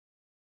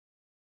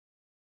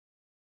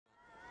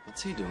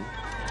What's he doing?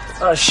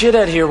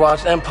 Shithead here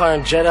watched Empire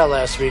and Jedi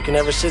last week, and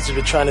ever since he's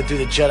been trying to do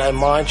the Jedi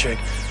mind trick.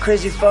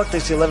 Crazy fuck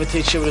thinks he'll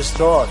levitate shit with his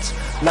thoughts.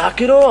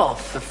 Knock it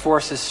off! The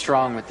Force is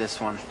strong with this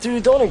one.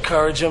 Dude, don't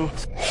encourage him.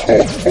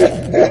 Episode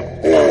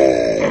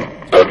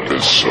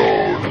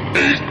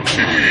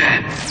 18.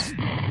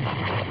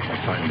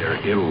 I find their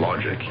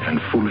illogic and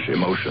foolish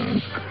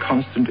emotions a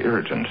constant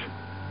irritant.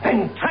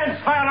 Then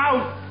transfer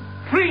out,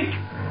 freak!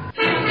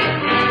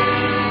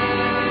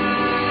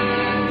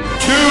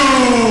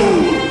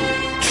 2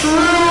 True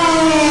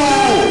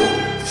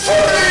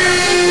Freaks!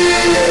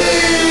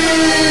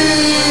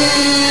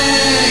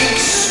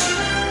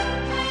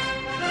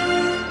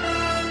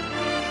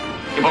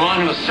 You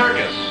belong in a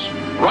circus,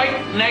 right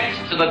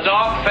next to the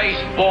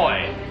dog-faced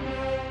boy.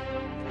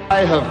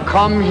 I have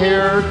come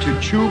here to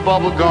chew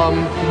bubblegum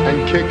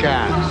and kick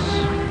ass,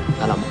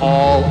 and I'm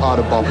all out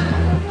of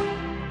bubblegum.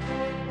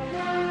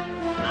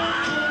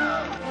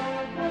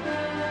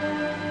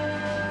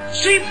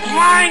 Cheap,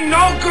 lying,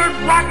 no good,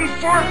 rotten,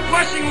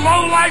 fork-flushing,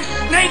 low-life,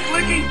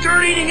 snake-licking,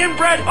 dirt-eating,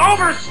 inbred,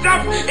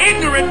 overstuffed,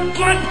 ignorant,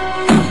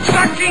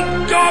 blood-sucking,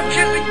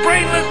 dog-kissing,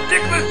 brainless,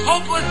 dickless,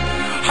 hopeless,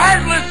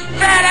 heartless,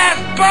 fat-ass,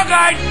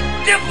 bug-eyed,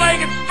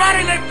 stiff-legged,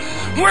 spotty-lipped,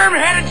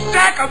 worm-headed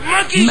sack of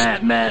monkeys.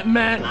 Matt. Matt.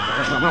 Matt.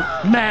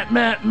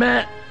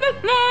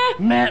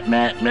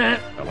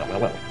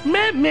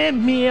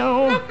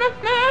 Meow.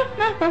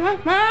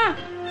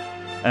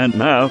 And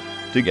now,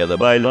 together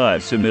by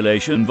live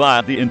simulation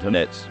via the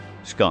internet,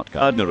 Scott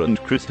Gardner and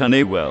Chris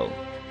Honeywell.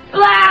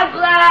 Blah,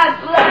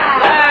 blah, blah.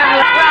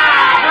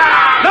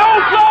 No,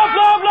 blah,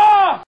 blah,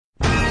 blah!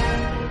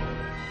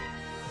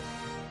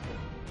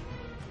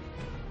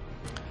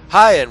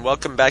 Hi, and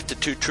welcome back to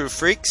Two True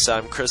Freaks.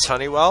 I'm Chris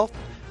Honeywell,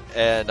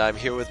 and I'm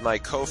here with my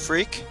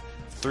co-freak,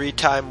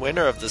 three-time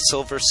winner of the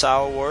Silver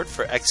Sow Award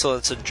for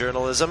Excellence in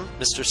Journalism,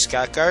 Mr.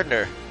 Scott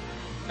Gardner.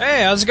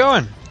 Hey, how's it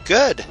going?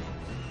 Good.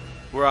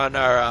 We're on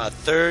our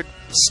third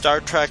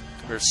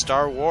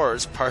Star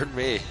Wars, pardon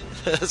me,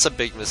 that's a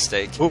big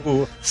mistake,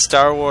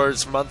 Star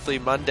Wars Monthly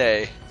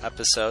Monday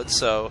episode,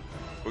 so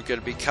we're going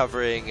to be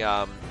covering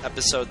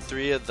episode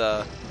 3 of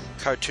the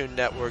Cartoon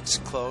Network's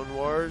Clone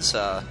Wars,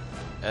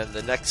 and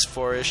the next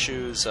 4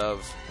 issues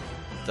of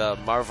the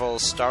Marvel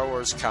Star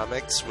Wars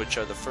comics, which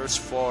are the first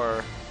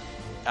 4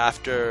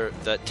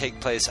 that take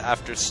place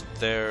after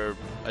their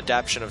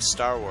adaptation of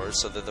Star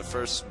Wars, so they're the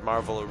first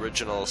Marvel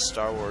original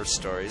Star Wars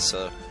stories,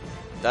 so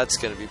that's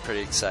going to be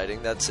pretty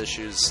exciting. That's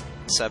issues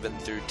 7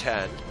 through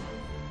 10.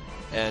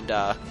 And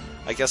I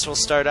guess we'll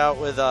start out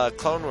with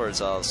Clone Wars.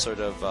 I'll sort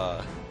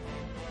of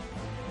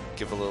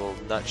give a little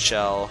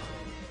nutshell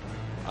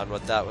on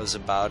what that was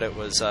about. It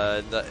was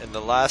in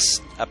the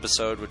last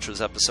episode, which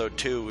was episode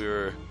 2, we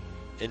were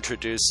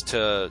introduced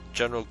to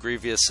General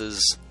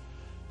Grievous's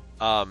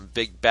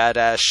big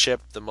badass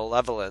ship, the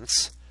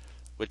Malevolence,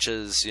 which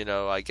is,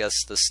 I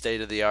guess the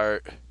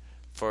state-of-the-art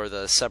for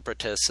the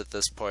Separatists at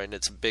this point.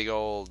 It's a big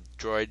old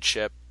droid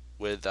ship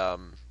with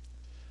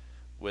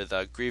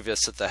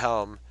Grievous at the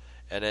helm,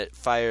 and it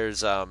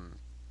fires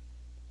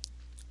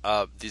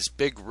these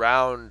big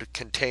round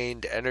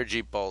contained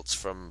energy bolts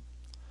from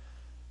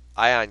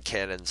ion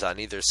cannons on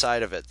either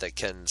side of it that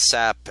can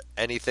sap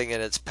anything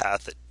in its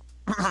path that,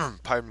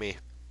 pardon me,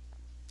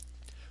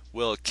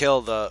 will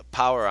kill the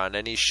power on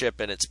any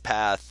ship in its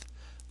path,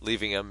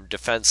 leaving them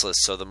defenseless,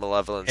 so the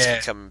Malevolence can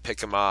come and pick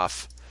them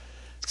off.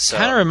 So,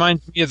 kind of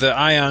reminds me of the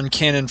ion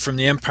cannon from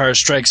The Empire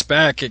Strikes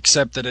Back,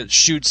 except that it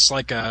shoots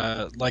like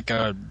a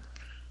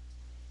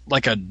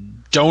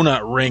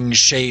donut ring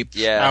shape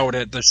out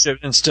at the ship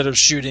instead of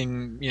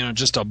shooting,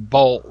 just a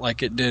bolt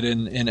like it did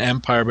in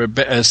Empire,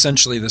 but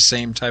essentially the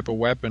same type of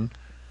weapon.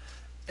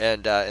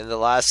 And in the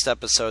last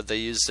episode, they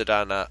used it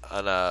on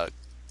a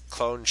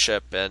clone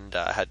ship and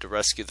had to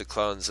rescue the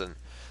clones. And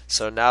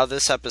so now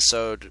this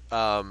episode,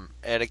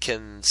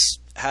 Anakin's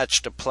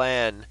hatched a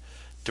plan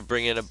to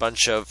bring in a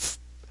bunch of,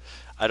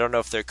 I don't know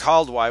if they're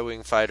called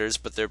Y-Wing fighters,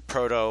 but they're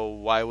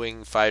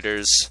proto-Y-Wing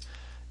fighters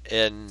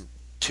in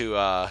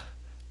to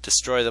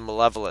destroy the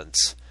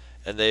Malevolence.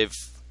 And they've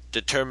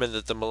determined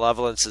that the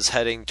Malevolence is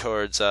heading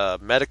towards a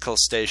medical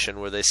station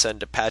where they send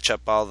to patch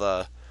up all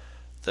the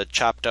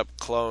chopped up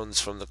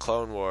clones from the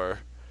Clone War.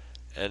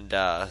 And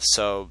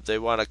so they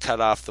want to cut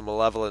off the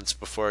Malevolence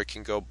before it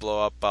can go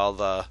blow up all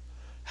the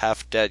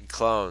half-dead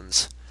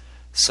clones.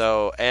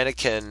 So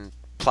Anakin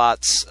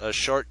plots a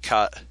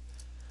shortcut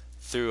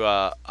through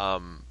a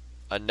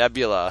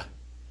nebula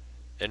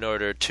in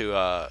order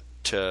to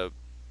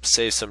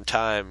save some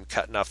time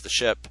cutting off the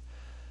ship,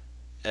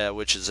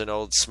 which is an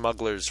old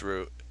smuggler's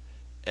route.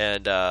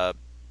 And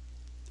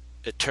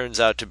it turns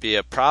out to be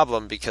a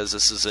problem because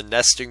this is a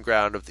nesting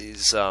ground of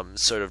these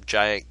sort of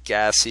giant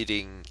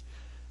gas-eating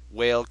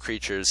whale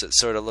creatures that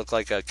sort of look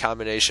like a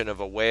combination of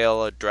a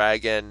whale, a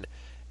dragon,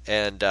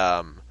 and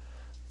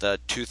the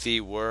toothy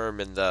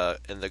worm in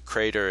the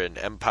crater in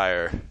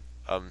Empire,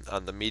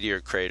 on the meteor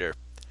crater.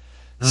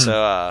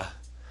 So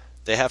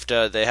they have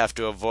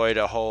to avoid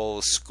a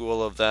whole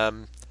school of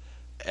them,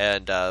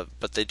 and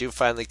but they do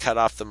finally cut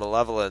off the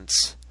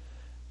Malevolence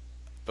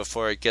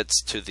before it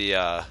gets to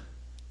the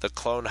the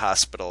clone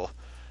hospital,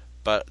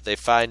 but they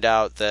find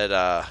out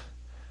that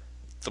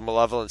the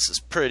Malevolence is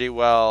pretty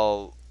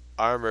well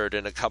armored,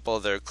 and a couple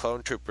of their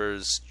clone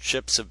troopers'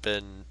 ships have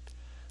been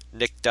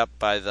nicked up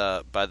by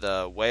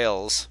the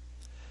whales.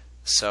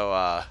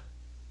 So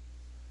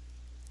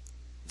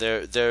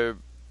they're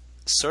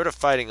sort of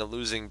fighting a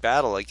losing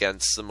battle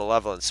against the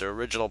Malevolence. Their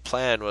original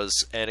plan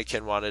was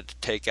Anakin wanted to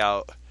take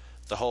out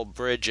the whole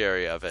bridge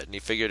area of it, and he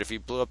figured if he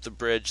blew up the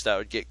bridge, that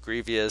would get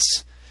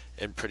Grievous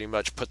and pretty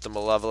much put the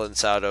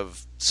Malevolence out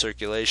of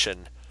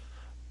circulation.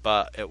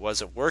 But it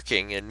wasn't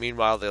working, and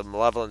meanwhile the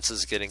Malevolence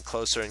is getting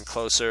closer and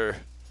closer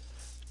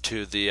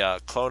to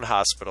the clone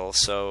hospital.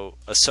 So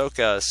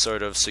Ahsoka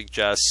sort of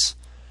suggests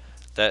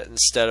that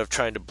instead of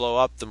trying to blow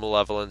up the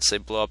Malevolence, they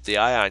blow up the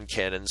ion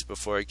cannons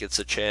before it gets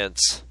a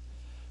chance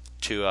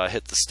to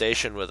hit the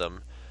station with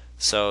them.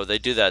 So they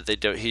do that.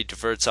 He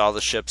diverts all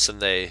the ships,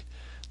 and they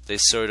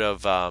sort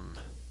of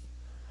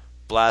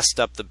blast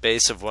up the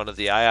base of one of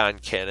the ion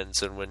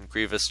cannons, and when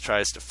Grievous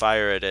tries to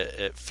fire it,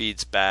 it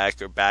feeds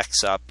back or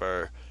backs up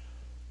or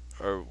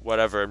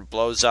whatever and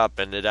blows up,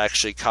 and it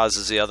actually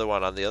causes the other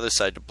one on the other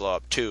side to blow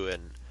up too,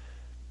 and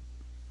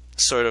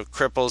sort of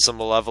cripples the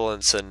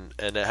Malevolence, and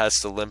it has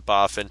to limp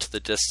off into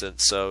the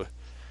distance. So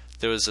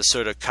there was a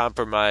sort of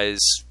compromise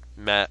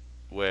met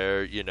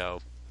where, you know,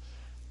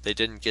 they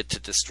didn't get to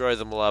destroy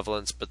the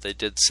Malevolence, but they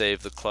did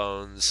save the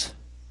clones,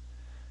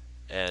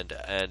 and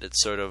it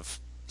sort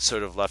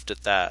of left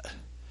at that.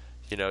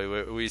 You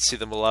know, we see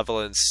the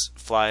Malevolence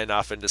flying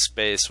off into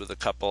space with a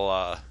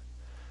couple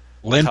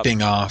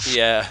limping off.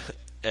 Yeah,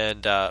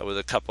 and with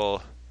a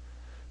couple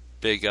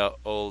big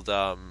old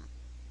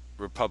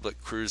Republic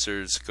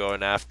cruisers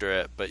going after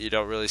it, but you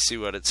don't really see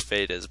what its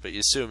fate is, but you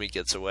assume he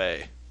gets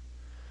away.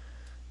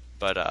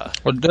 But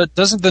well,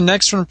 doesn't the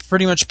next one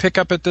pretty much pick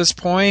up at this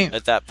point?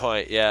 At that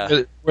point,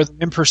 yeah. Where they're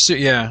in pursuit,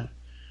 yeah.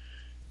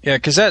 Yeah,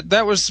 because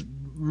that was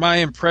my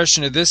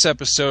impression of this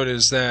episode,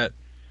 is that,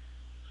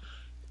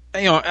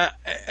 you know,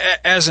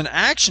 as an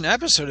action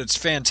episode, it's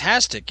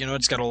fantastic. You know,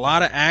 it's got a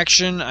lot of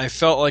action. I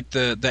felt like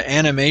the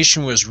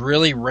animation was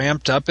really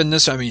ramped up in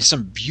this. I mean,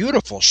 some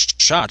beautiful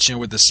shots, you know,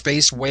 with the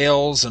space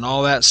whales and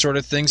all that sort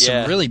of thing.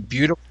 Some really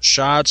beautiful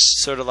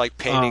shots. Sort of like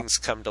paintings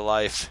come to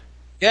life.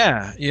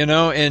 Yeah, you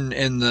know, and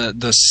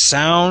the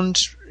sound,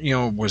 you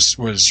know,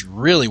 was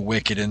really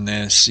wicked in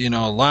this. You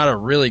know, a lot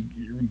of really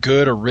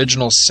good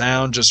original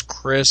sound, just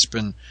crisp,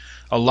 and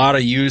a lot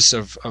of use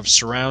of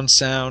surround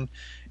sound.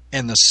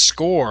 And the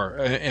score,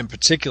 in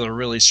particular,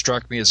 really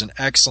struck me as an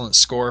excellent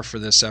score for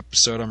this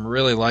episode. I'm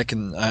really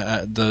liking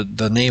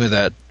the name of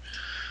that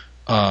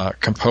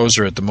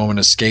composer at the moment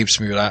escapes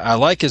me, but I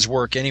like his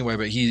work anyway.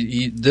 But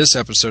he this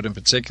episode in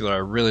particular, I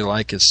really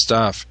like his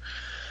stuff.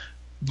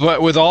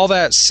 But with all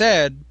that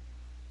said,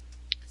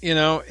 you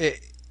know,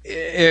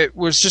 it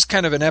was just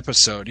kind of an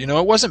episode. You know,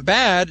 it wasn't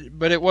bad,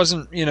 but it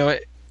wasn't, you know,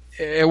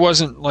 it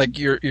wasn't like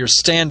your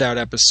standout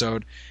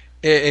episode.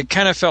 It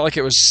kind of felt like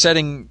it was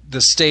setting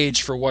the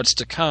stage for what's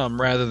to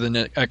come rather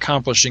than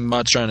accomplishing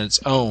much on its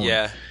own.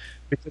 Yeah.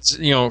 Because,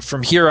 you know,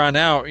 from here on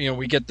out, you know,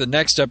 we get the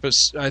next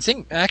episode. I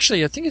think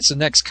it's the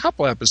next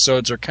couple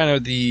episodes are kind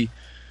of the,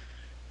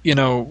 you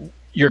know,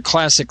 your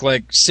classic,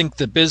 like, Sink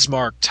the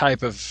Bismarck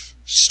type of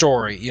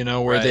story, you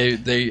know, where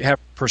they have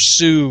to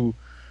pursue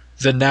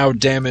the now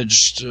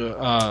damaged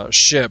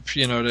ship,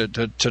 you know,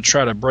 to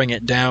try to bring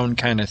it down,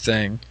 kind of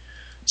thing.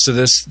 So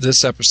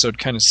this episode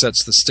kind of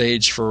sets the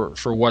stage for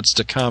what's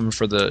to come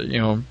for the, you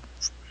know,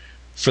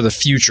 for the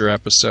future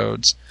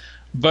episodes.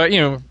 But, you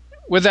know,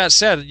 with that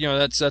said, you know,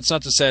 that's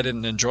not to say I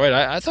didn't enjoy it.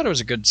 I thought it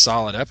was a good,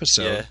 solid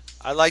episode. Yeah,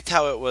 I liked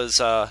how it was,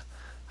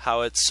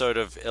 how it's sort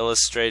of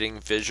illustrating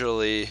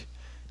visually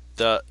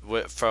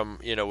from,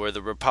 you know, where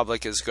the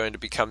Republic is going to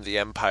become the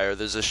Empire.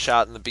 There's a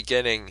shot in the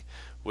beginning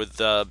with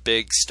the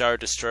big Star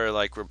Destroyer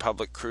like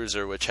Republic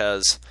cruiser, which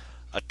has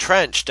a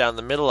trench down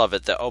the middle of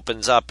it that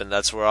opens up, and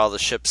that's where all the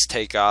ships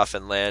take off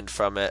and land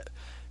from it.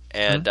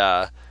 And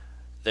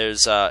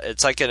there's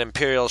it's like an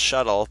Imperial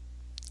shuttle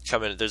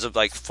coming. There's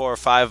like 4 or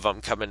 5 of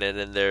them coming in,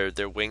 and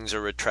their wings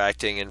are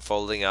retracting and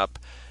folding up.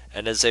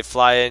 And as they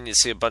fly in, you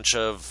see a bunch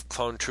of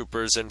clone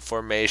troopers in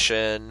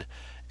formation.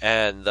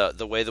 And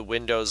the way the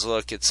windows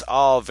look, it's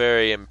all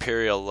very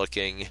Imperial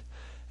looking.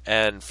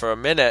 And for a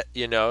minute,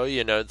 you know,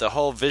 the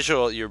whole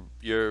visual,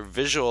 your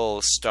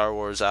visual Star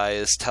Wars eye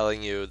is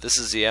telling you this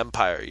is the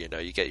Empire. You know,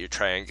 you get your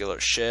triangular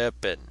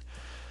ship and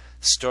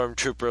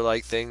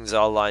stormtrooper-like things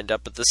all lined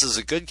up, but this is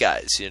the good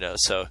guys. You know,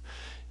 so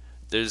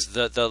there's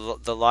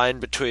the line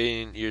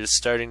between, you're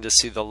starting to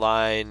see the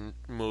line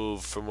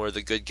move from where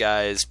the good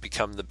guys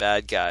become the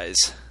bad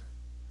guys,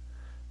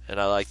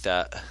 and I like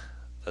that.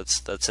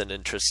 That's an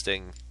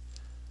interesting.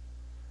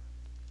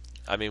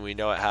 I mean, we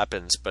know it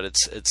happens, but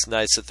it's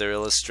nice that they're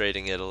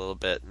illustrating it a little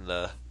bit in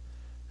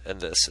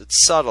this.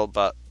 It's subtle,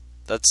 but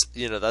that's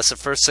the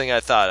first thing I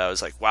thought. I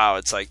was like, wow,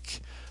 it's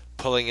like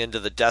pulling into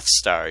the Death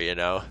Star, you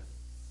know.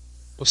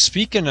 Well,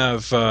 speaking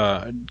of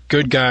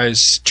good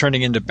guys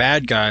turning into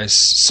bad guys,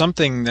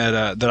 something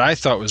that I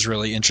thought was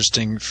really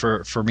interesting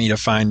for me to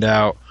find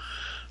out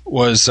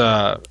was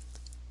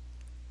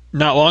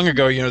not long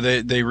ago,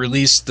 they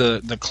released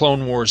the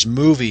Clone Wars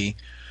movie,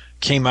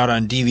 came out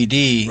on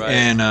DVD, Right.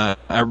 and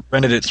I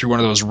rented it through one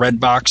of those red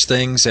box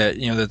things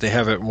that they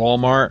have at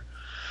Walmart.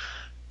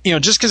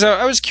 Just because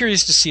I was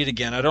curious to see it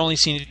again. I'd only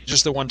seen it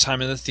just the one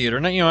time in the theater,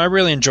 and I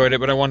really enjoyed it,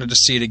 but I wanted to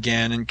see it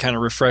again and kind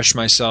of refresh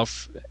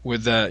myself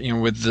with that,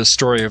 with the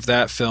story of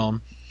that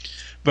film.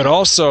 But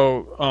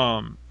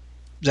also,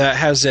 that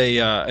has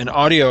an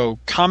audio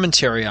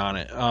commentary on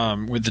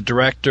it with the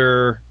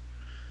director.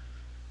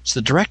 It's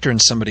the director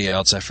and somebody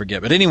else, I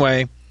forget. But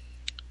anyway,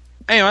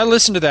 I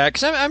listened to that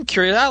because I'm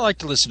curious. I like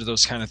to listen to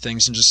those kind of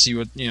things and just see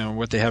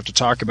what they have to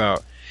talk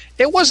about.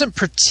 It wasn't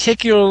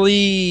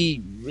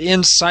particularly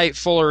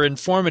insightful or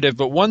informative,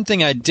 but one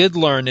thing I did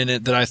learn in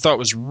it that I thought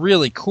was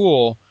really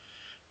cool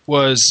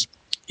was,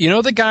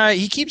 the guy,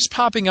 he keeps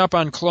popping up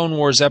on Clone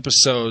Wars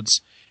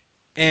episodes,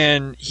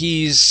 and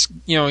he's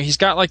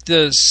got like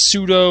the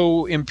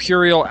pseudo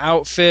Imperial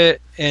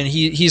outfit, and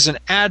he's an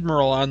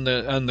admiral on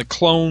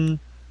the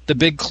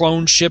big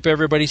clone ship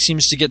everybody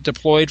seems to get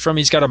deployed from.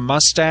 He's got a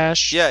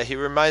mustache. Yeah, he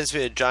reminds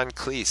me of John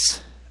Cleese,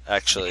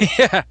 actually.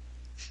 Yeah.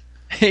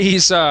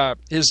 He's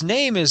his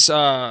name is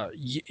I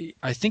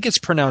think it's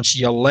pronounced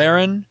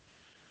Yularen.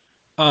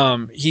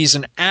 He's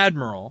an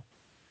admiral,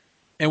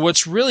 and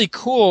what's really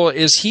cool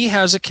is he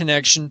has a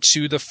connection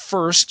to the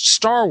first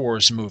Star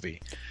Wars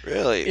movie.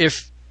 Really?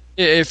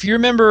 If you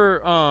remember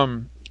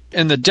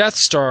in the Death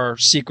Star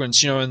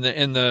sequence,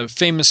 in the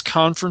famous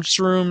conference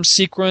room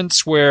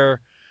sequence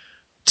where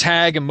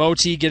Tag and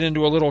Moti get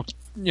into a little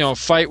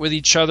fight with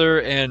each other,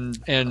 and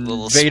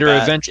Vader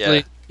spat,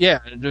 eventually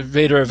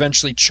Vader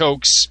eventually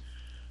chokes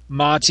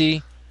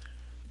Mati.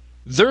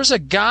 There's a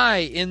guy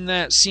in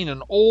that scene,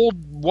 an old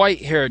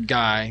white-haired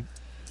guy,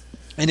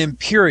 an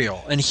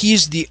Imperial, and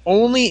he's the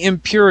only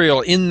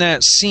Imperial in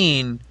that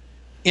scene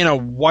in a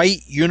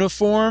white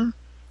uniform.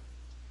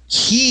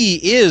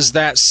 He is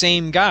that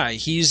same guy.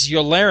 He's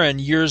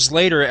Yularen years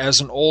later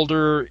as an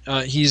older.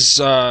 I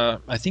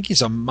think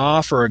he's a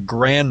Moff or a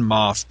Grand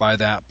Moff by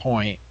that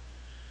point.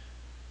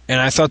 And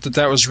I thought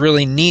that was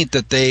really neat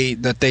that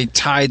they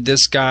tied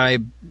this guy,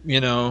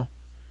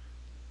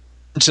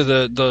 into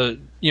the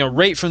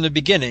right from the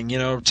beginning,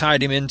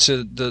 tied him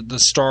into the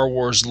Star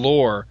Wars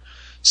lore.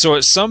 So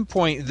at some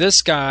point,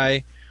 this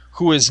guy,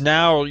 who is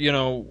now,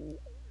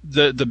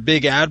 the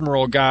big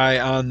admiral guy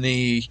on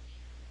the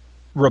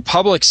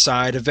Republic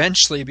side,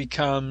 eventually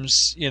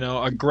becomes,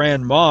 a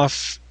Grand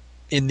Moff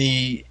in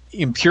the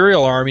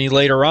Imperial Army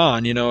later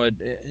on,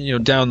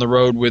 down the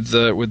road with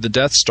the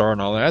Death Star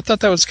and all that. I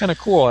thought that was kind of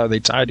cool how they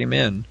tied him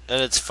in.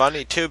 And it's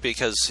funny too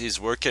because he's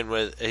working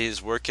with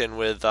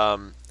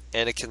Anakin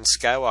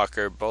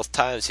Skywalker both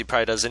times. He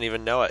probably doesn't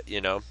even know it,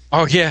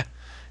 Oh yeah,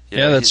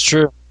 that's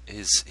true.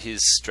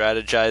 He's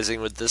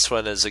strategizing with this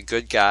one as a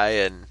good guy,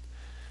 and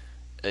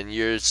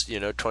years,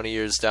 20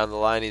 years down the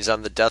line, he's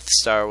on the Death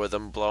Star with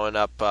him blowing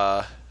up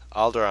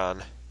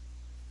Alderaan.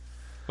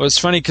 Well, it's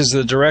funny because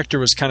the director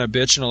was kind of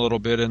bitching a little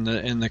bit in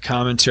the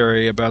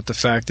commentary about the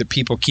fact that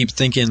people keep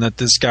thinking that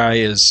this guy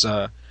is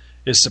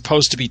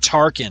supposed to be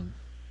Tarkin,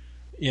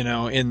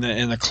 in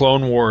the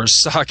Clone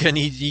Wars saga, and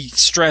he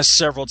stressed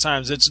several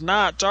times it's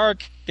not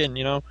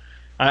Tarkin.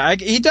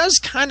 He does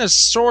kind of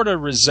sort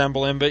of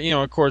resemble him, but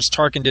of course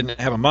Tarkin didn't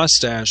have a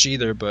mustache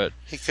either. But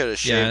he could have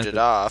shaved it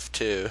off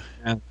too.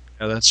 Yeah,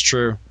 that's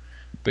true.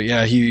 But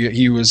yeah,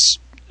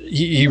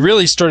 he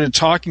really started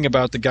talking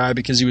about the guy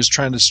because he was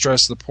trying to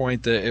stress the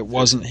point that it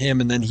wasn't him,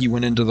 and then he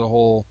went into the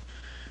whole,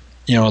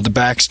 the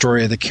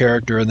backstory of the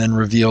character, and then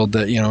revealed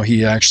that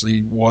he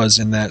actually was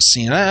in that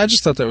scene. I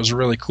just thought that was a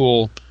really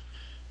cool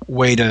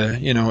way to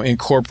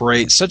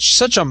incorporate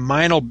such a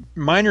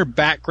minor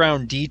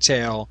background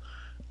detail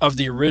of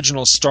the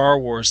original Star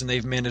Wars, and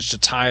they've managed to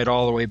tie it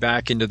all the way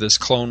back into this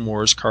Clone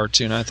Wars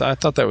cartoon. I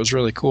thought that was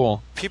really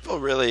cool. People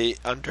really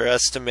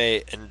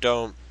underestimate and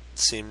don't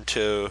seem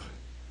to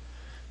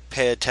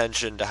pay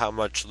attention to how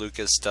much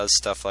Lucas does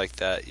stuff like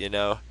that.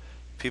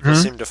 People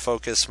seem to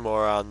focus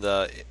more on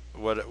the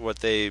what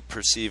they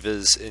perceive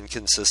as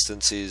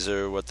inconsistencies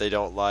or what they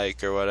don't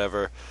like or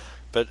whatever,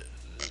 but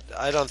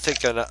I don't think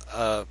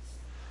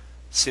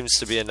seems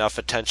to be enough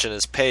attention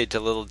is paid to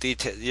little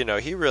detail.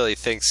 He really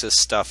thinks this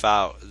stuff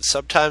out.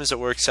 Sometimes it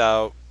works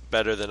out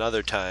better than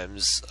other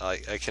times.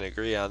 I can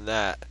agree on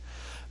that.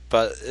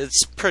 But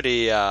it's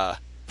pretty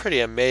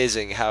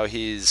amazing how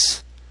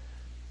he's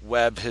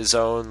webbed his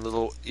own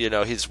little,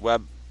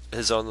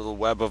 his own little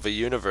web of a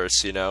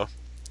universe,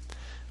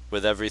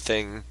 with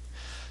everything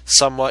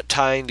somewhat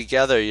tying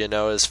together,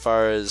 as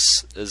far as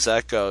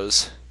that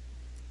goes.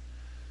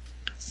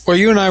 Well,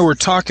 you and I were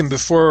talking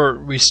before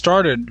we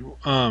started,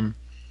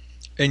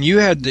 and you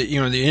had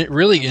the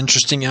really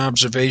interesting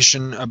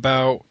observation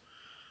about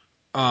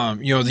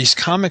these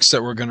comics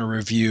that we're going to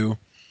review.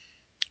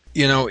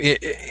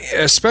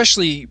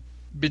 Especially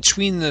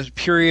between the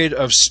period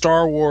of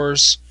Star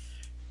Wars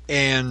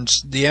and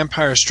The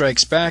Empire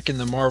Strikes Back in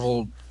the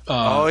Marvel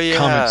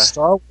comic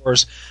Star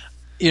Wars.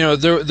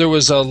 There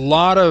was a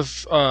lot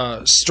of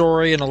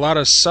story and a lot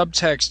of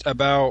subtext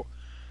about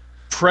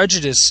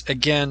prejudice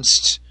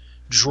against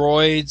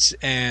droids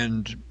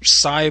and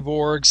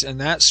cyborgs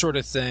and that sort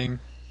of thing.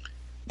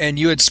 And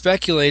you had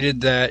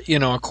speculated that,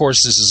 of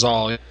course, this is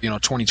all,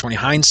 2020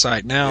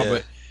 hindsight now,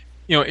 but,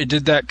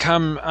 did that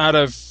come out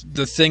of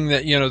the thing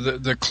that,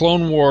 the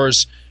Clone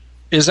Wars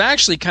is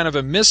actually kind of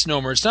a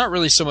misnomer. It's not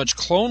really so much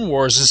Clone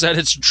Wars as that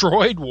it's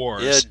Droid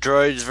Wars. Yeah,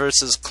 droids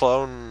versus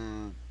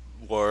Clone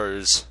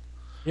Wars.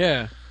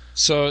 Yeah.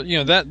 So,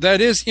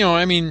 that is,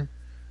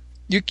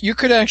 you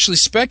could actually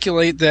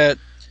speculate that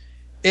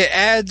it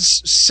adds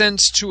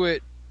sense to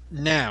it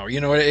now.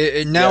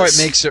 It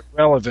makes it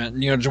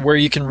relevant, to where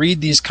you can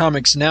read these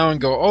comics now and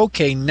go,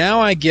 okay,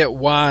 now I get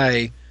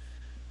why,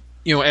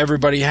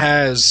 everybody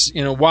has,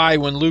 why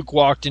when Luke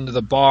walked into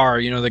the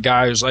bar, the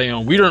guy was like,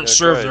 we don't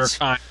serve droids. their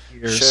kind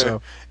here. Sure.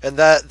 So. And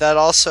that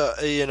also,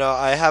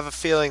 I have a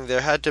feeling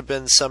there had to have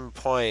been some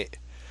point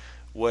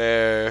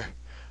where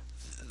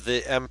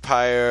the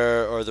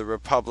Empire or the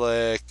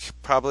Republic,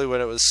 probably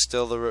when it was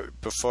still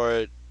before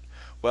it,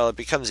 well, it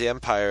becomes the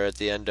Empire at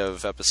the end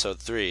of Episode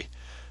 3.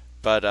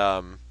 But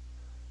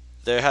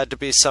there had to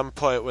be some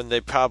point when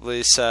they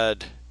probably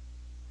said,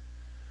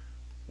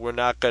 we're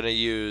not going to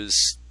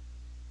use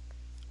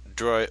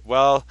droid.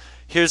 Well,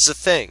 here's the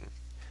thing.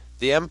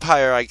 The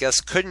Empire, I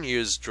guess, couldn't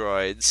use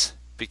droids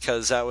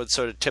because that would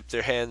sort of tip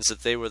their hands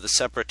that they were the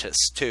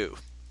Separatists, too.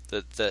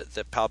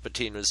 That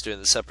Palpatine was doing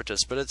the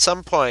Separatists. But at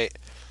some point,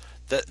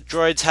 the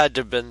droids had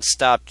to have been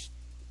stopped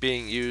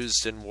being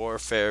used in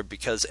warfare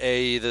because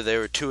A, either they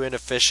were too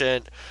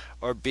inefficient,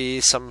 or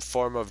B, some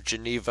form of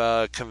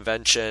Geneva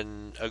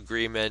Convention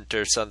agreement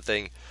or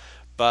something.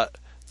 But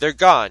they're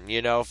gone,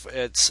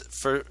 It's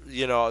for,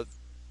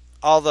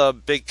 all the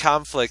big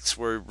conflicts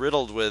were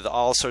riddled with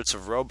all sorts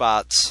of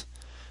robots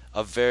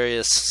of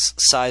various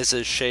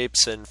sizes,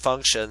 shapes, and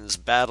functions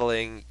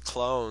battling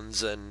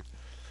clones and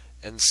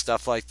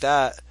stuff like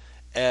that.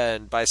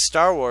 And by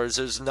Star Wars,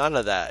 there's none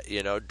of that.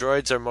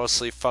 Droids are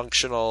mostly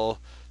functional,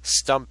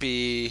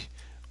 stumpy,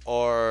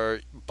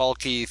 or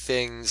bulky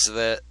things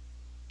that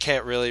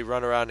can't really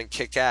run around and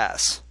kick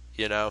ass,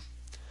 Right.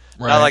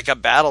 Not like a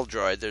battle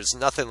droid. There's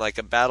nothing like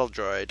a battle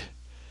droid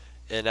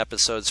in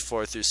episodes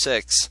 4 through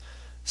 6.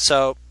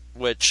 So,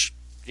 which,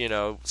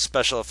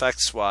 special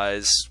effects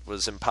wise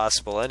was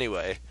impossible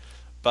anyway.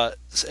 But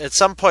at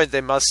some point they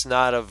must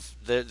not have,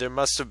 there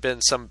must have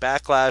been some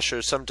backlash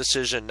or some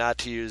decision not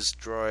to use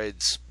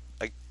droids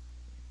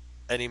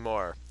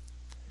anymore.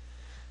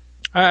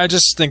 I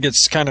just think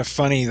it's kind of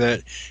funny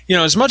that,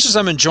 as much as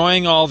I'm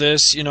enjoying all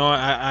this,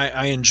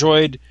 I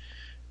enjoyed,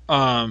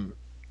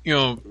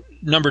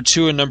 number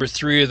 2 and number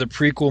 3 of the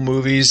prequel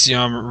movies.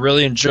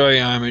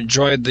 I'm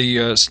enjoyed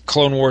the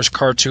Clone Wars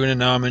cartoon, and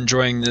now I'm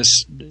enjoying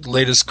this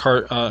latest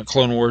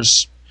Clone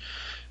Wars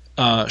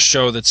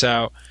show that's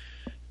out.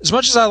 As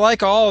much as I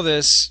like all of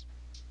this,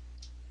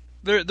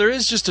 there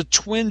is just a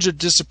twinge of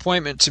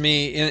disappointment to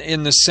me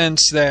in the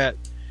sense that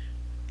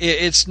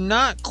it's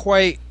not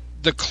quite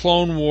the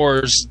Clone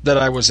Wars that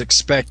I was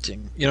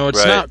expecting.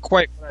 It's not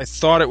quite what I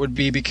thought it would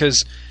be,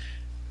 because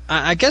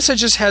I guess I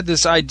just had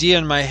this idea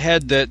in my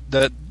head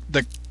that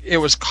it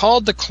was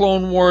called the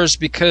Clone Wars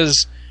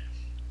because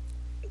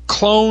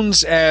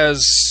clones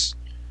as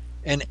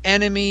an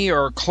enemy,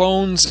 or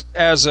clones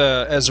as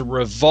a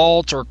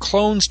revolt, or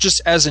clones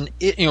just as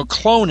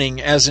cloning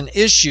as an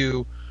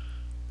issue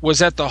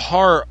was at the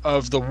heart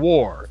of the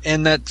war,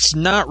 and that's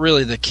not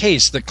really the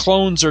case. The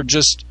clones are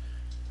just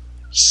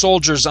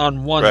soldiers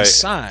on one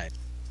side.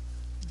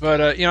 But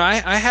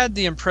I had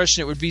the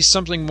impression it would be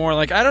something more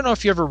like, I don't know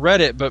if you ever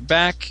read it, but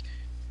back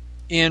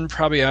in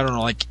probably, I don't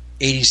know, like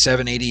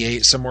 87,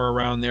 88, somewhere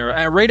around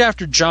there, right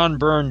after John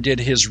Byrne did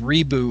his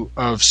reboot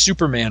of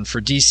Superman for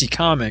DC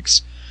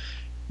Comics,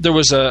 there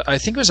was I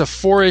think it was a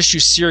 4-issue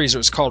series. It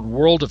was called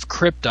World of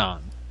Krypton,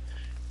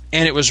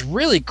 and it was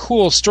really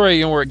cool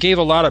story, where it gave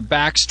a lot of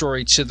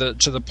backstory to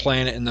the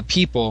planet and the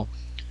people.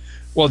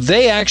 Well,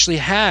 they actually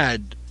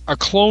had a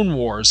Clone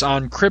Wars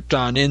on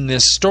Krypton in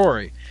this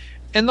story,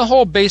 and the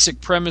whole basic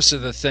premise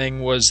of the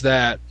thing was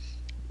that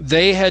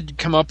they had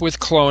come up with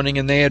cloning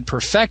and they had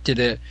perfected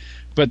it,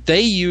 but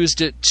they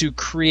used it to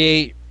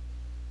create,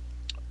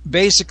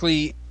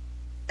 basically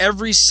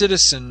every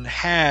citizen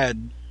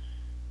had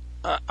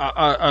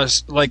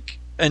like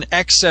an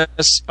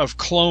excess of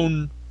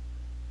clone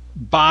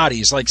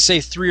bodies, like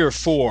say 3 or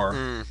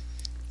 4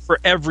 for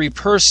every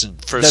person,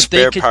 for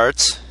spare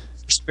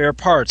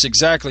parts,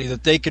 exactly,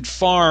 that they could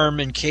farm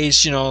in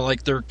case,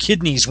 like their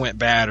kidneys went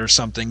bad or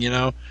something,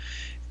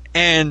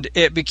 and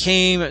it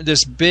became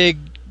this big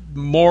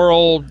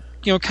moral,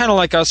 kind of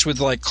like us with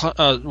like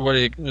what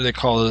do they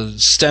call it,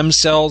 stem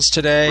cells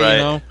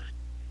today,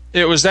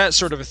 It was that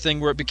sort of a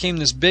thing where it became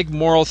this big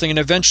moral thing and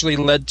eventually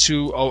led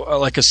to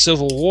like a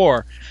civil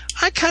war.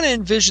 I kind of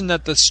envisioned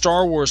that the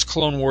Star Wars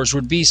Clone Wars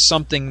would be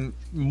something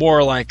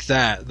more like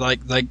that,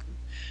 like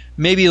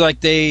maybe like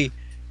they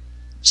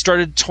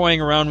started toying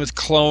around with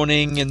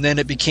cloning, and then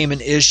it became an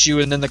issue,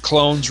 and then the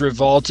clones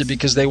revolted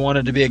because they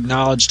wanted to be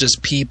acknowledged as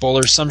people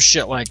or some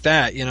shit like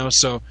that,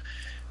 So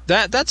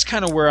that's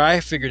kind of where I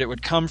figured it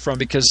would come from,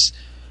 because,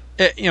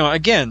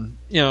 again,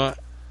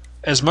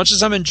 as much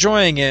as I'm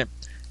enjoying it,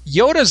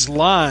 Yoda's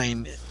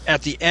line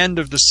at the end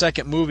of the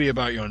second movie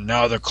about,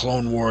 now the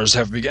Clone Wars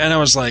have begun, and I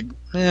was like,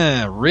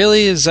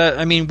 really? Is that?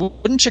 I mean,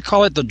 wouldn't you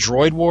call it the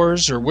Droid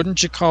Wars, or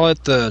wouldn't you call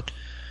it the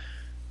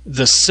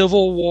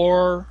Civil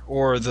War,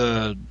 or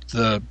the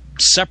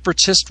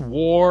Separatist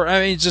War?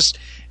 I mean,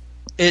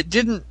 it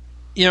didn't.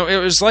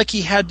 It was like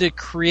he had to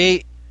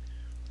create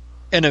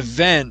an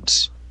event,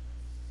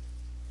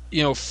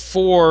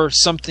 for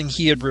something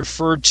he had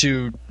referred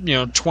to,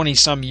 20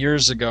 some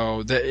years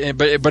ago.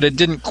 But it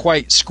didn't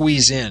quite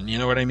squeeze in. You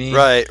know what I mean?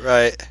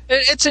 Right.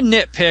 It's a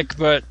nitpick,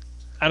 but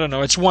I don't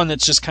know. It's one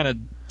that's just kind of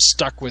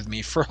stuck with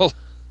me for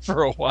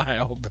a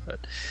while.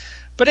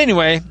 But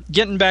anyway,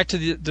 getting back to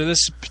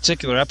this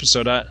particular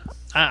episode,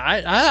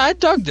 I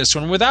dug this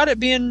one without it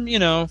being,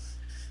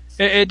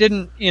 it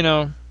didn't,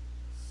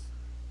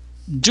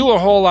 do a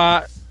whole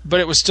lot, but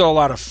it was still a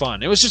lot of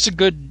fun. It was just a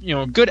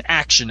good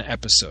action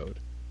episode.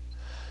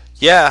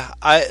 Yeah,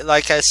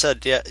 like I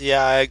said,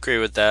 I agree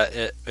with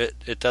that.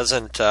 It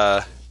doesn't,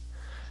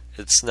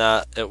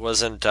 it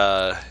wasn't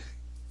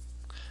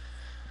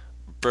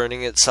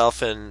burning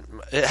itself in.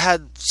 It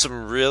had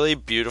some really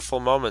beautiful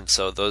moments,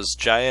 though. Those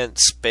giant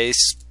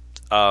space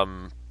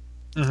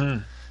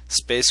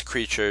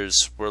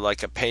creatures were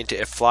like a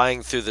painting,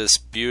 flying through this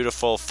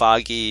beautiful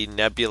foggy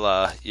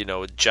nebula,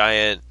 with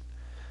giant.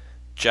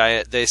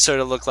 They sort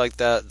of look like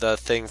the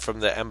thing from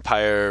the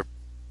Empire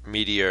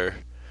meteor.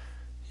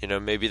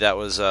 Maybe that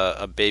was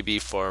a baby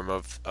form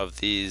of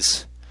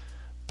these,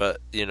 but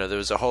there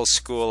was a whole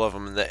school of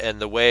them, and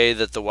the way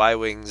that the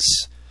Y-wings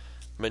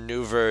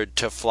maneuvered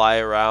to fly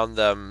around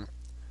them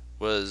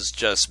was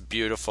just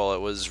beautiful.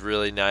 It was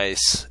really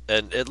nice,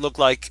 and it looked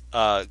like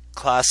a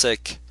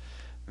classic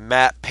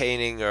matte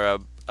painting or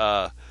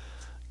a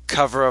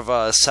cover of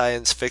a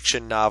science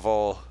fiction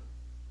novel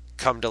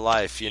come to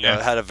life. It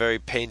had a very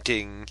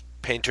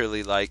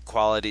painterly like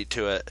quality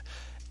to it,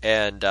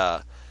 and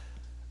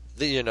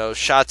the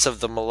shots of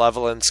the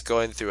Malevolence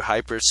going through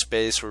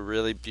hyperspace were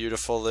really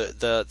beautiful.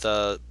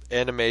 The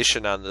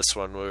animation on this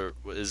one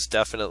is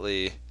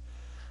definitely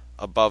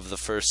above the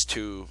first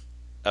two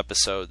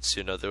episodes.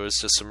 There was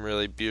just some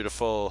really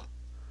beautiful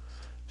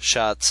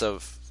shots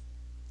of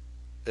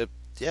it.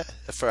 Yeah,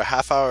 for a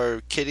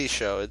half-hour kiddie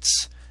show,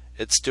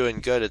 it's doing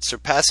good. It's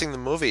surpassing the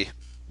movie.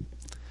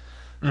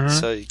 Mm-hmm.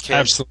 So you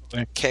can't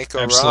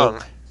go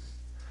wrong.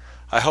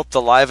 I hope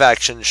the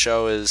live-action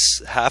show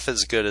is half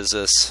as good as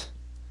this.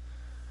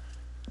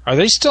 Are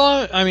they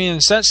still? I mean,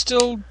 is that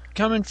still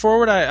coming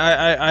forward?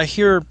 I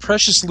hear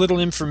precious little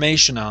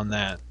information on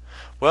that.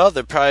 Well,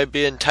 they're probably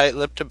being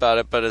tight-lipped about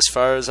it, but as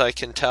far as I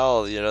can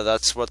tell,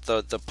 that's what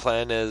the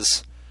plan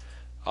is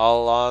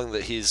all along.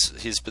 That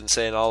he's been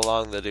saying all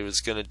along that he was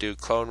going to do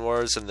Clone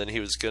Wars, and then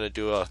he was going to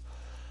do a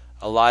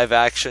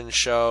live-action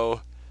show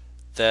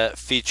that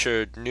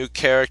featured new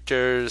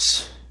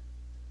characters.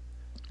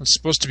 It's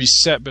supposed to be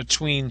set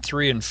between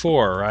 3 and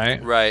 4,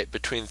 right? Right,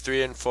 between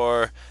 3 and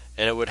 4.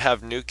 And it would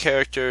have new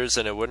characters,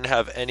 and it wouldn't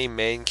have any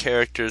main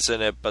characters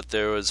in it, but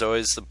there was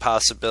always the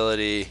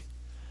possibility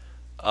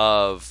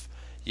of,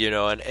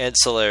 an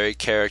ancillary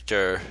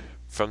character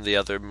from the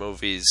other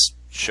movies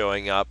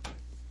showing up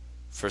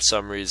for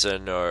some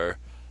reason, or,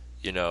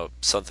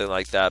 something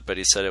like that. But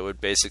he said it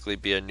would basically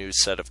be a new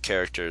set of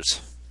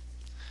characters.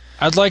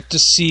 I'd like to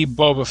see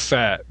Boba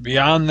Fett.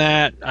 Beyond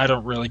that, I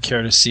don't really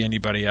care to see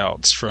anybody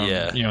else from,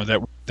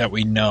 that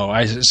we know.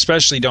 I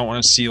especially don't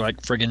want to see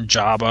like friggin'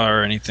 Jabba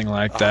or anything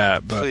like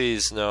that. But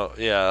please, no.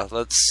 Yeah,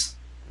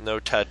 no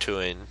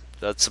tattooing.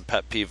 That's a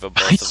pet peeve of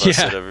both of us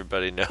that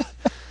everybody knows.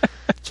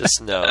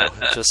 Just no.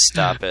 Just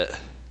stop it.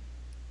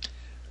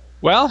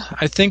 Well,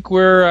 I think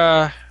we're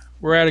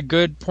at a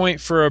good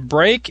point for a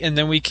break, and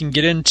then we can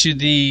get into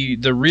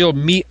the real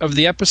meat of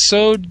the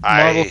episode.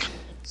 Marvel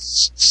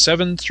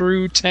 7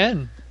 through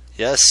 10.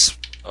 Yes.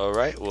 All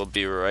right. We'll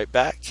be right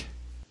back.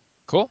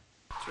 Cool.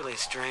 It's really a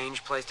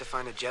strange place to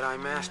find a Jedi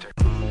Master.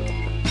 It's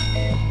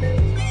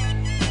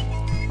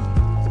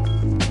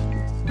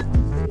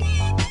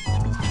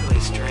really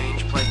a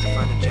strange place to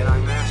find a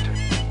Jedi Master.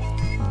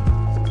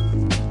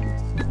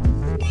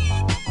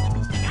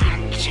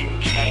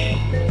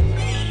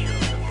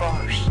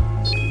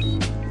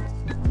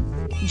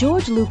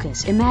 George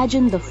Lucas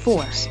imagined the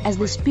Force as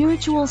the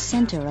spiritual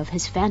center of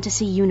his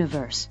fantasy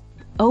universe.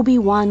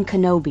 Obi-Wan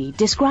Kenobi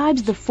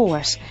describes the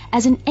Force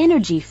as an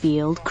energy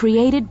field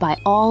created by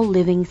all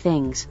living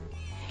things.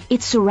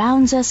 It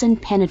surrounds us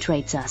and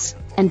penetrates us,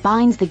 and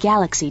binds the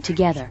galaxy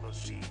together.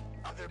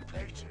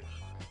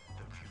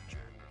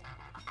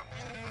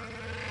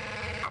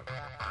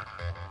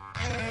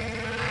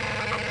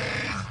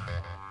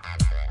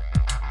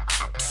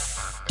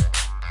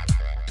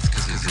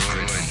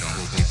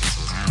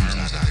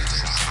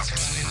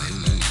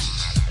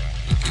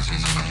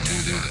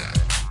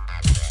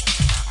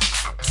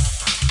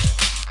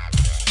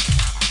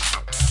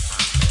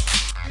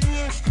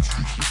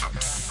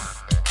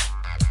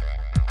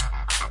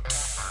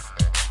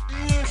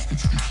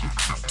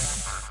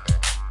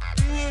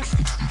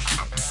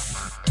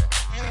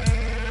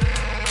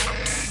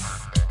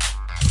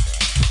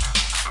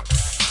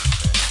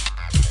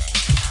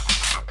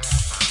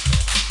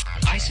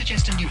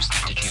 suggest a new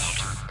strategy,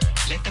 Otto.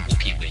 Let the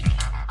Wookiee win.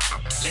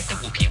 Let the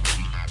Wookiee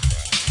win.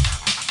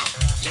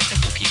 Let the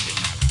Wookiee win.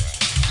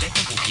 Let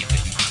the Wookiee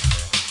win.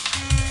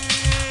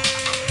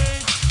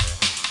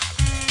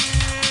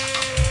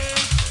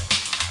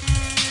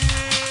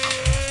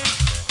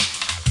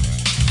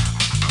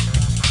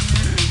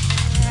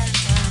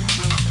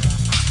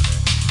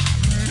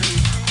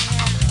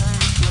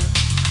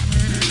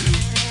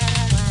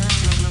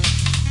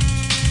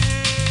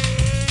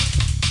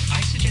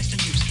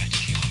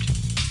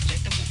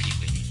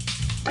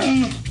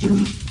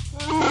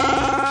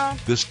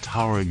 This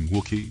towering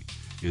Wookiee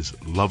is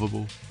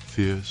lovable,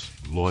 fierce,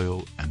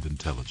 loyal, and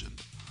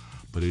intelligent,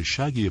 but his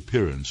shaggy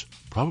appearance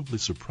probably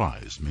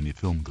surprised many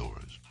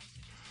filmgoers.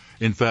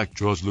 In fact,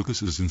 George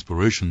Lucas's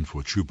inspiration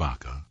for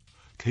Chewbacca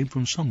came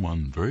from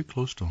someone very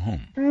close to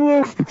home.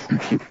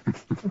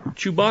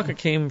 Chewbacca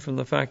came from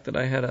the fact that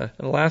I had an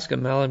Alaska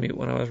Malamute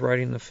when I was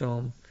writing the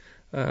film,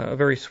 a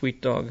very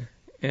sweet dog,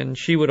 and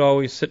she would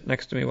always sit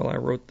next to me while I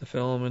wrote the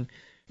film, and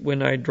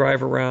when I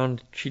drive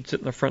around, she'd sit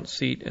in the front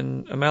seat,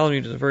 and a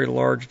Malamute is a very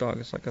large dog.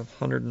 It's like a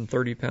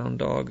 130-pound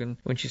dog, and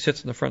when she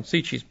sits in the front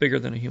seat, she's bigger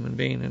than a human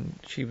being, and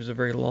she was a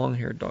very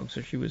long-haired dog,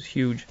 so she was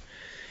huge.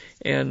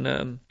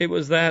 And it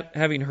was that,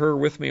 having her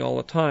with me all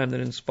the time,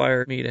 that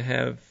inspired me to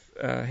have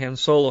Han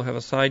Solo have a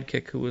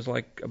sidekick who was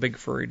like a big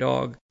furry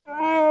dog.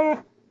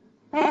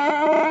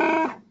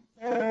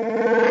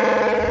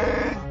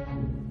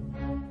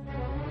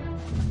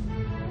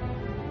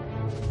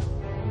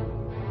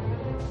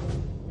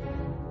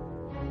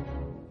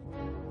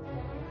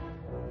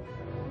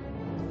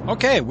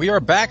 Okay, we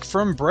are back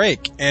from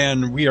break,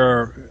 and we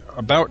are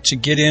about to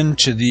get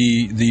into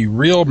the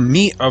real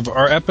meat of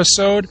our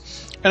episode.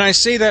 And I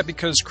say that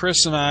because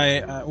Chris and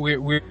I,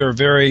 we are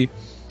very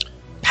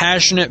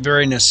passionate,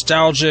 very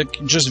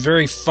nostalgic, just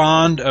very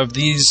fond of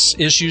these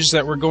issues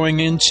that we're going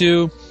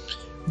into.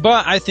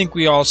 But I think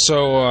we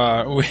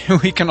also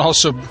we can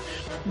also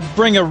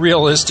bring a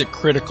realistic,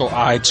 critical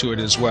eye to it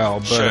as well.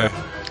 But Sure.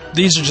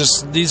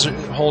 These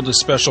hold a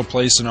special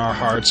place in our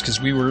hearts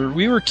because we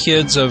were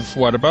kids of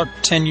about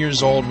 10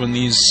 years old when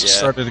these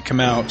started to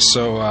come out.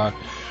 So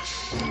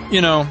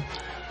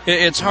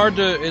it's hard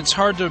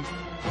to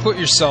put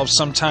yourself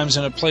sometimes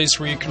in a place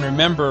where you can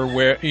remember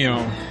where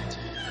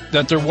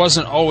that there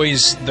wasn't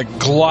always the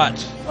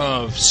glut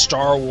of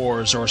Star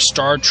Wars or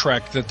Star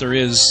Trek that there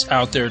is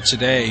out there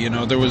today.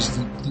 There was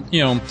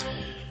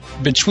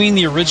between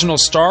the original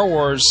Star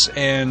Wars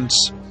and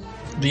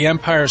The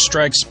Empire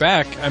Strikes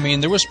Back, I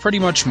mean, there was pretty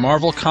much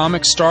Marvel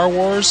Comics Star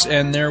Wars,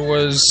 and there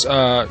was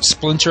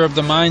Splinter of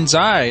the Mind's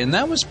Eye, and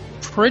that was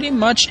pretty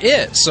much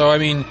it. So, I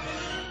mean,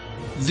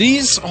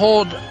 these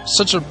hold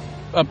such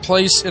a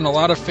place in a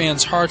lot of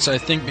fans' hearts, I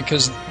think,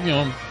 because,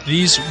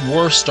 these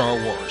were Star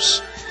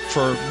Wars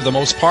for the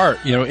most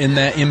part, in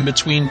that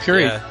in-between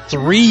period. Yeah.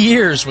 3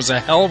 years was a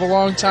hell of a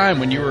long time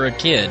when you were a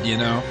kid,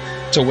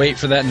 to wait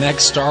for that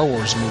next Star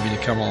Wars movie to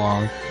come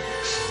along.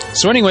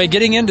 So anyway,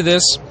 getting into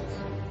this,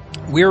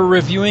 we're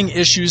reviewing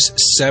issues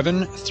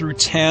 7 through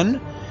 10,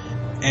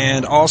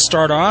 and I'll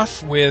start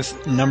off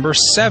with number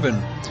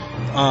 7.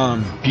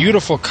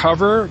 Beautiful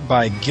cover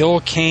by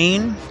Gil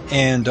Kane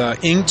and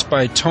inked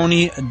by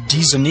Tony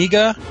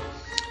DeZuniga.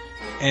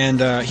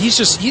 And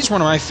he's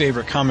one of my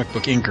favorite comic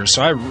book inkers,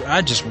 so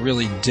I just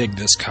really dig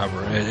this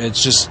cover.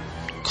 It's just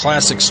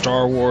classic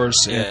Star Wars,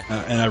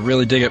 and I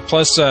really dig it.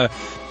 Plus,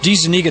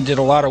 DeZuniga did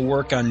a lot of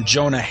work on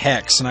Jonah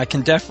Hex, and I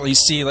can definitely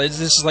see this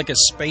is like a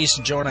space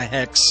Jonah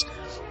Hex.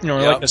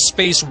 Like a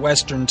space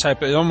western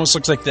type. It almost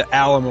looks like the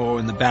Alamo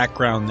in the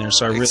background there.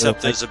 So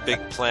Except there's a big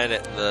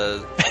planet in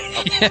the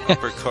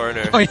upper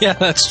corner. Oh yeah,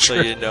 that's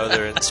true. So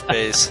they're in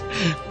space.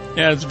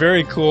 Yeah, it's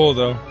very cool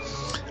though.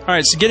 All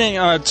right, so getting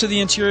to the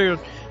interior,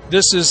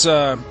 this is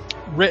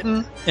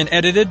written and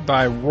edited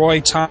by Roy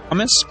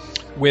Thomas,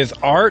 with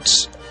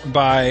art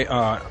by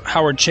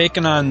Howard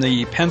Chaykin on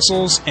the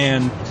pencils,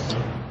 and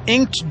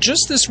inked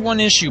just this one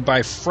issue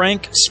by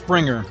Frank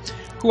Springer,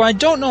 who I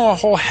don't know a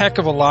whole heck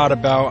of a lot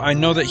about. I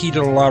know that he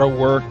did a lot of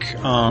work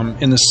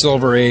in the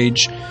Silver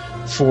Age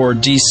for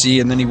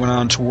DC, and then he went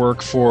on to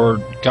work for,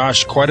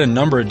 quite a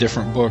number of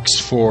different books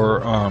for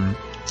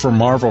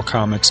Marvel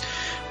Comics.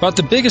 But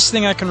the biggest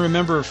thing I can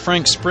remember of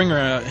Frank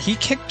Springer, he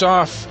kicked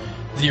off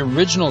the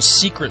original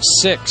Secret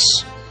Six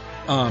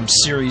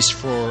series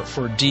for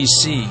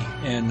DC,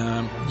 and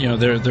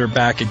they're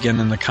back again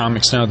in the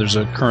comics now. There's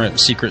a current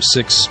Secret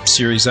Six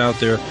series out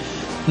there.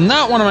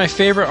 Not one of my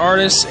favorite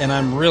artists, and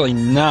I'm really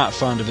not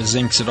fond of his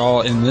inks at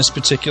all in this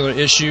particular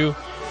issue.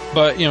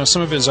 But,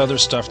 some of his other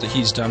stuff that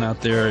he's done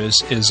out there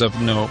is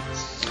of note.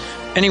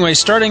 Anyway,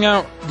 starting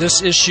out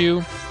this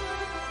issue,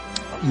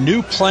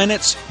 New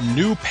Planets,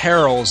 New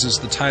Perils is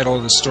the title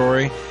of the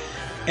story.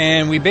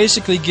 And we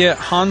basically get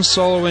Han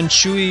Solo and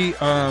Chewie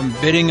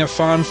bidding a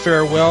fond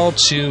farewell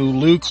to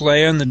Luke,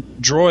 Leia, and the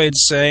droids,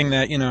 saying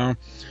that,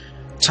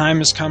 time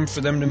has come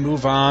for them to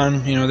move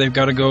on. They've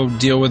got to go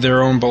deal with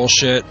their own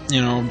bullshit.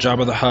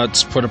 Jabba the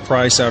Hutt's put a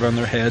price out on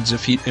their heads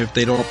if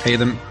they don't pay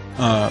them.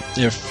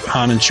 If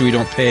Han and Chewie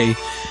don't pay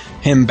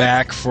him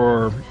back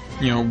for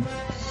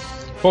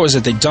what was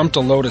it? They dumped a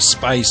load of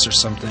spice or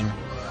something.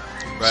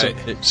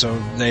 Right. So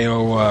they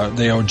owe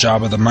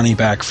Jabba the money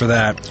back for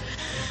that.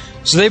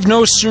 So they've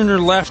no sooner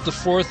left the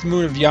fourth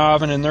moon of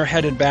Yavin, and they're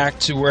headed back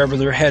to wherever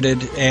they're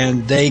headed,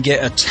 and they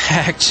get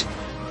attacked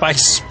by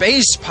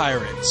space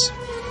pirates.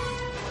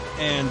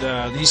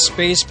 And these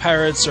space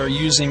pirates are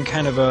using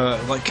kind of a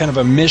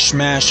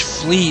mishmash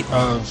fleet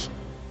of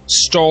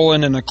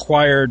stolen and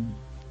acquired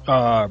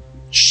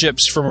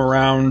ships from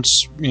around,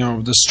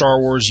 the Star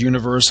Wars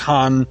universe.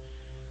 Han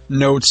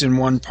notes in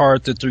one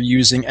part that they're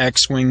using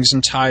X-wings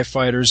and TIE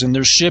fighters, and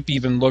their ship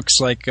even looks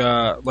like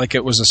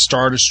it was a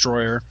Star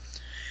Destroyer.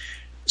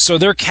 So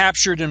they're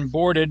captured and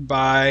boarded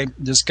by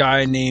this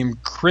guy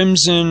named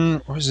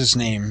Crimson. What was his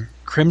name?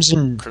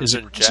 Crimson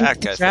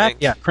Jack, I think.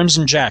 Yeah,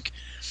 Crimson Jack.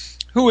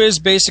 Who is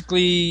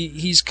basically,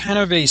 he's kind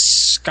of a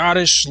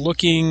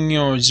Scottish-looking,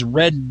 he's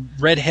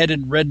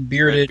red-headed,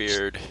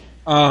 red-bearded,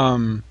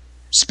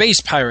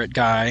 space pirate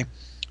guy,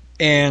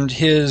 and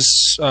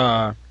his,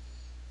 I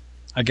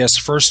guess,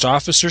 first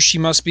officer she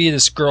must be,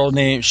 this girl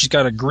named, she's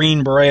got a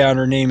green beret on,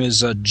 her name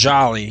is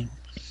Jolly,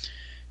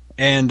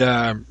 and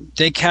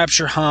they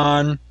capture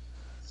Han.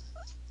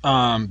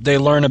 They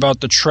learn about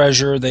the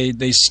treasure.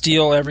 They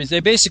steal everything.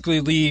 They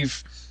basically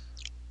leave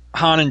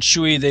Han and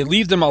Chewie. They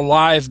leave them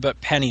alive but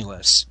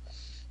penniless.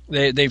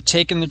 They've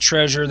taken the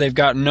treasure. They've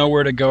got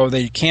nowhere to go.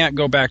 They can't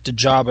go back to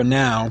Jabba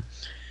now.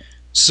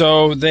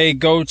 So they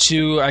go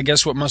to, I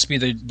guess, what must be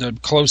the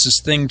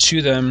closest thing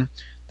to them,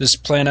 this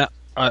planet.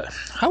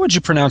 How would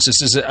you pronounce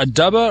this? Is it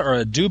Aduba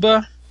or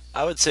Aduba?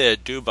 I would say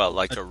Aduba,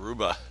 like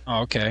Aruba.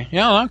 Oh, okay.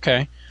 Yeah,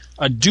 okay.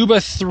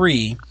 Aduba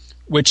 3,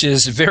 which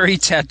is very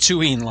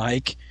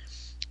Tatooine-like,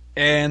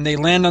 and they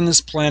land on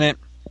this planet.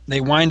 They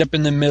wind up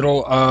in the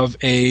middle of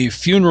a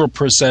funeral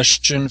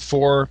procession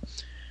for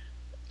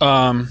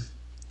a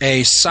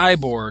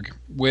cyborg,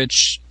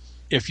 which,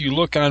 if you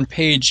look on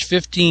page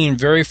 15,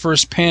 very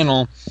first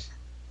panel,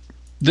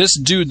 this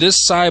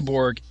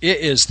cyborg, it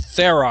is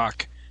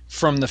Tharok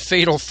from the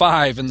Fatal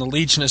Five and the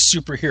Legion of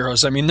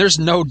Superheroes. I mean, there's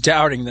no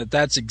doubting that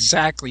that's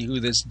exactly who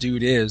this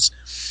dude is,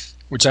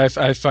 which I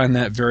find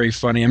that very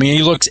funny. I mean,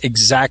 he looks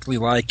exactly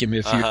like him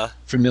if you're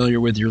familiar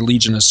with your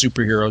Legion of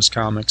Superheroes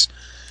comics.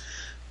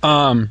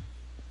 So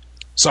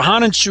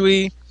Han and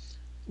Chewie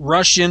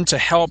rush in to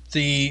help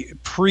the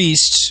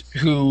priest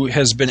who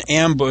has been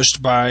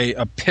ambushed by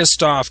a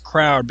pissed-off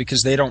crowd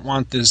because they don't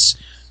want this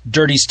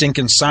dirty,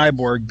 stinking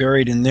cyborg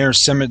buried in their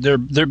cemetery.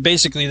 They're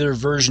basically their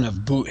version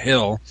of Boot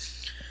Hill.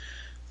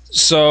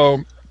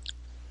 So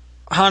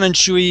Han and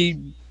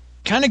Chewie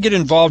kind of get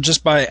involved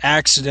just by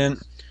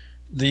accident.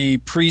 The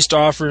priest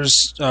offers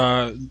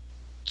to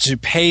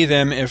pay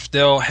them if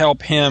they'll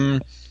help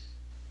him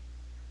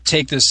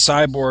take this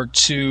cyborg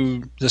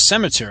to the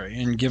cemetery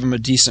and give him a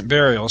decent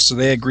burial. So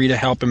they agree to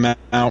help him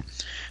out.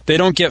 They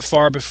don't get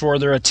far before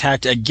they're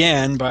attacked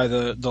again by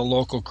the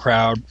local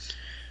crowd.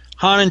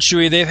 Han and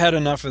Chewie, they've had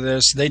enough of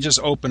this. They just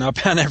open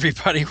up on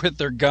everybody with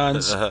their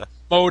guns,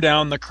 mow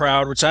down the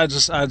crowd, which I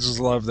just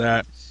love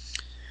that.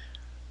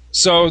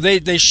 So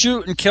they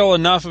shoot and kill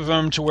enough of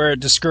them to where it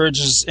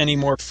discourages any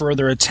more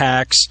further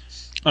attacks.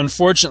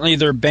 Unfortunately,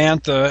 their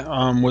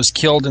Bantha was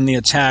killed in the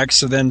attack,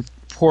 so then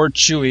poor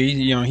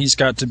Chewie, he's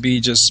got to be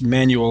just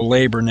manual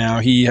labor now.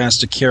 He has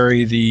to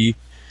carry the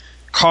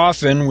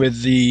coffin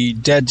with the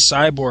dead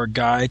cyborg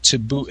guy to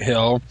Boot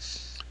Hill.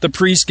 The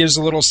priest gives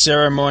a little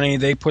ceremony.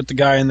 They put the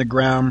guy in the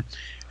ground,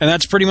 and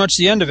that's pretty much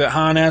the end of it.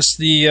 Han asks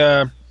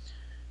the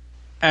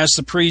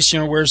priest,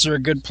 where's there a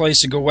good place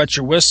to go wet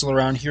your whistle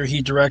around here?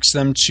 He directs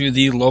them to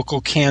the local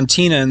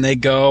cantina, and they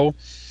go.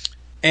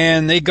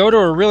 And they go to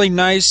a really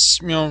nice,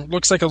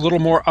 looks like a little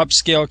more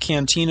upscale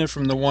cantina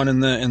from the one in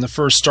the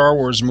first Star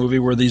Wars movie,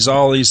 where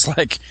all these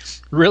like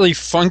really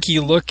funky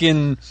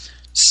looking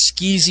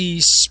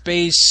skeezy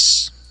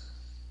space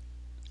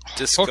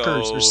disco,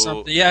 hookers or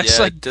something. Yeah, it's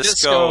like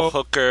disco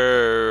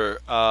hooker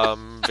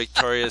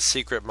Victoria's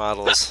Secret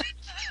models.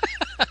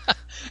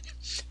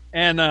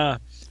 And not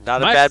a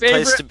bad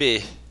place to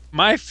be.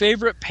 My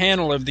favorite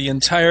panel of the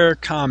entire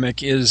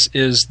comic is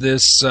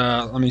this.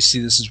 Let me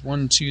see. This is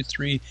 1, 2,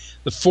 3.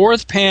 The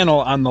fourth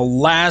panel on the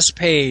last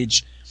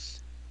page.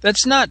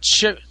 That's not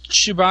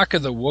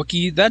Chewbacca the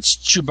Wookiee. That's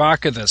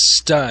Chewbacca the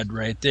Stud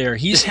right there.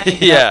 He's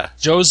hanging out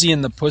with Josie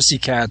and the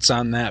Pussycats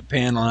on that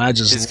panel. And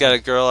he's got a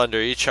girl under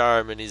each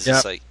arm, and he's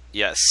just like,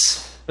 yes.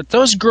 But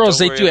those girls,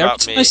 they do. Every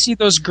time I see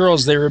those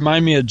girls, they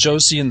remind me of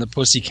Josie and the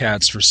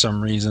Pussycats for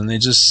some reason. They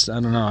just, I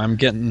don't know, I'm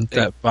getting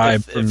that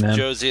vibe from them. If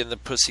Josie and the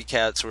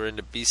Pussycats were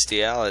into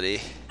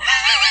bestiality,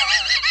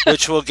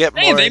 which we'll get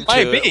more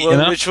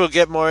into, which we'll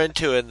get more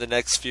into in the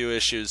next few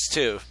issues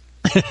too.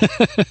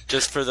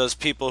 Just for those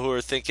people who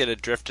are thinking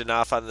of drifting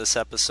off on this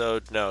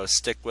episode, no,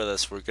 stick with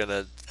us. We're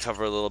gonna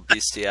cover a little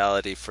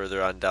bestiality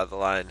further on down the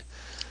line.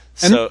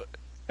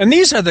 And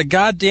these are the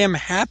goddamn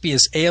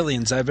happiest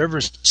aliens I've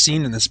ever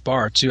seen in this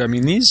bar, too. I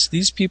mean,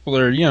 these people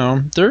are,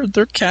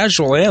 they're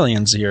casual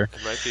aliens here.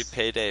 It might be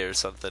payday or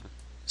something.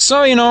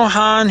 So,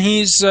 Han,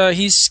 he's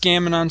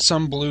scamming on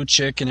some blue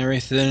chick and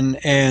everything,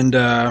 and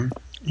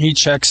He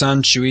checks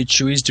on Chewie.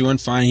 Chewie's doing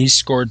fine. He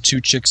scored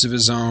 2 chicks of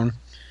his own.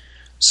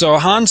 So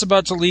Han's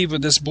about to leave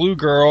with this blue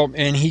girl,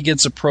 and he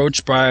gets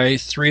approached by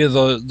 3 of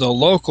the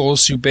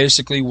locals who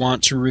basically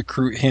want to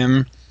recruit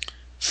him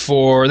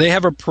for... They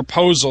have a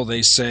proposal,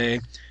 they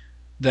say,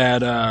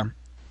 that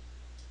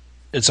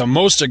it's a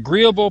most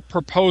agreeable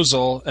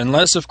proposal,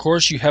 unless, of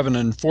course, you have an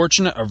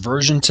unfortunate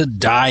aversion to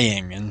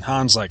dying. And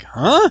Han's like,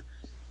 huh?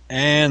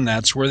 And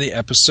that's where the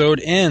episode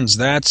ends.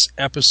 That's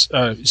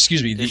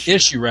the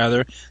issue,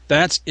 rather.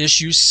 That's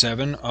issue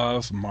 7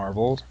 of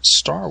Marvel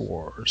Star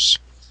Wars.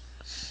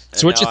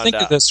 So what you think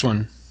of this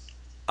one?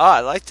 Oh, I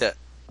liked it.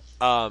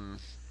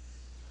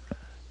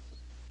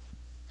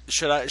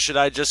 Should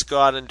I just go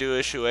on and do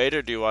issue 8,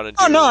 or do you want to do...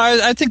 Oh, no,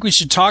 I think we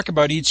should talk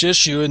about each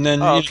issue, and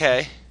then... Oh,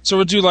 okay. So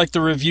we'll do like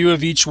the review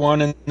of each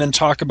one, and then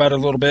talk about it a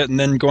little bit, and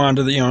then go on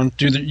to the,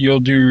 you'll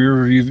do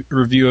your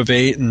review of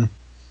 8, and...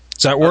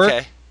 Does that work?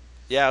 Okay.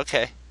 Yeah,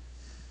 okay.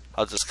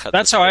 I'll just cut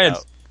That's this how I had...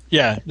 out.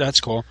 Yeah, that's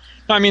cool.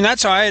 No, I mean,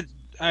 that's how I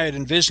had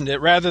envisioned it,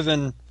 rather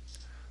than...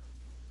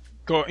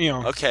 Go,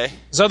 Okay.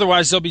 Because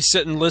otherwise they'll be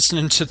sitting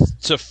listening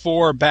to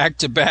 4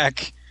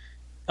 back-to-back,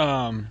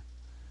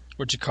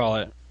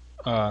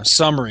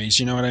 summaries,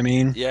 you know what I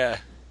mean? Yeah.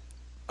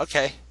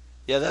 Okay.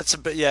 Yeah, that's a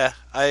bit. Yeah,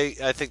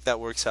 I think that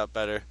works out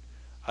better.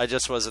 I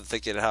just wasn't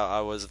thinking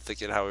how we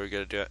were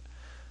gonna do it.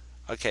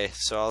 Okay,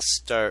 so I'll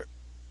start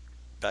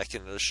back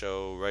into the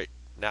show right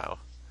now.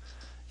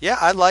 Yeah,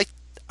 I like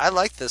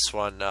this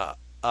one,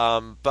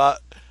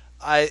 but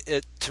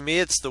to me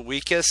it's the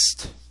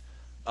weakest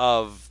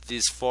of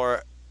these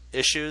 4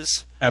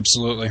 issues.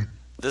 Absolutely.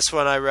 This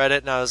one I read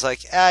it and I was like,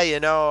 I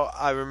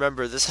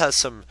remember this has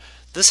some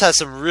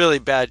really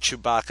bad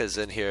Chewbacca's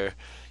in here,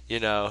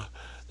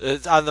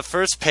 On the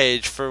first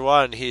page, for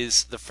one,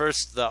 he's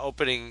the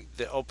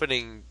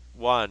opening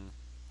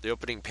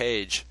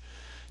page.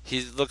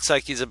 He looks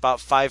like he's about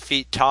 5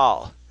 feet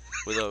tall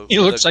with a he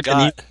looks like gut.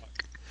 an Ewok.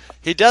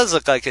 He does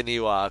look like an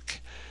Ewok,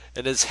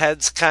 and his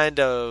head's kind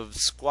of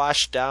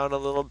squashed down a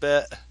little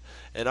bit.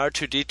 And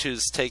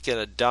R2-D2's taking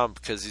a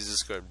dump because he's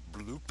just going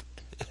bloop.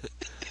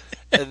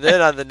 And then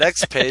on the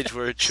next page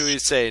where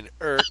Chewie's saying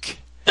 "irk,"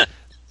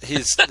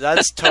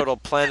 that's total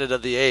Planet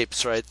of the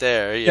Apes right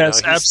there.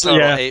 Yes, he's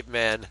absolutely. Total Yeah. ape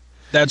man.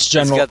 That's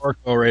General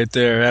Orko right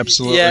there.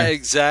 Absolutely. Yeah,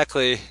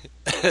 exactly.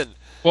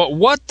 Well,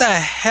 what the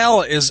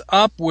hell is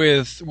up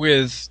with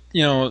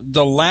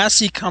the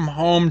Lassie Come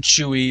Home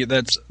Chewie?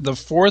 That's the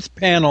 4th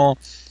panel,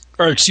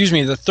 the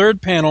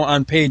 3rd panel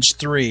on page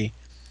 3.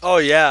 Oh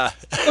yeah.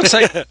 Looks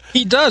like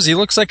he does. He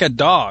looks like a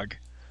dog.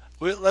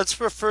 Let's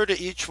refer to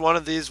each one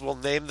of these. We'll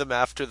name them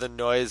after the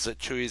noise that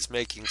Chewie's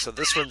making. So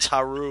this one's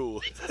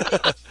Haru.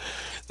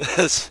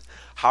 This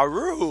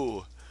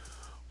Haru,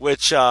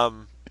 which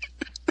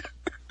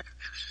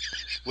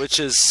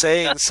is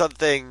saying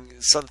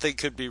something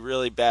could be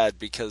really bad,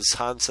 because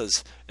Han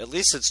says, at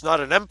least it's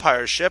not an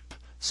Empire ship.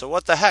 So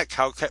what the heck?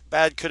 How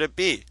bad could it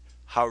be?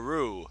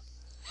 Haru.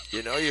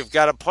 You've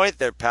got a point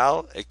there,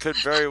 pal. It could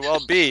very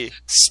well be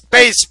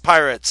space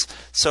pirates.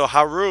 So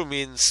Haru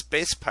means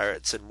space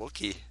pirates in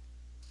Wookiee.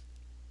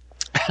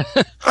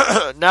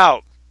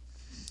 Now,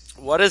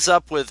 what is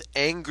up with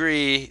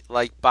angry,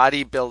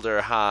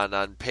 bodybuilder Han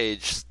on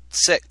page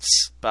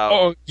 6?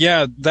 Oh,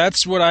 yeah,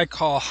 that's what I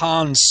call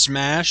Han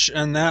Smash,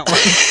 and that one...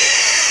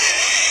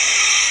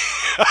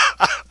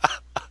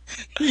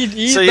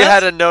 So you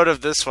had a note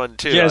of this one,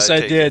 too. Yes,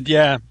 I did,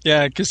 yeah,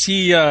 because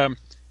he...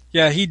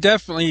 he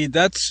definitely...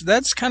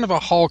 That's kind of a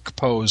Hulk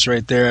pose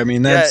right there. I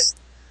mean, that's... Yeah.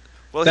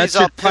 Well, that's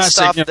he's all pissed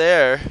off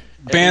there.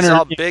 Banner. He's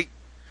all big.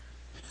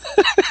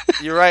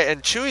 You're right,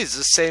 and Chewie's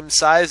the same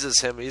size as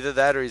him. Either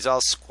that, or he's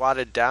all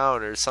squatted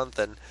down or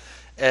something.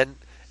 And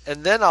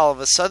then all of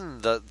a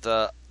sudden,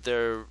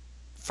 their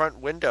front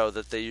window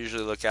that they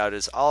usually look out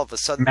is all of a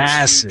sudden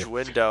massive. This huge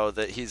window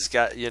that he's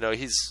got.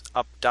 He's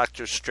up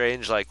Doctor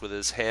Strange with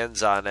his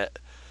hands on it,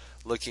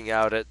 looking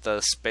out at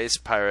the space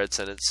pirates,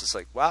 and it's just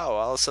like, wow!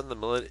 All of a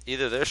sudden,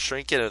 either they're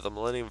shrinking or the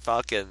Millennium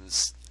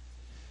Falcon's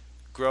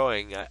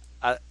growing.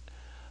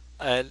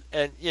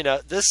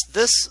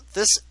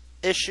 This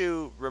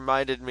issue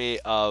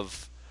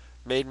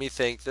made me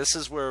think this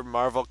is where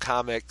Marvel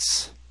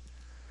Comics.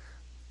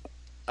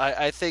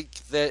 I think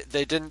that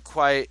they didn't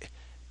quite.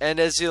 And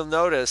as you'll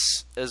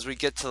notice, as we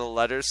get to the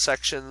letters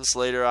sections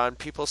later on,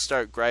 people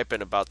start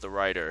griping about the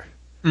writer.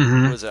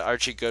 Mm-hmm. Was it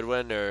Archie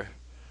Goodwin or?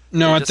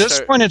 No, at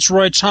this point it's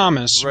Roy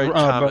Thomas. Roy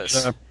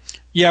Thomas. But,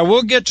 yeah,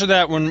 we'll get to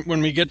that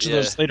when we get to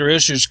those later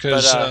issues,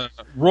 because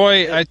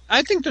Roy,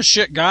 I think the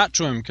shit got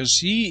to him, because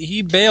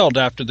he bailed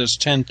after this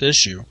 10th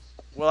issue.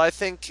 Well, I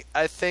think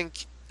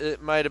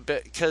it might have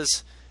been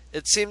because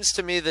it seems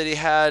to me that he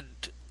had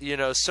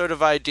sort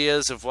of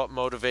ideas of what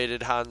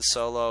motivated Han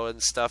Solo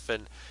and stuff,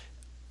 and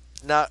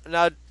now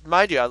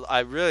mind you,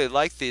 I really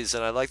like these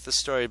and I like the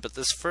story, but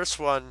this first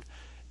one,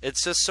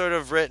 it's just sort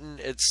of written.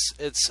 It's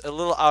a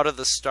little out of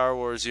the Star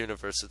Wars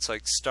universe. It's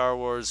like Star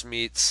Wars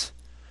meets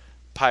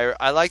pirate.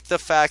 I like the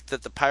fact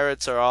that the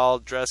pirates are all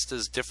dressed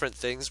as different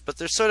things, but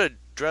they're sort of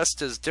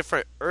dressed as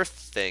different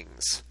Earth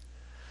things.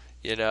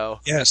 You know?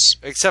 Yes.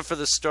 Except for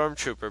the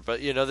stormtrooper. But,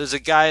 you know, there's a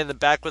guy in the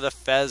back with a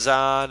fez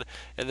on,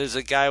 and there's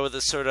a guy with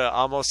a sort of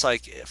almost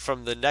like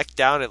from the neck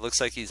down, it looks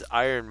like he's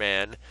Iron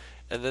Man.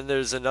 And then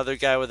there's another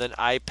guy with an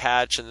eye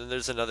patch, and then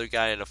there's another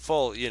guy in a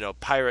full, you know,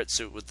 pirate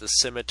suit with the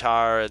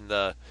scimitar and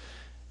the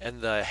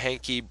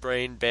hanky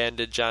brain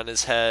bandage on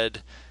his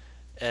head.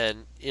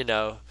 And, you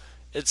know,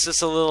 it's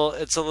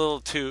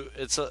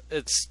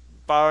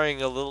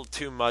borrowing a little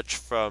too much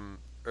from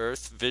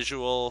Earth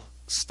visual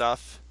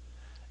stuff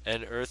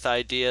and Earth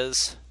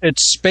ideas.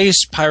 It's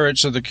Space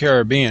Pirates of the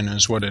Caribbean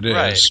is what it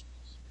is.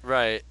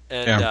 Right.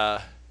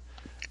 And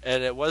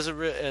and it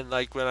wasn't and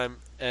like when I'm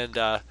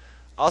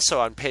also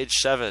on page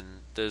 7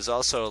 there's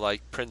also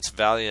like Prince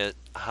Valiant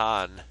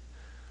Han,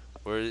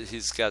 where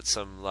he's got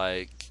some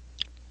like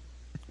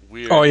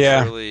weird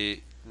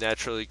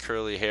naturally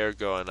curly hair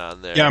going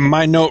on there. Yeah,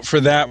 my note for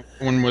that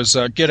one was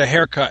get a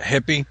haircut,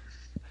 hippie.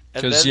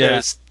 And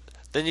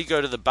then you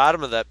go to the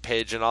bottom of that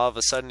page, and all of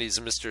a sudden he's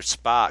Mr.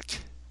 Spock.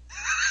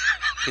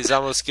 He's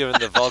almost given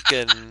the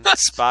Vulcan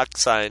Spock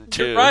sign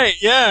too. You're right?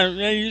 Yeah,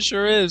 he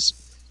sure is.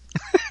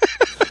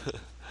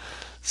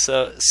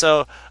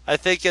 So I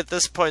think at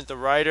this point the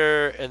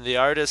writer and the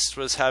artist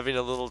was having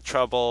a little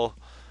trouble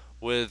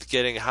with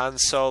getting Han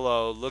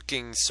Solo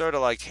looking sort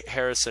of like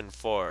Harrison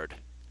Ford.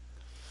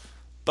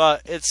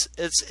 But it's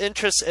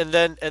interesting,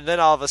 and then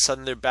all of a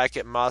sudden they're back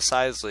at Mos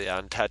Eisley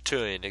on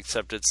Tatooine,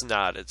 except it's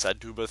not. It's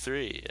Aduba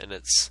 3, and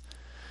it's,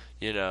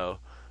 you know,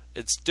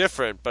 it's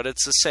different, but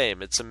it's the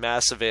same. It's a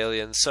massive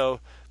alien.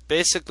 So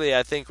basically,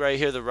 I think right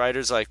here the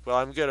writer's like, well,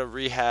 I'm going to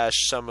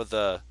rehash some of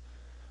the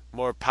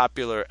more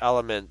popular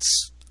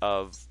elements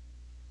of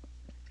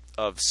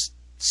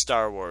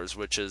Star Wars,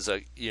 which is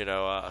a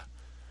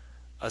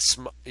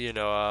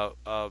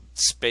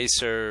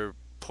spacer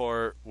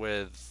port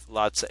with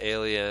lots of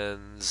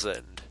aliens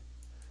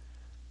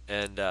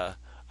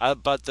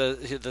but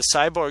the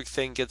cyborg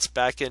thing gets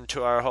back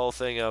into our whole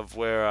thing of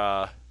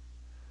where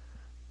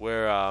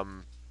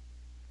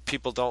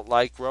people don't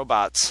like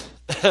robots.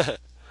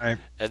 Right.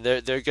 And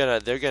they're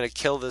gonna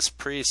kill this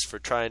priest for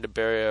trying to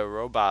bury a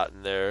robot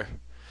in there.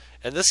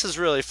 And this is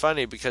really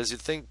funny because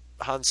you'd think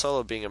Han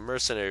Solo, being a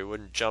mercenary,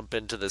 wouldn't jump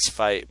into this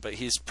fight, but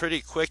he's pretty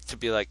quick to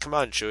be like, come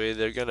on, Chewie,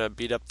 they're gonna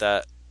beat up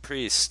that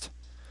priest.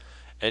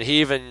 And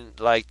he even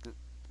like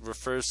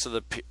refers to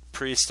the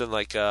priest in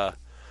like a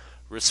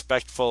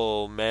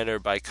respectful manner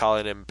by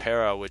calling him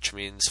Para, which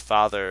means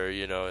father,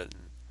 you know, and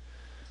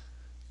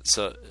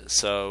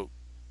so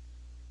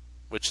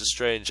which is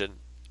strange. And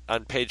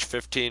on page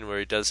 15 where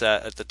he does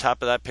that, at the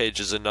top of that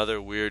page is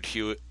another weird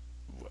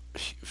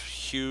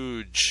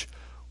huge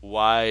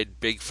wide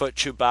Bigfoot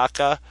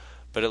Chewbacca,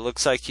 but it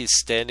looks like he's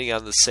standing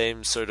on the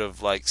same sort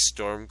of like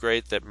storm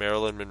grate that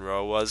Marilyn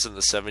Monroe was in the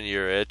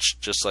 7-Year Itch,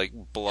 just like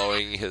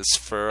blowing his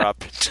fur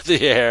up into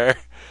the air.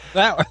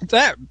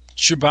 That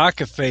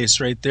Chewbacca face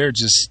right there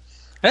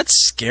that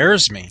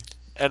scares me.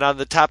 And on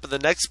the top of the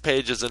next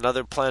page is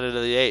another Planet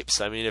of the Apes.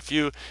 I mean, if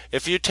you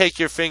take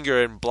your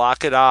finger and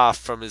block it off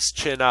from his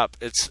chin up,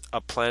 it's a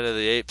Planet of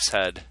the Apes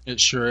head. It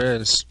sure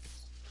is.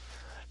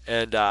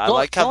 And I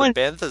like how the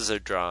banthas are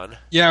drawn.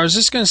 Yeah, I was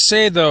just going to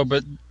say though,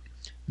 but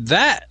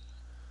that.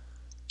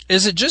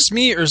 Is it just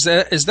me, or is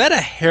that a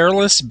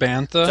hairless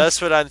bantha?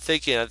 That's what I'm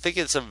thinking. I think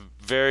it's a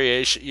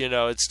variation. You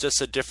know, it's just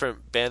a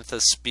different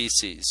bantha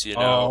species. You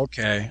know. Oh,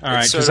 okay, all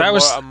right. Because that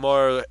was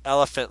more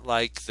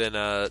elephant-like than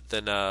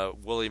a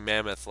woolly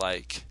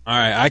mammoth-like. All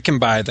right, I can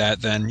buy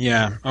that then.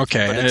 Yeah,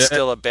 okay. But it's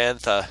still a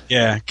bantha.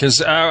 Yeah,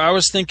 because I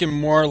was thinking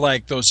more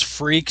like those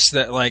freaks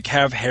that like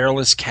have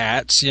hairless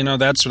cats. You know,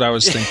 that's what I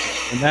was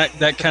thinking, and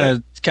that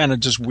kind of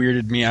just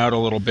weirded me out a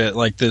little bit.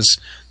 Like this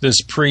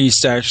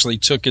priest actually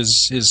took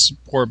his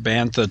poor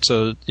bantha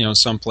to, you know,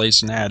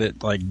 someplace and had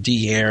it like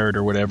de-haired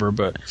or whatever.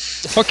 But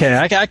okay,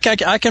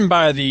 I can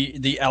buy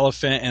the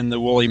elephant and the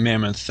woolly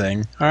mammoth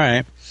thing. All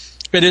right,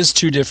 it is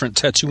two different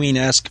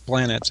Tatooine-esque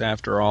planets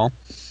after all.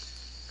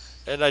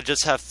 And I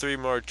just have 3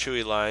 more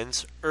Chewie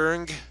lines: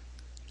 Urg,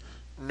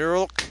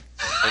 Nurlk,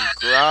 and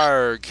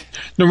Grarg.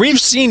 Now, we've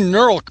seen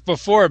Nurlk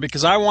before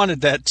because I wanted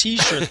that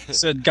T-shirt that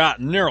said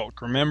 "Got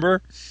Nurlk."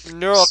 Remember?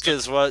 Nurlk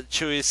is what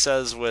Chewie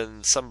says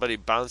when somebody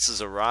bounces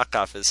a rock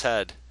off his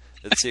head.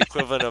 It's the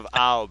equivalent of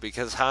 "ow"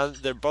 because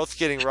they're both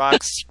getting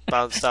rocks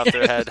bounced off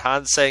their head.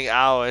 Han's saying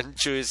 "ow" and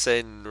Chewie's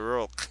saying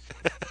 "Nurlk."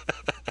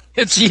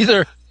 It's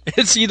either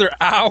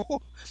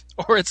 "ow"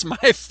 or it's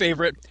my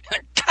favorite.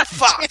 God,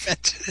 fuck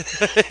it.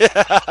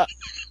 Yeah.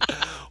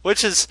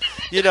 Which is,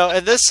 you know,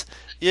 and this.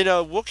 You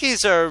know,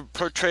 Wookiees are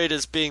portrayed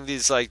as being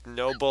these, like,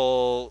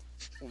 noble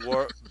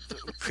war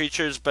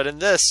creatures, but in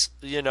this,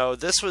 you know,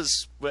 this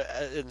was,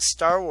 in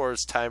Star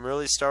Wars time,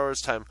 early Star Wars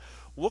time,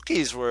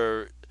 Wookiees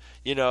were,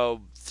 you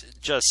know,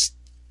 just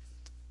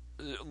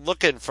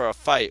looking for a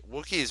fight.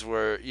 Wookiees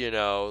were, you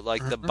know,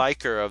 like the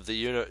biker of the,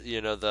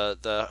 you know,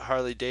 the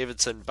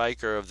Harley-Davidson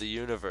biker of the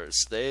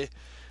universe. They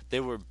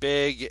were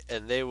big,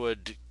 and they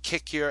would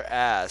kick your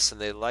ass, and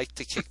they liked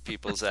to kick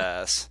people's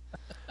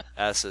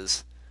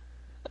asses.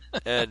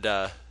 And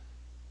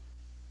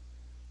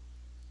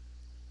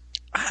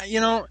you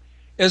know,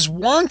 as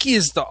wonky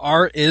as the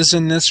art is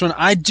in this one,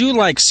 I do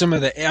like some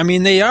of the. I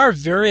mean, they are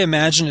very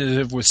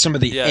imaginative with some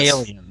of the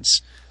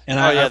aliens. And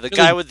the really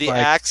guy with the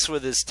axe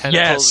with his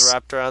tentacles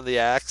wrapped around the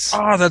axe.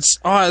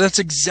 That's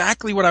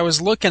exactly what I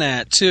was looking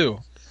at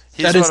too.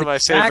 He's one of my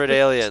favorite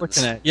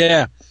aliens.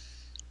 Yeah,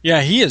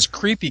 he is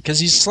creepy because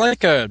he's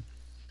like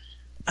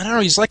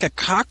he's like a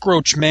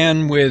cockroach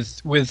man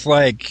with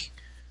like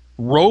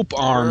rope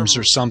arms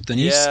or something.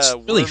 He's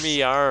really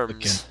wormy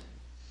arms.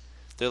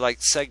 They're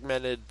like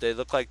segmented. They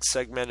look like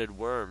segmented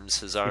worms.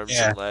 His arms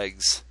and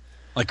legs,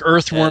 like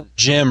Earthworm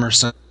Jim or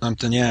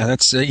something. Yeah,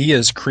 he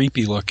is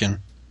creepy looking.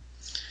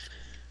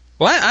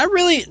 Well, I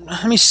really,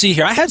 let me see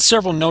here. I had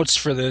several notes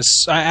for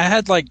this. I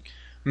had like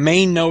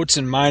main notes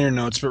and minor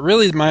notes, but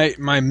really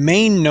my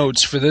main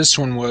notes for this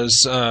one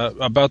was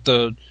about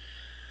the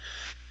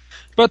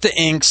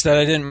inks, that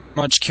I didn't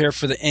much care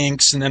for the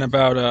inks, and then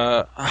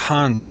about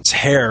Han's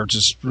hair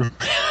just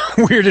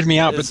weirded me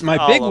out. But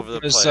my big one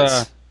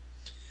was,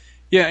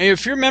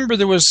 if you remember,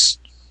 there was,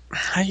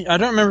 I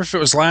don't remember if it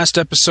was last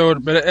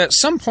episode, but at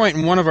some point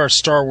in one of our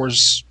Star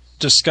Wars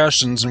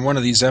discussions in one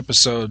of these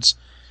episodes,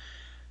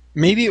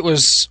 maybe it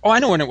was, I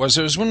know when it was.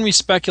 It was when we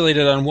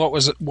speculated on what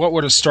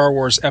would a Star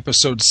Wars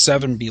Episode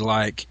 7 be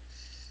like.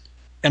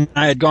 And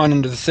I had gone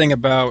into the thing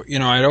about,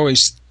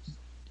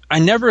 I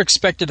never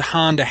expected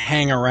Han to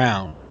hang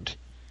around.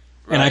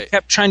 Right. And I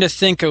kept trying to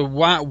think of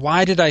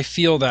why did I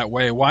feel that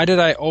way? Why did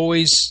I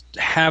always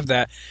have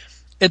that?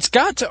 It's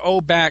got to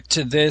owe back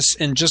to this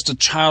and just a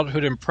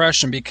childhood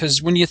impression,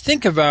 because when you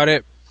think about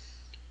it,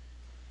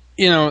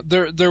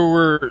 there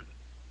were,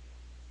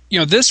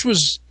 this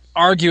was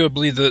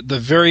arguably the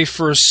very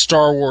first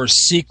Star Wars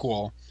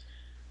sequel,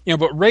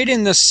 but right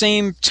in the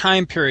same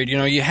time period,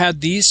 you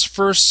had these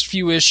first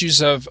few issues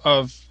of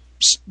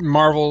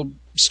Marvel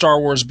Star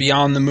Wars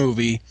Beyond the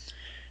movie.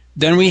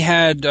 Then we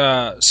had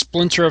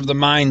Splinter of the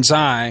Mind's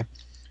Eye,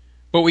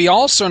 but we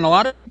also, and a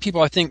lot of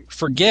people I think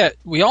forget,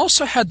 we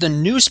also had the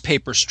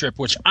newspaper strip,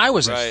 which I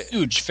was a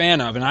huge fan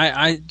of, and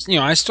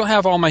I still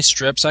have all my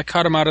strips. I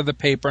cut them out of the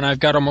paper, and I've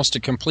got almost a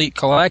complete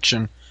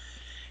collection.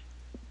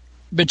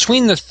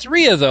 Between the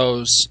three of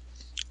those,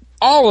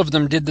 all of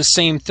them did the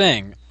same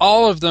thing.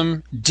 All of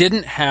them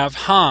didn't have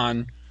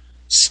Han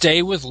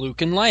stay with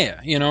Luke and Leia.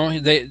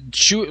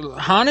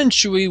 Han and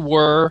Chewie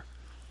were...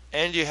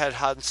 And you had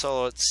Han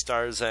Solo at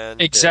Star's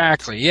End.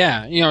 Exactly,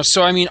 yeah.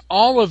 So, I mean,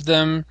 all of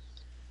them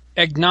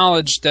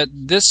acknowledged that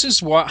this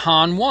is what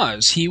Han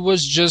was. He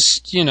was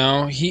just,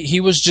 he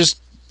was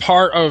just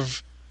part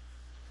of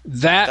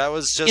that. That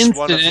was just incident.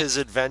 One of his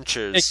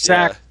adventures.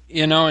 Exactly. Yeah.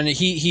 And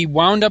he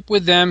wound up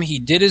with them. He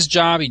did his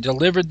job. He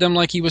delivered them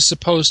like he was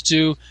supposed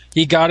to.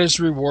 He got his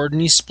reward,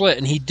 and he split.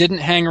 And he didn't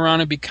hang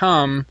around and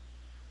become,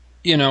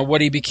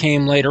 what he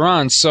became later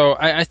on. So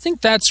I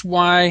think that's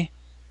why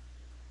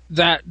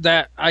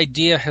that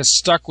idea has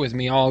stuck with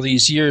me all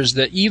these years,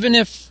 that even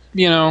if,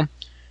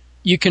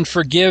 you can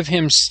forgive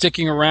him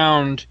sticking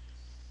around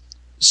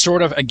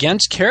sort of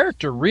against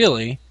character,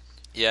 really,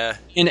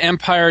 in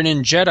Empire and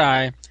in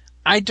Jedi,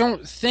 I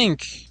don't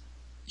think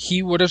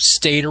he would have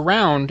stayed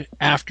around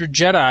after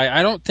Jedi.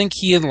 I don't think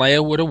he and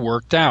Leia would have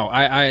worked out.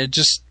 I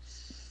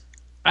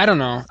don't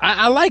know.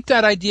 I like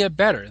that idea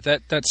better,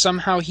 that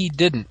somehow he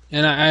didn't.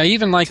 And I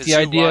even like the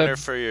idea... you want her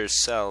for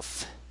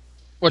yourself.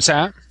 What's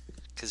that?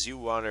 Because you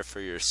want her for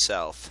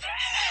yourself.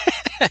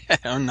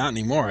 Oh, not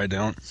anymore, I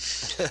don't.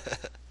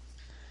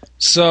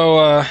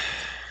 So,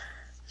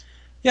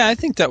 I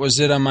think that was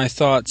it on my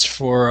thoughts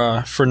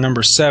for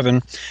number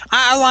 7.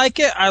 I like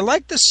it. I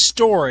like the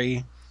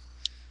story.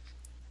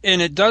 And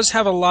it does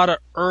have a lot of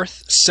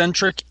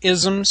Earth-centric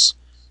isms,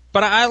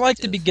 but I like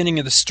the beginning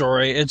of the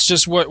story. It's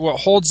just what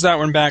holds that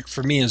one back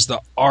for me is the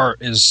art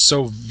is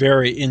so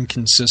very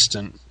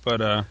inconsistent. But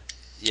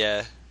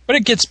but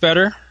it gets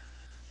better.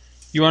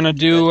 You want to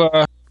do?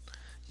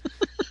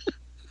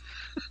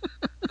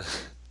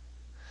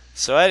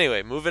 So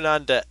anyway, moving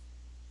on to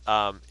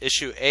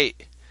issue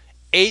 8,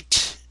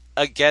 8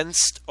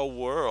 Against a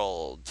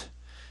World,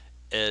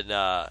 and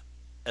a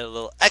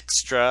little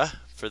extra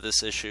for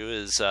this issue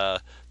is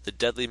the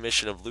deadly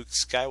mission of Luke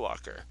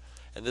Skywalker,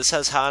 and this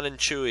has Han and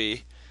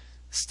Chewie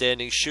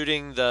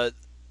shooting the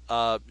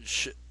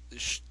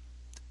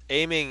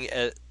aiming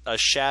at a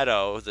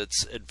shadow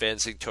that's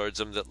advancing towards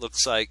them that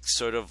looks like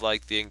sort of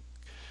like the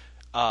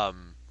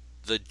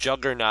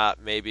Juggernaut,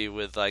 maybe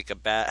with like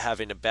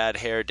having a bad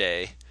hair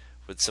day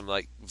with some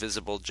like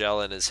visible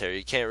gel in his hair.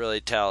 You can't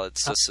really tell.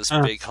 It's just this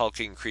big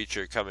hulking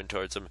creature coming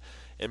towards him,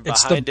 and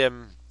behind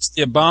him. It's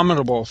the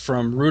Abominable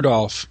from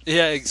Rudolph.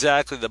 Yeah,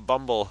 exactly. The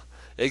Bumble.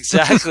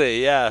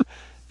 Exactly, yeah.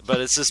 But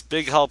it's this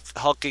big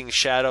hulking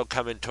shadow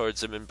coming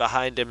towards him, and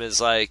behind him is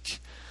like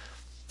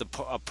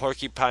a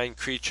porcupine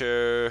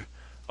creature,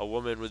 a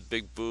woman with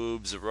big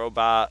boobs, a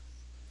robot,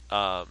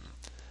 an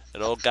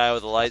old guy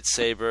with a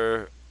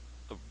lightsaber,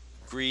 a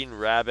green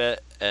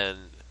rabbit, and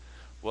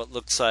what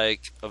looks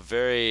like a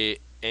very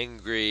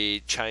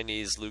angry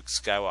Chinese Luke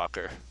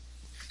Skywalker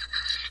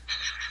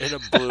in a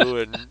blue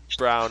and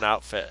brown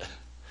outfit.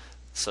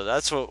 So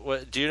that's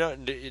what do you know?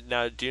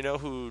 Now, do you know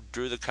who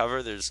drew the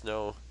cover? There's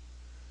no.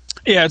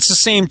 Yeah, it's the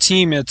same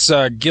team. It's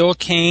Gil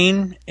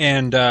Kane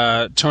and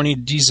Tony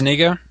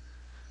DeZuniga.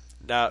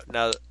 Now,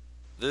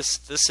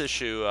 this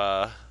issue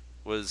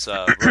was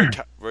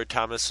Roy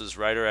Thomas was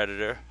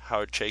writer-editor.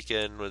 Howard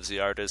Chaykin was the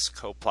artist,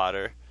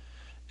 co-plotter,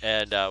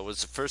 and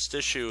was the first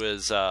issue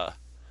is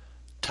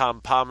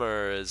Tom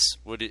Palmer is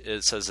what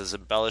it says as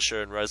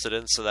embellisher in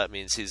residence, so that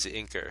means he's the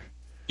inker.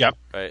 Yep.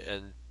 Right,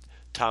 and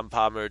Tom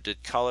Palmer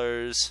did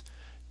colors,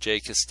 Jay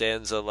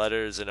Costanza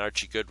letters, and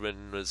Archie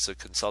Goodwin was the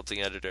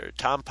consulting editor.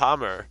 Tom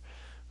Palmer,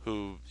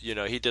 who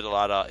he's done a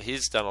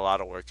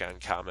lot of work on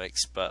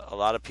comics, but a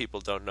lot of people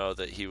don't know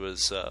that he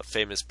was a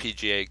famous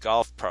PGA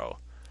golf pro.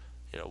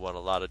 Won a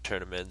lot of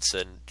tournaments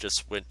and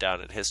just went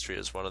down in history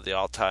as one of the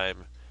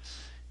all-time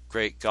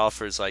great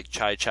golfers like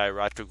Chai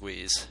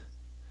Rodriguez.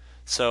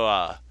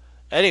 So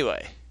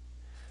anyway,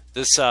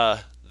 this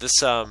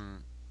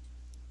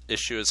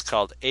issue is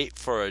called 8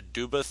 for a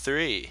Duba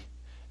 3,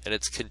 and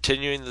it's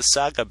continuing the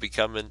saga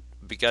begun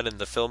in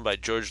the film by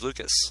George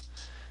Lucas,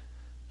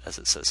 as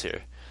it says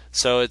here.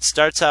 So it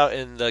starts out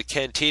in the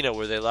cantina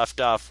where they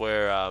left off,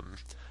 where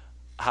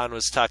Han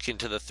was talking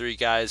to the three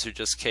guys who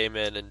just came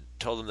in and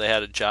told him they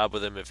had a job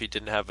with him if he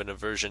didn't have an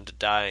aversion to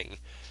dying.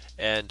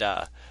 And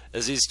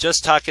as he's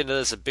just talking to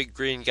this, a big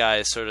green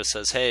guy sort of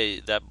says, "Hey,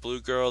 that blue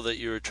girl that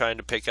you were trying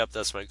to pick up,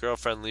 that's my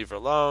girlfriend, leave her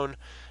alone."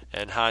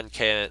 And Han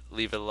can't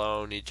leave it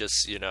alone. He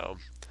just,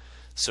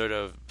 sort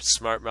of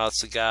smart mouths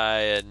the guy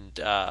and,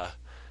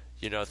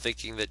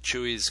 thinking that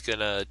Chewie's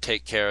gonna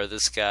take care of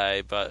this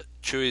guy, but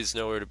Chewie's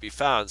nowhere to be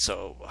found,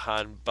 so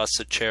Han busts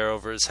a chair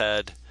over his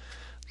head.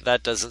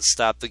 That doesn't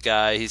stop the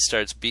guy. He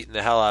starts beating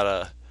the hell out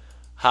of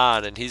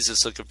Han, and he's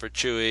just looking for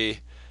Chewie.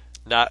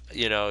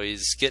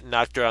 He's getting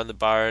knocked around the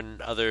bar, and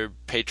other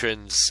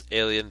patrons,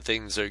 alien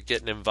things, are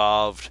getting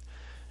involved,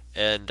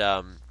 and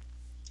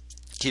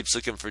keeps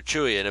looking for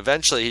Chewie, and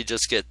eventually he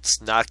just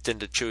gets knocked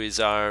into Chewie's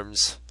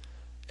arms,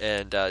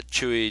 and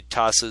Chewie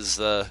tosses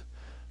the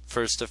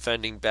first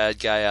offending bad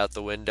guy out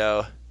the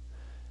window,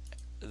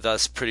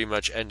 thus pretty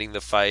much ending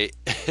the fight.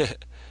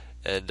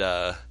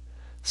 And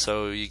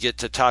so you get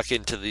to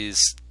talking to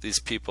these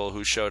people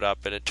who showed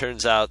up, and it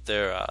turns out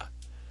they're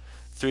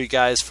three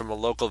guys from a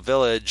local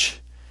village,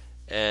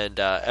 and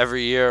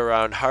every year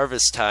around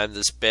harvest time,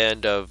 this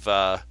band of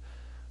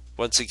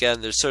once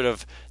again, they're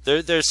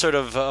sort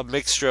of a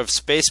mixture of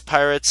space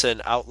pirates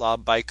and outlaw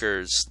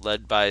bikers,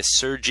 led by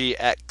Sergi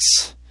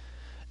X,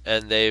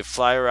 and they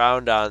fly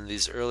around on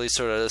these early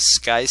sort of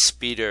sky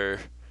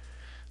speeder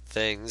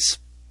things,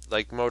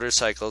 like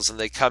motorcycles, and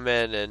they come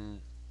in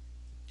and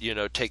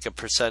take a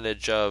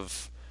percentage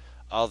of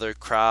all their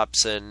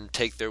crops and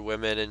take their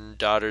women and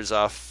daughters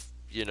off,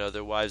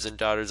 their wives and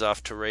daughters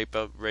off to rape,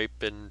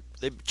 and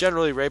they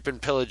generally rape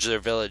and pillage their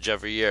village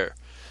every year.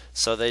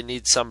 So they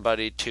need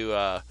somebody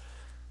to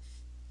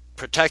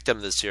protect them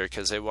this year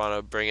because they want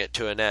to bring it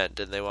to an end,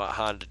 and they want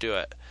Han to do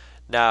it.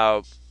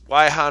 Now,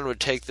 why Han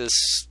would take this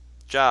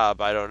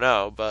job, I don't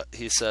know, but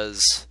he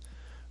says,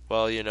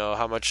 well,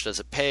 how much does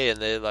it pay?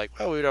 And they're like,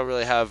 well, we don't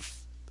really have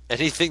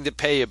anything to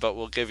pay you, but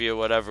we'll give you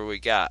whatever we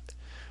got,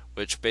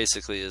 which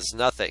basically is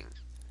nothing.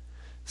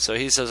 So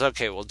he says,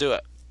 okay, we'll do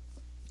it.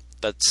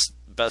 That's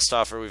the best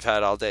offer we've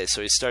had all day.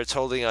 So he starts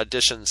holding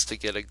auditions to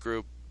get a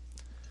group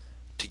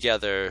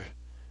together.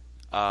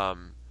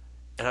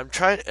 And I'm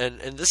trying, and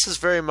this is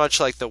very much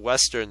like the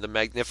Western, the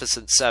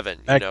Magnificent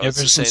Seven.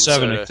 Magnificent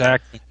Seven,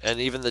 exactly. And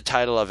even the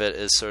title of it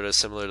is sort of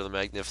similar to the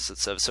Magnificent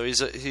Seven. So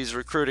he's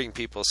recruiting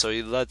people. So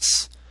he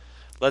lets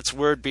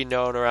word be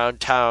known around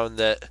town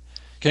that.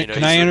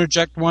 Can I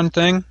interject one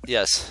thing?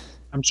 Yes.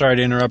 I'm sorry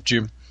to interrupt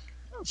you.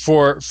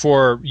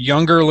 For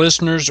younger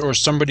listeners or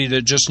somebody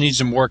that just needs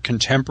a more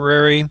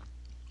contemporary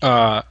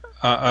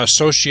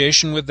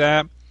association with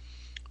that,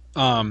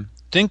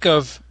 think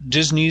of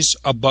Disney's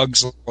A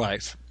Bug's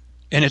Life.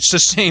 And it's the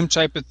same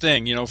type of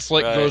thing.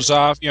 Flick goes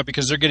off,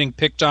 because they're getting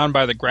picked on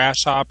by the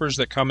grasshoppers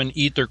that come and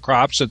eat their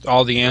crops that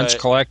all the ants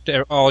collect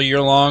all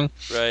year long.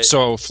 Right.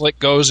 So Flick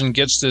goes and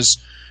gets this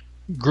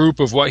group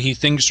of what he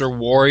thinks are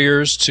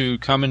warriors to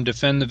come and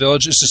defend the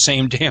village. It's the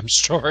same damn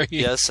story.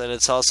 Yes, and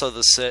it's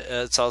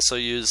also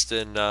used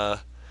in the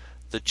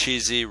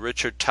cheesy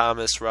Richard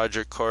Thomas,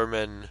 Roger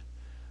Corman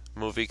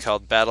movie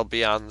called Battle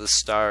Beyond the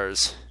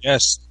Stars.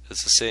 Yes.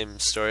 It's the same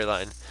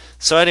storyline.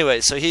 So anyway,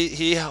 so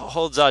he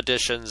holds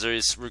auditions, or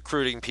he's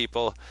recruiting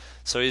people.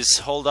 So he's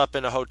holed up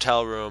in a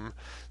hotel room,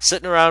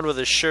 sitting around with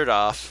his shirt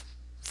off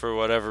for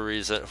whatever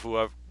reason,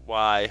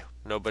 why,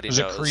 nobody knows.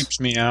 Because it creeps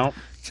me out.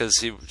 Because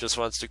he just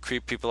wants to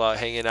creep people out,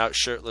 hanging out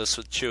shirtless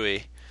with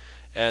Chewie.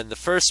 And the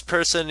first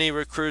person he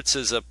recruits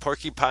is a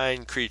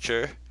porcupine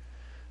creature,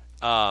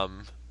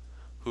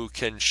 who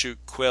can shoot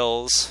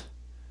quills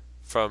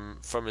from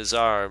his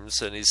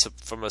arms, and he's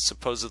from a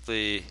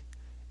supposedly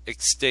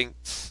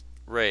extinct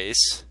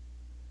race.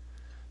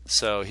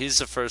 So he's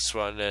the first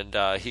one, and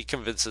he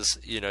convinces,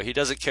 he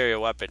doesn't carry a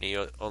weapon, he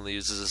only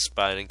uses a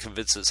spine, and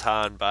convinces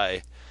Han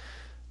by,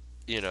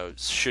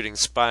 shooting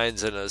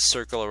spines in a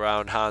circle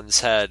around Han's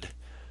head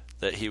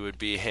that he would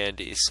be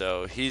handy.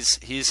 So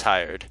he's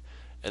hired.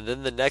 And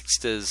then the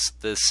next is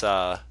this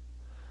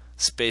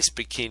space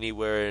bikini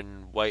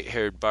wearing,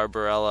 white-haired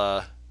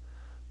Barbarella,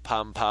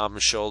 pom-pom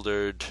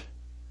shouldered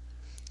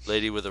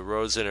lady with a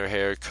rose in her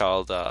hair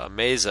called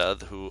Mesa,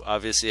 who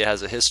obviously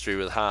has a history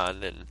with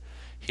Han, and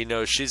he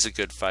knows she's a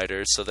good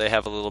fighter, so they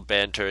have a little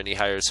banter, and he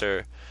hires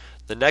her.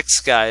 The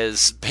next guy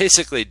is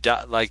basically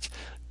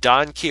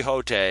Don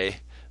Quixote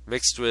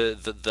mixed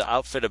with the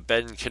outfit of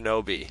Ben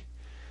Kenobi,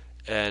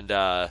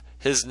 and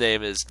his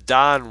name is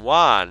Don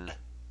Juan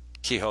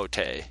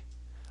Quixote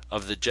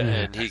of the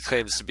and he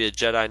claims to be a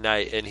Jedi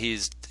Knight, and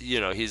he's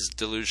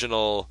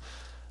delusional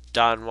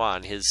Don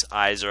Juan. His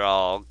eyes are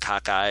all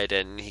cockeyed,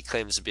 and he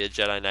claims to be a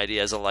Jedi Knight. He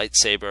has a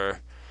lightsaber,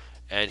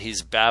 and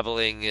he's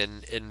babbling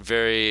in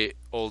very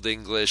Old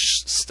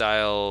English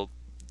style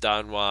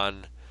Don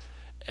Juan,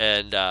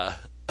 and Han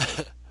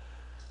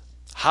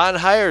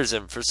hires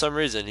him for some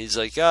reason. He's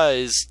like,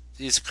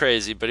 he's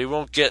crazy, but he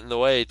won't get in the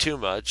way too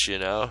much,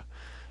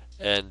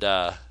 and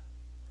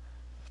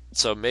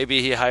so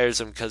maybe he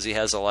hires him because he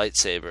has a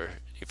lightsaber.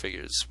 He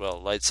figures,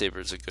 well, lightsaber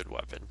is a good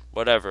weapon,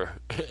 whatever,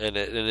 and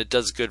it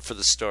does good for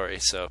the story.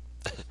 So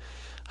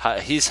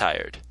he's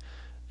hired,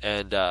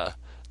 and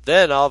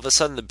then all of a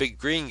sudden the big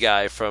green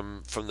guy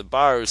from the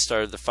bar who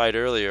started the fight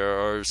earlier,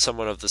 or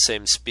someone of the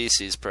same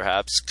species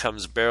perhaps,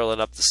 comes barreling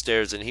up the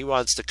stairs, and he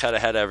wants to cut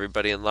ahead of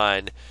everybody in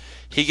line.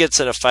 He gets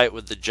in a fight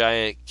with the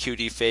giant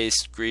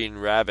cutie-faced green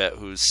rabbit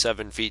who's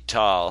 7 feet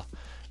tall.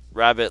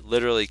 Rabbit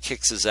literally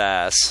kicks his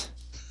ass.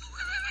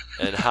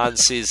 And Han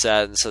sees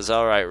that and says,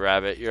 "All right,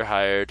 Rabbit, you're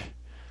hired."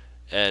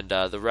 And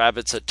the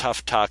Rabbit's a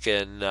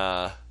tough-talking,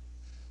 sort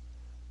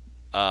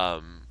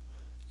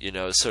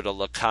of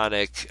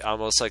laconic,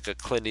 almost like a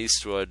Clint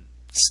Eastwood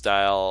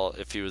style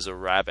if he was a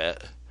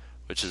rabbit,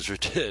 which is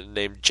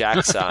named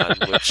Jackson,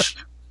 which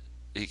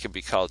he can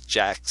be called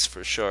Jax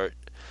for short,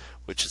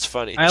 which is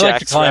funny. I like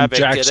to call him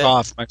Jax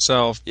off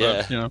myself.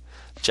 But, yeah,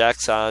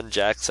 Jax on,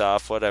 Jax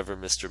off, whatever,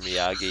 Mr.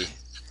 Miyagi.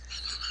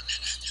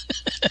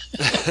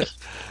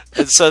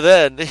 And so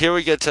then here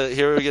we get to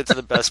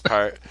the best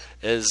part.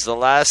 Is the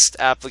last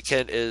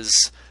applicant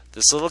is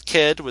this little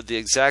kid with the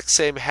exact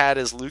same hat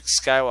as Luke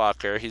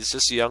Skywalker. He's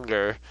just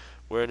younger,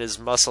 wearing his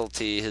muscle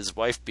tee, his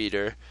wife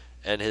beater,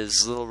 and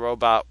his little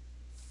robot,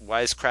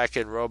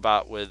 wisecracking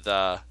robot with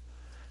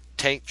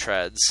tank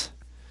treads.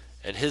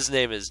 And his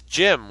name is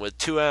Jim with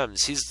 2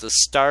 M's. He's the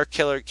Star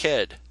Killer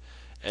Kid,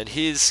 and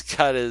he's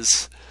got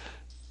his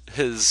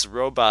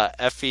robot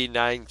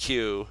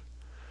FE9Q,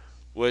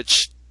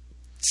 which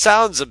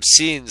sounds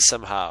obscene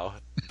somehow,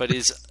 but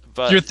you're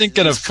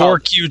thinking of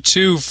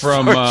 4Q2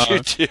 from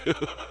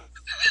 4Q2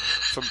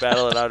 from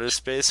Battle at Outer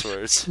Space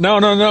Wars.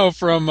 No,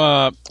 from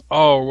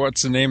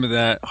what's the name of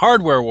that?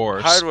 Hardware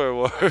Wars. Hardware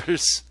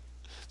Wars.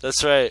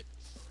 That's right.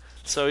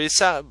 So he's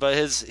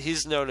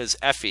known as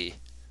Effie.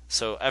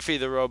 So Effie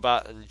the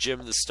robot and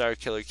Jim the Star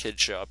Killer Kid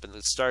show up, and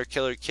the Star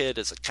Killer Kid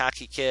is a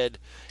cocky kid.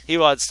 He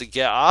wants to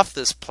get off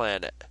this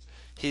planet.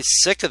 He's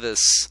sick of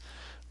this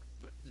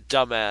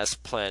dumbass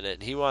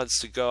planet. He wants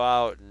to go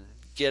out and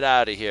get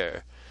out of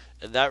here.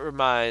 And that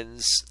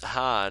reminds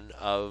Han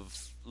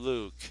of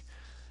Luke.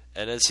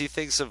 And as he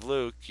thinks of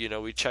Luke,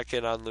 we check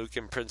in on Luke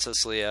and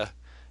Princess Leia,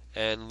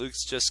 and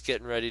Luke's just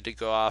getting ready to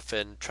go off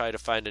and try to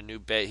find a new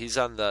base. He's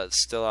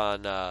still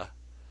on the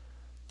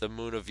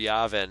moon of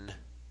Yavin.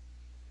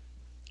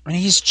 And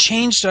he's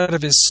changed out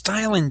of his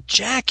styling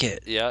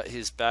jacket. Yeah,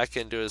 he's back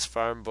into his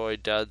farm boy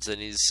duds,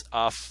 and he's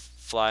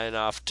flying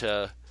off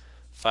to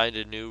find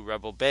a new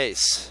rebel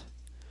base.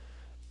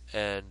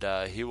 And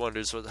he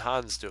wonders what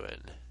Han's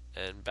doing.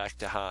 And back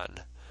to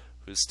Han,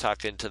 who's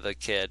talking to the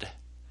kid.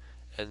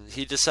 And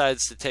he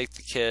decides to take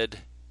the kid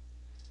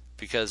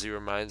because he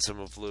reminds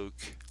him of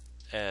Luke.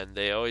 And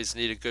they always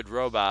need a good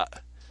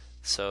robot.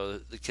 So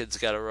the kid's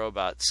got a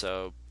robot,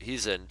 so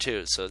he's in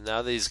too. So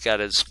now that he's got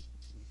his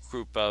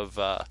group of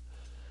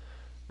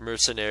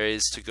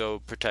mercenaries to go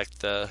protect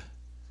the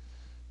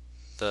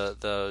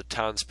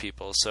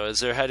townspeople. So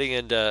as they're heading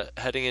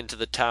into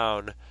the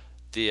town,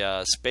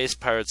 the space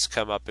pirates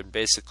come up and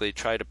basically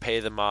try to pay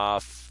them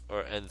off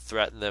and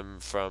threaten them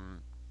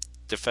from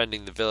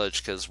defending the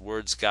village, because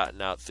word's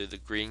gotten out through the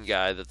green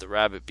guy that the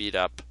rabbit beat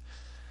up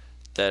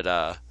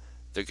that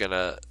they're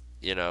gonna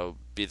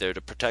be there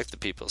to protect the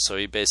people. So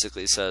he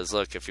basically says,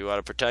 "Look, if you want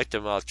to protect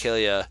them, I'll kill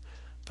you,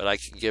 but I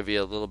can give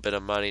you a little bit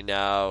of money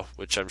now,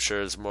 which I'm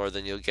sure is more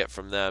than you'll get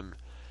from them."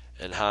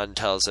 And Han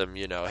tells him,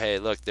 "Hey,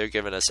 look, they're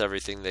giving us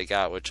everything they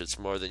got, which is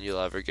more than you'll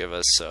ever give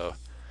us, so,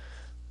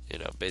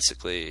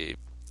 basically,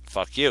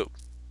 fuck you."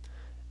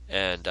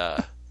 And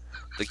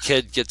the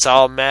kid gets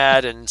all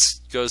mad and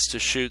goes to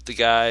shoot the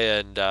guy,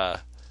 and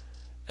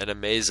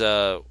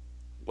Ameza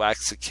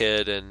whacks the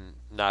kid and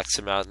knocks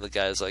him out, and the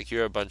guy's like,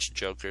 "You're a bunch of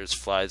jokers,"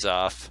 flies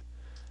off.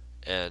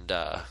 And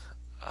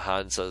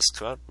Han says,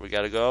 "Come on, we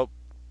gotta go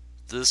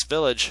to this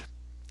village."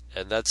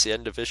 And that's the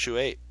end of issue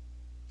 8,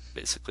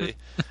 basically,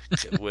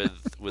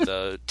 with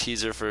a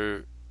teaser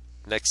for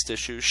next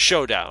issue,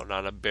 Showdown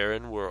on a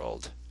Barren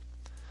World.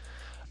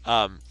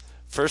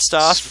 First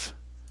off,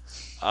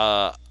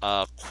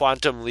 a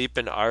quantum leap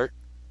in art.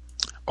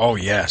 Oh,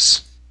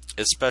 yes.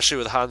 Especially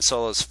with Han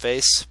Solo's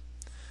face,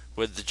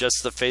 with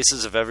just the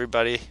faces of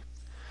everybody.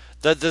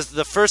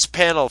 The first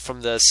panel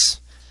from this,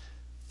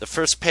 the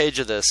first page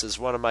of this, is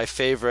one of my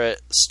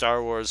favorite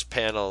Star Wars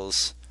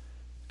panels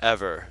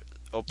ever.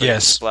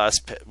 Yes.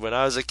 When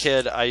I was a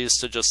kid, I used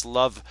to just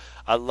love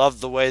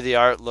the way the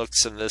art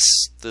looks in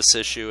this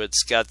issue.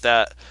 It's got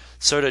that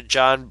sort of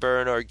John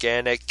Byrne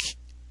organic.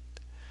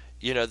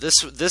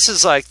 This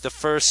is like the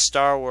first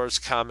Star Wars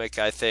comic,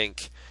 I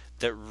think,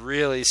 that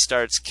really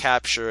starts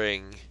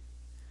capturing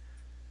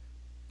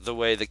the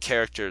way the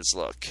characters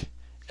look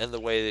and the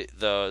way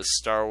the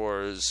Star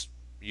Wars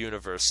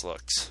universe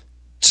looks.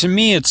 To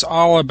me, it's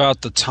all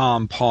about the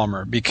Tom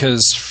Palmer,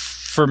 because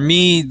for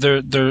me,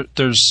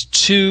 there's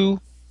two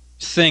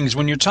things.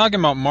 When you're talking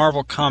about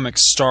Marvel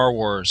Comics Star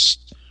Wars,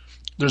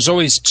 there's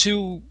always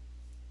two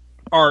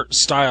art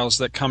styles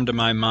that come to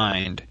my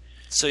mind.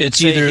 So you'd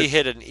say he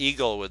hit an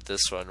eagle with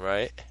this one,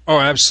 right? Oh,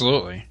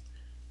 absolutely.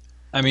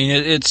 I mean,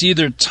 it's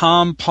either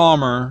Tom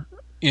Palmer,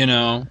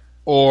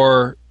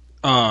 or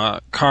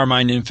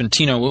Carmine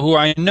Infantino, who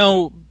I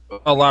know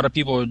a lot of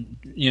people,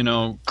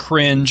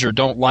 cringe or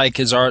don't like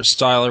his art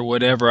style or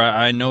whatever.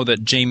 I know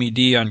that Jamie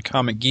D on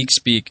Comic Geek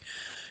Speak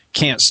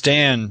can't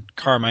stand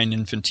Carmine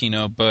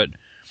Infantino, but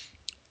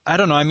I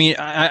don't know. I mean,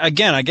 I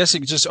guess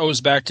it just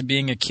owes back to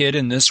being a kid,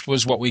 and this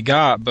was what we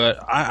got. But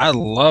I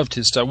loved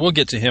his stuff. We'll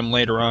get to him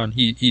later on.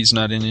 He's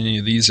not in any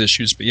of these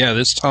issues, but yeah,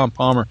 this Tom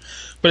Palmer.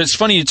 But it's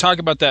funny you talk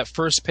about that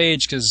first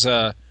page because,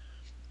 I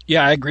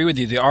agree with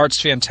you. The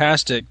art's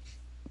fantastic.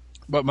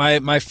 But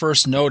my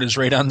first note is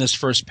right on this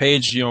first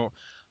page.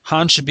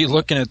 Han should be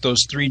looking at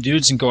those three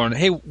dudes and going,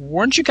 "Hey,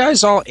 weren't you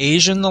guys all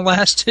Asian the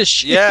last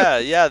issue?"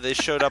 Yeah, they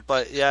showed up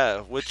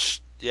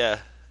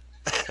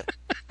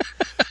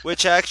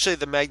which actually,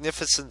 the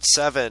Magnificent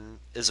Seven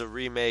is a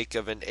remake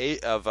of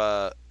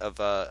a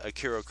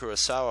Akira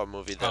Kurosawa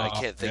movie that I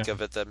can't think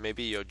of it. That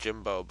maybe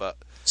Yojimbo, but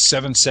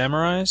Seven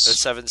Samurais. Or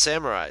Seven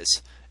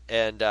Samurais,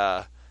 and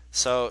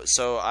so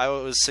I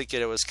was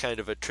thinking it was kind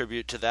of a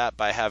tribute to that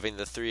by having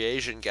the three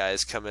Asian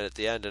guys come in at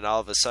the end, and all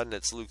of a sudden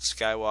it's Luke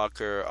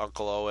Skywalker,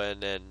 Uncle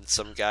Owen, and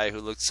some guy who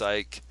looks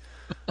like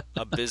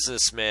a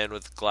businessman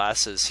with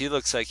glasses. He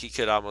looks like he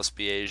could almost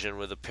be Asian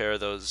with a pair of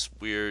those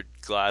weird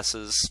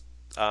glasses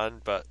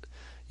on, but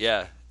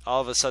yeah,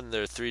 all of a sudden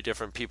there are three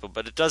different people,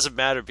 but it doesn't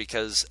matter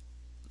because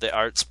the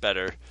art's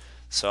better,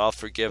 so I'll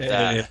forgive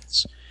that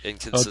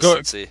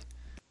inconsistency.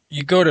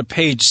 You go to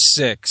page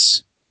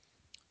 6,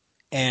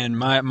 and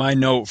my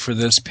note for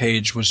this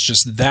page was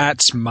just,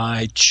 that's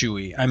my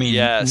Chewie. I mean,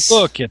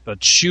 Look at the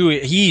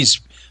Chewie. He's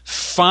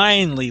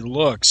finally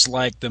looks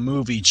like the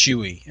movie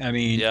Chewie. I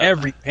mean,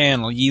 every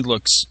panel he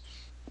looks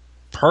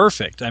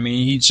perfect. I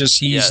mean, he's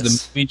the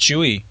movie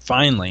Chewie,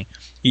 finally.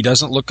 He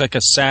doesn't look like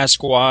a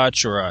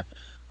Sasquatch or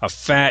a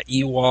fat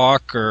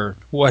Ewok or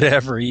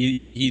whatever.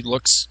 He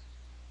looks,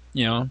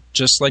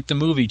 just like the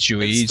movie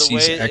Chewie.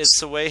 It's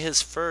the way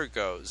his fur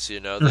goes,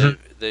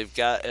 They've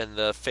got, and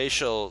the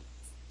facial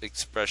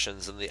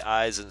expressions and the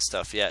eyes and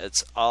stuff. Yeah,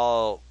 it's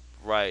all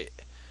right.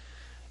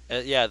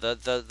 And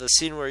the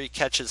scene where he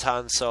catches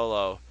Han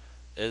Solo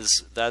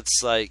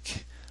that's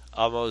like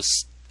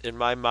almost, in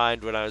my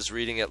mind when I was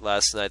reading it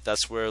last night,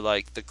 that's where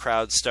like the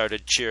crowd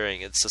started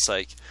cheering. It's just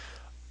like,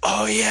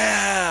 oh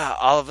yeah!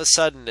 All of a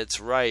sudden, it's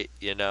right,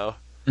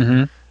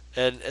 Mm-hmm.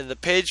 And the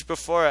page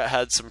before it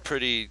had some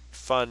pretty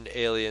fun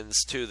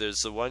aliens too.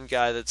 There's the one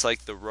guy that's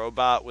like the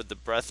robot with the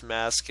breath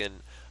mask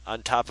and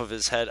on top of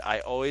his head. I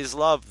always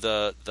love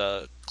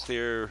the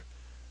clear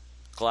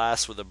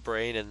glass with a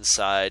brain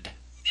inside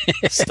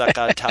stuck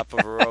on top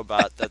of a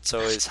robot. That's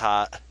always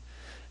hot.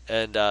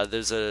 And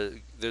there's a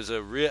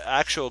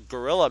actual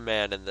gorilla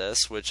man in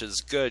this, which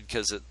is good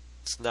because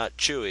it's not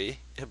Chewie.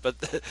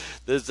 But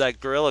there's that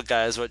gorilla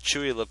guy is what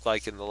Chewie looked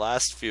like in the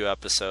last few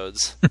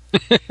episodes.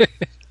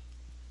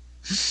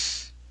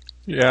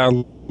 Yeah,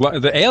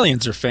 the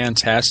aliens are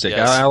fantastic.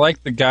 Yes. I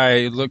like the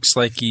guy who looks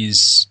like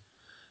he's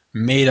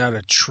made out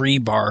of tree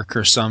bark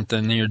or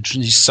something.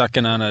 He's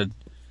sucking on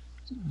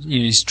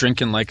he's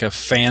drinking like a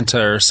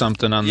Fanta or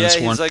something on this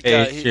one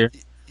page here.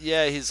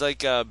 He's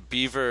like a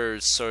beaver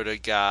sort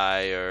of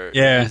guy, or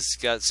he's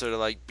got sort of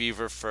like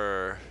beaver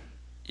fur.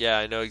 Yeah,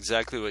 I know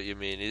exactly what you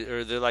mean.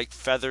 Or they're like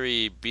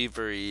feathery,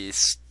 beavery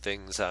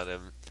things on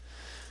him.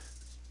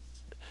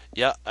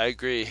 Yeah, I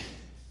agree.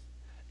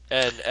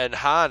 And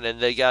Han, and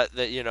they got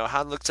that.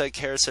 Han looks like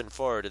Harrison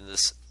Ford in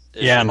this.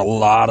 Yeah, and a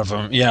lot of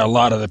them. Yeah, a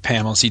lot of the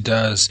panels he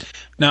does.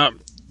 Now,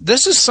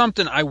 this is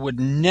something I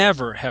would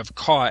never have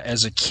caught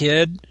as a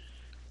kid,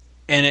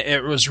 and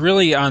it was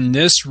really on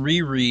this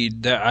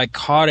reread that I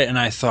caught it, and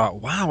I thought,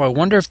 wow, I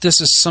wonder if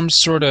this is some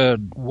sort of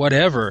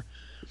whatever.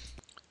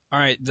 All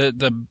right,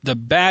 the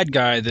bad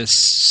guy, this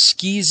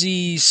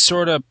skeezy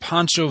sort of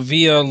Pancho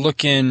Villa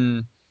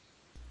looking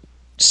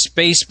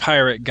space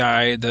pirate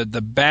guy, the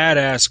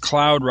badass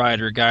Cloud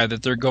Rider guy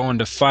that they're going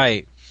to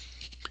fight.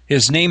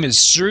 His name is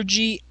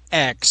Sergi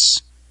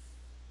X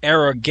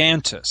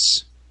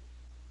Aragantis.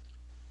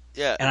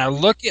 Yeah. And I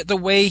look at the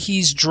way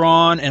he's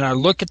drawn, and I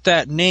look at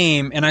that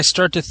name, and I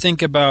start to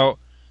think about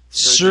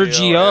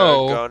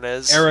Sergio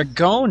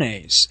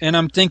Aragones. And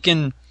I'm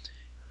thinking,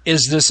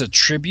 is this a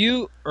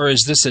tribute or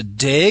is this a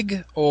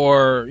dig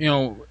or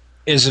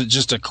is it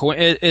just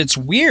it's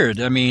weird.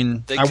 I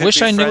mean, they I could wish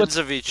be I knew friends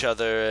of each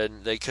other,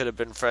 and they could have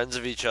been friends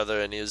of each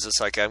other, and he was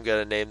just like, I'm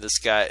gonna name this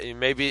guy.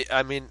 Maybe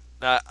I'd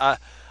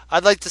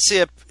like to see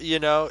a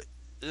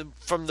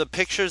from the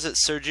pictures that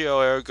Sergio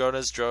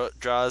Aragonés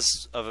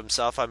draws of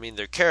himself. I mean,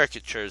 they're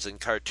caricatures and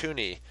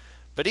cartoony.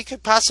 But he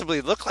could possibly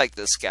look like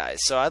this guy,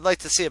 so I'd like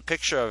to see a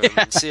picture of him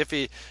and see if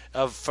he,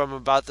 from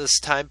about this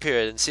time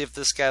period, and see if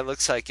this guy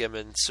looks like him,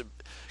 and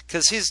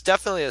because he's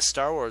definitely a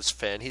Star Wars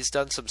fan. He's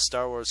done some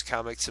Star Wars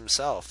comics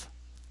himself,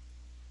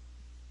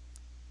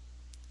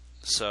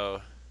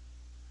 so,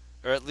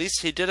 or at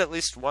least he did at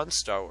least one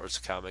Star Wars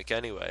comic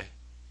anyway.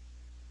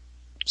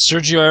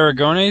 Sergio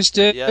Aragonés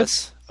did?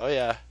 Yes. Oh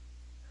yeah,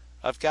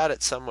 I've got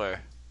it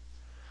somewhere.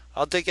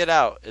 I'll dig it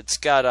out. It's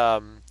got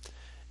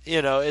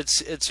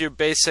it's your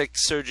basic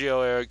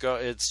Sergio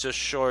Aragonés. It's just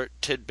short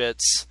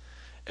tidbits.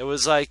 It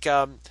was like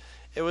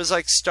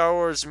Star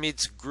Wars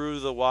meets Gru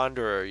the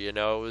Wanderer.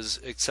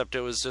 Except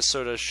it was just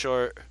sort of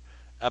short,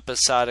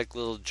 episodic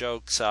little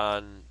jokes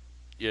on,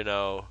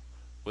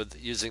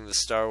 with using the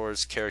Star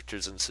Wars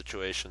characters and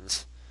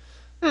situations.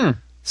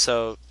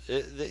 So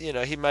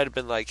he might have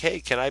been like, hey,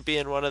 can I be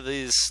in one of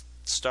these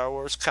Star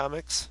Wars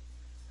comics?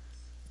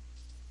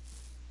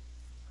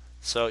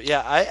 So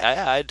yeah,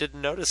 I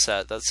didn't notice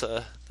that. That's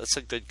a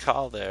good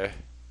call there.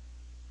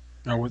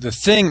 Now, the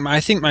thing, I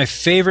think my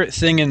favorite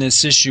thing in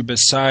this issue,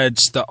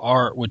 besides the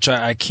art, which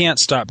I can't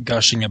stop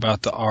gushing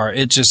about the art,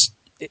 it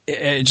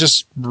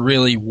just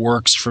really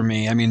works for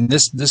me. I mean,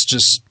 this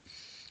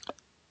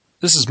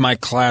is my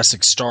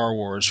classic Star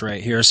Wars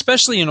right here.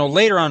 Especially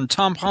later on,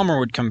 Tom Palmer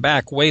would come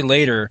back way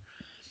later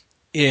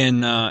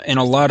in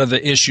a lot of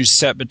the issues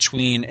set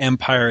between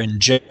Empire and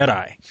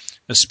Jedi.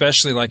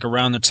 Especially like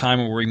around the time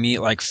where we meet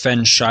like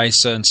Fen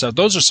Shaisa and stuff.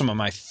 Those are some of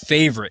my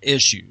favorite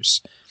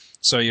issues.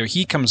 So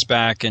he comes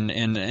back and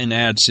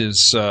adds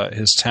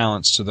his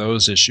talents to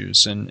those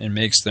issues and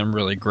makes them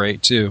really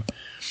great too.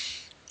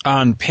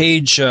 On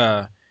page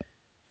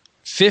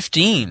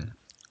 15,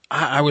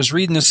 I was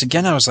reading this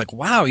again. I was like,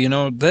 wow,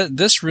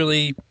 this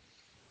really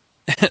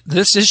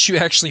this issue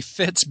actually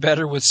fits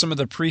better with some of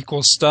the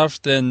prequel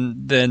stuff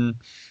than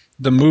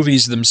the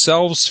movies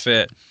themselves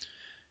fit.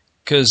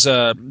 Because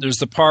there's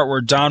the part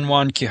where Don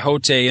Juan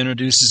Quixote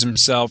introduces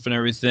himself and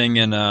everything,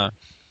 and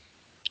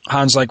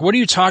Han's like, what are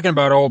you talking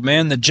about, old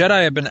man? The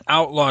Jedi have been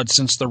outlawed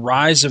since the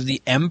rise of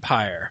the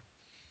Empire.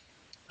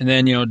 And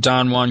then,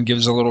 Don Juan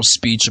gives a little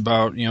speech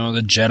about,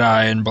 the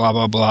Jedi and blah,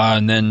 blah, blah,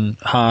 and then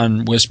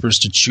Han whispers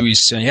to Chewie,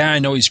 saying, yeah, I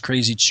know he's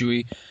crazy,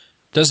 Chewie.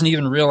 Doesn't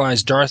even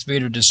realize Darth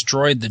Vader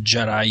destroyed the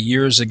Jedi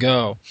years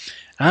ago.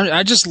 And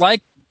I just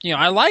like,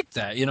 I like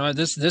that.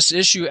 This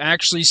issue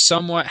actually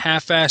somewhat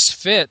half-ass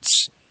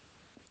fits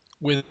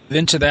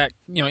into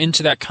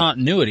that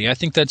continuity. I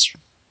think I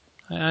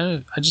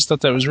just thought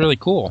that was really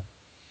cool.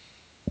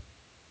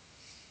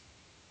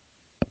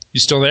 You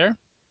still there?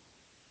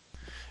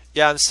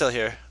 Yeah, I'm still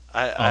here.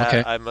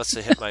 Okay. I must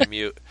have hit my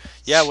mute.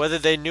 Yeah, whether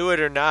they knew it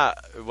or not,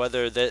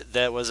 whether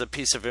that was a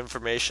piece of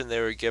information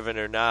they were given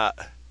or not,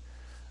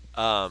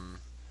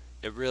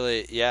 it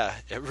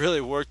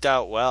really worked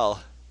out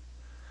well.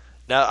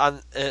 Now, on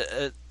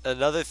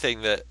another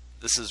thing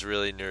this is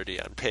really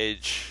nerdy, on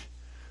page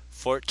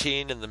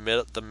 14 in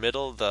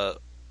the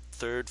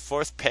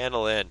fourth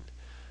panel in,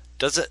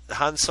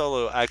 Han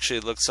Solo actually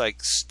looks like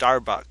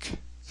Starbuck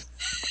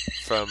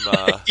from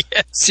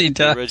yes, he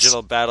does. The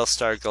original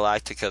Battlestar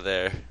Galactica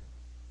there.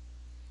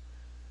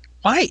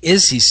 Why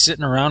is he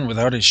sitting around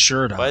without his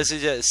shirt on? Why is he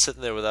just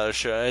sitting there without a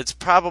shirt? It's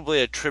probably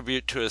a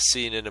tribute to a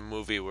scene in a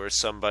movie where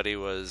somebody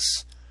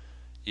was,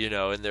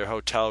 in their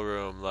hotel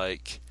room,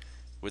 like,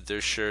 with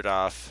their shirt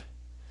off.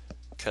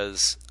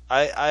 Because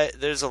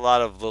there's a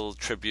lot of little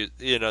tribute.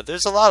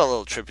 There's a lot of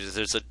little tributes.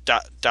 There's a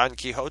Don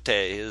Quixote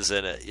is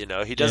in it.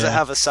 He doesn't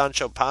have a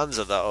Sancho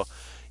Panza though.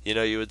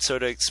 You would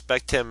sort of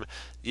expect him.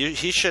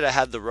 He should have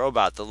had the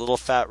robot. The little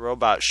fat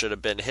robot should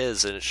have been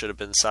his, and it should have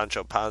been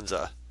Sancho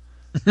Panza.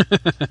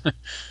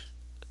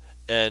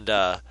 And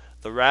the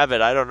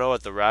rabbit. I don't know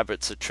what the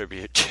rabbit's a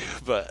tribute to,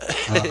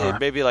 but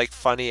maybe like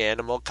Funny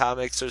Animal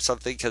Comics or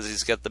something, because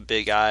he's got the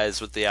big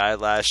eyes with the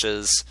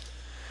eyelashes,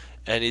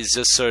 and he's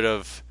just sort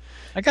of.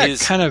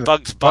 He's kind of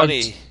Bugs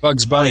Bunny.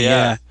 Bugs Bunny,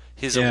 yeah.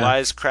 He's a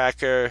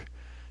wisecracker,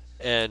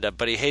 and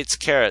but he hates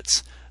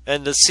carrots.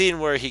 And the scene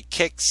where he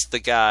kicks the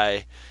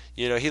guy,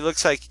 he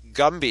looks like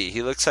Gumby.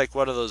 He looks like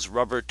one of those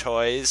rubber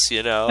toys,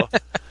 He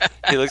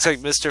looks like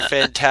Mr.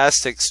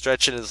 Fantastic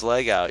stretching his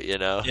leg out,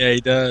 Yeah, he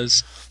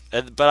does.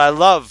 But I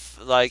love,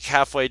 like,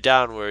 halfway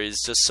down where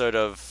he's just sort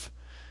of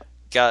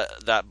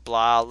got that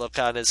blah look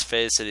on his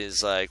face, and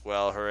he's like,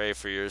 well, hooray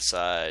for your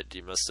side.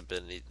 You must have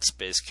been eating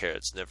space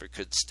carrots. Never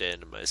could stand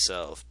to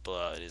myself,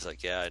 blah. And he's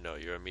like, yeah, I know,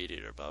 you're a meat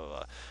eater, blah, blah,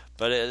 blah.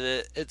 But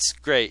it's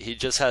great. He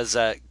just has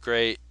that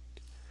great,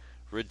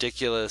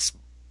 ridiculous,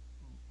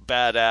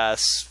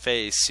 badass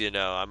face,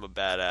 I'm a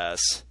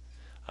badass.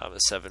 I'm a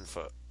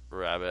 7-foot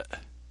rabbit.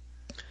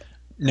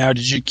 Now,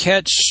 did you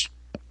catch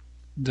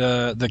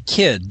the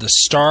kid, the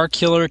Star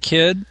Killer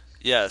kid?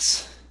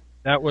 Yes.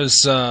 That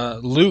was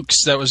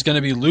Luke's. That was going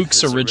to be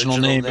Luke's original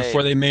name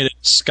before they made it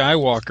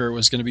Skywalker. It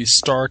was going to be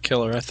Star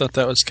Killer. I thought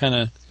that was kind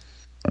of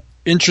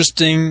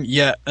interesting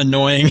yet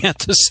annoying at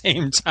the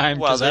same time.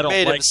 Well, they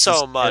made him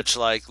so much kid.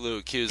 Like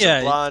Luke. He was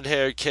a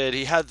blonde-haired kid.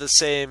 He had the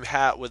same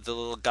hat with the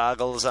little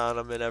goggles on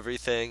him and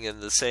everything,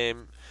 and the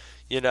same,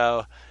 you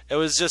know. It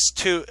was just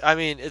too. I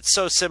mean, it's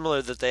so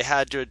similar that they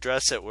had to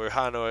address it. Where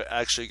Han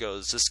actually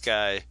goes, "This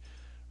guy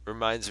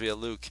reminds me of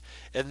Luke."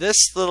 And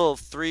this little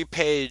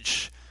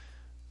 3-page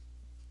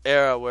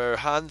era where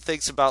Han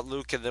thinks about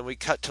Luke, and then we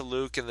cut to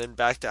Luke, and then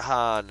back to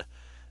Han.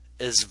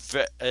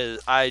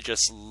 I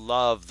just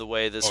love the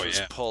way this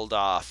was pulled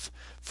off.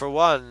 For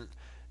one,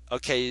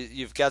 okay,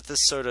 you've got this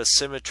sort of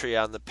symmetry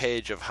on the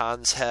page of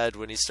Han's head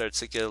when he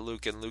starts to get at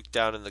Luke, and Luke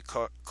down in the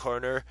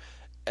corner,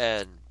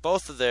 and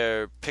both of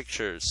their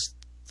pictures,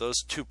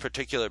 those two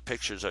particular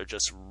pictures, are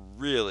just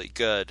really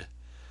good.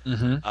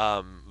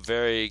 Mm-hmm.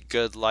 Very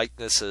good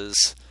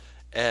likenesses,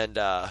 and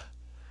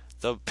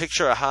the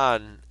picture of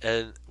Han,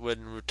 and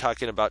when we're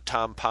talking about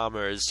Tom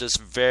Palmer, is just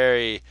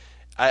very.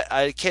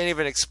 I can't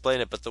even explain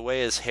it, but the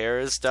way his hair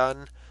is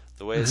done,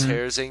 the way his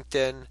hair is inked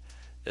in,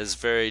 is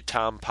very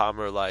Tom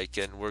Palmer-like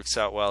and works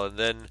out well. And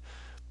then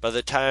by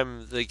the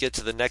time they get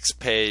to the next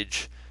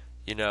page,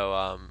 you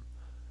know,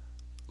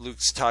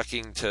 Luke's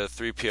talking to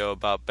 3PO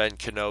about Ben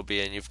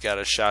Kenobi, and you've got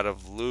a shot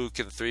of Luke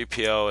and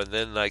 3PO, and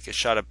then like a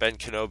shot of Ben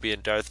Kenobi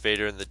and Darth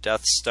Vader and the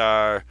Death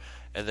Star,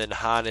 and then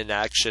Han in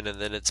action, and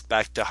then it's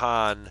back to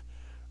Han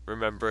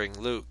remembering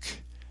Luke,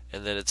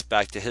 and then it's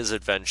back to his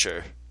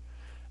adventure.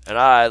 And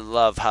I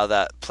love how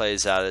that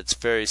plays out. It's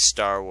very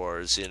Star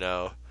Wars, you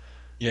know.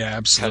 Yeah,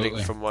 absolutely.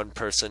 Cutting from one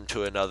person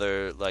to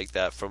another like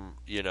that, from,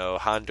 you know,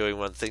 Han doing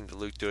one thing to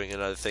Luke doing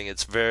another thing.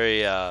 It's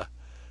very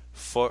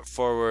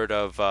forward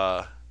of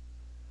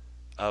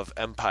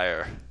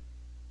Empire.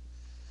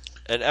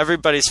 And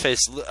everybody's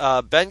face.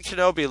 Ben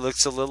Kenobi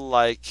looks a little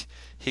like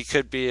he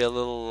could be a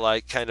little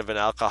like kind of an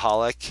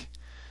alcoholic.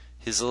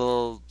 He's a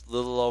little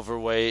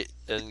overweight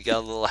and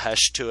got a little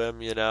hesh to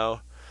him, you know,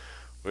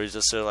 where he's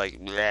just sort of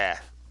like bleh.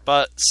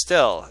 But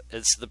still,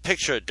 it's the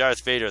picture of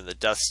Darth Vader and the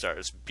Death Star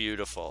is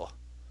beautiful.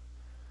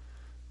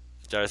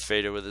 Darth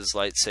Vader with his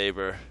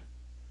lightsaber.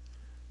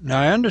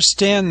 Now I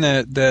understand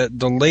that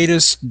the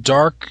latest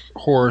Dark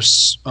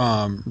Horse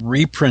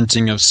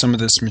reprinting of some of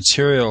this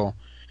material,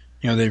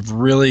 you know, they've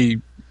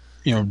really,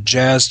 you know,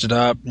 jazzed it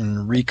up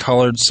and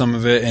recolored some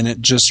of it, and it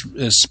just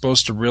is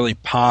supposed to really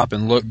pop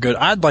and look good.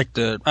 I'd like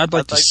to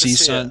see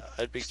some.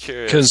 I'd be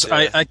curious because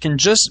I can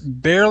just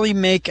barely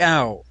make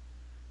out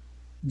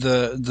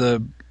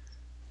the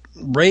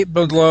right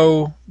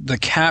below the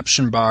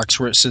caption box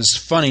where it says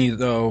 "funny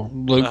though."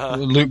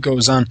 Luke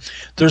goes on.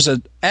 There's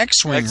an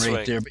X-wing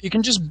right there, but you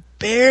can just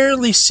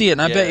barely see it.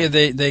 And I bet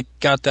you they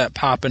got that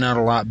popping out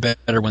a lot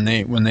better when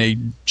they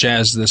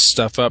jazz this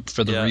stuff up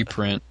for the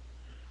reprint.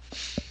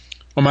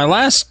 Well, my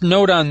last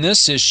note on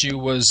this issue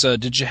was: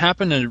 did you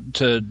happen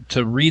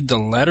to read the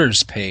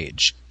letters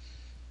page?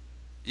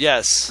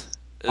 Yes.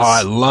 Oh,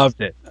 I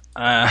loved it.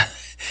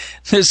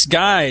 This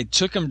guy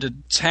took him to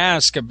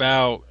task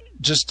about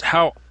just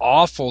how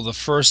awful the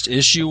first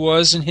issue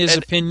was in his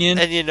opinion.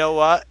 And you know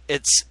what?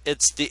 It's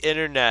the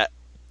internet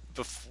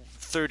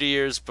 30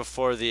 years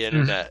before the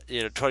internet.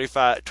 You know,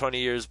 20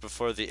 years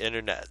before the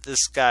internet.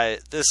 This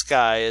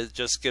guy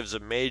just gives a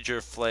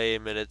major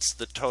flame, and it's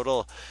the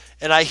total.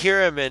 And I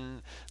hear him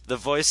in the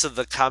voice of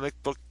the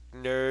comic book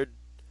nerd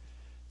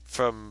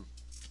from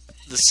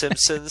The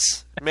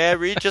Simpsons. May I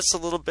read just a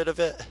little bit of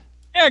it?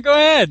 Yeah, go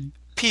ahead.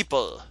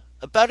 People.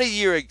 About a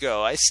year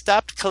ago, I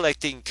stopped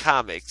collecting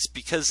comics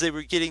because they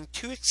were getting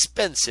too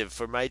expensive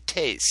for my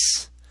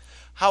tastes.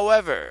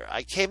 However,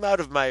 I came out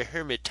of my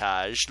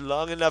hermitage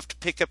long enough to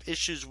pick up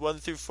issues 1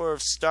 through 4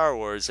 of Star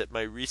Wars at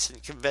my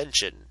recent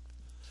convention.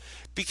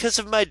 Because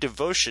of my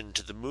devotion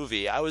to the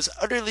movie, I was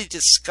utterly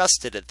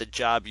disgusted at the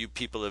job you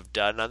people have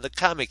done on the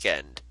comic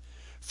end.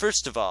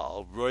 First of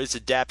all, Roy's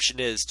adaptation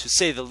is, to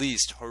say the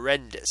least,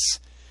 horrendous.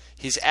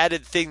 He's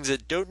added things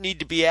that don't need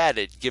to be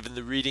added, given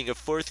the reading of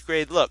 4th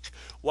grade. Look,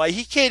 why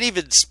he can't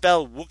even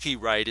spell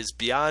Wookiee right is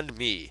beyond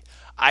me.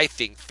 I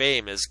think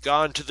fame has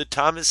gone to the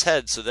Thomas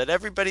head so that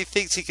everybody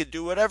thinks he can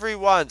do whatever he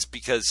wants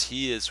because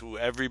he is who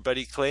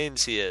everybody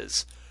claims he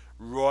is.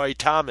 Roy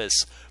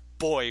Thomas.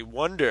 Boy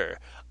wonder.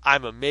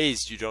 I'm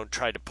amazed you don't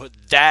try to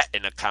put that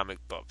in a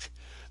comic book.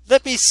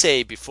 Let me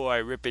say before I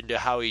rip into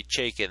Howie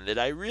Chaykin that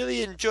I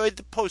really enjoyed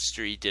the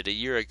poster he did a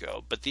year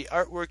ago, but the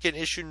artwork in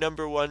issue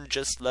number 1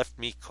 just left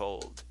me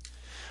cold.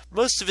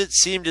 Most of it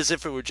seemed as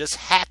if it were just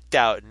hacked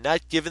out and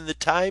not given the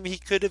time he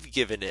could have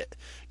given it.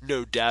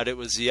 No doubt it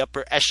was the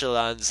upper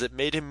echelons that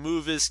made him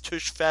move his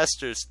tush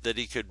faster so that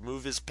he could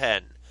move his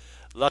pen.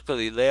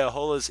 Luckily,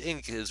 Leahola's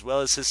ink, as well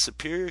as his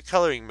superior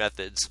coloring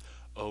methods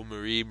 — oh,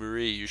 Marie,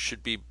 you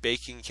should be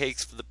baking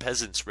cakes for the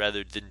peasants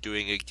rather than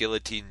doing a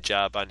guillotine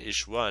job on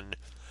issue 1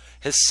 —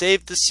 has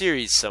saved the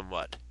series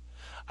somewhat.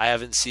 I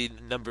haven't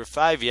seen number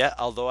 5 yet,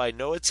 although I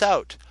know it's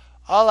out.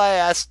 All I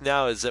ask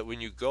now is that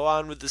when you go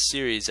on with the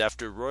series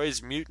after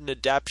Roy's mutant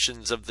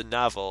adaptations of the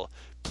novel,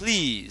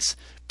 please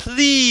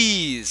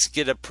Please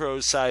get a pro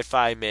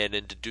sci-fi man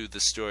in to do the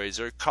stories,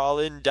 or call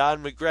in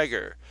Don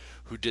McGregor,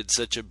 who did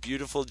such a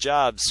beautiful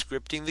job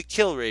scripting the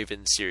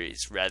Killraven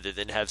series, rather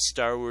than have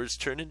Star Wars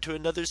turn into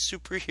another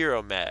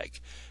superhero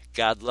mag.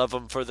 God love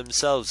them for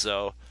themselves,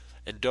 though.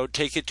 And don't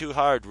take it too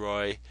hard,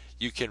 Roy.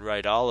 You can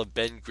write all of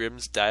Ben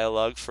Grimm's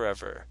dialogue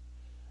forever.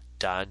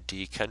 Don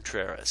D.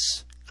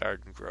 Contreras,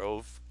 Garden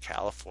Grove,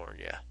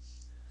 California.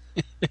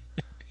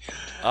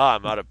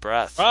 I'm out of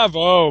breath.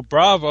 Bravo.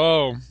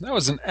 That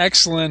was an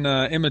excellent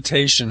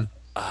imitation.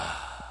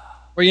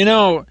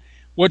 Well,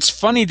 what's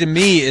funny to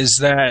me is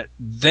that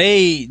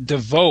they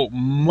devote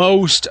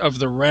most of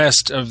the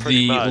rest of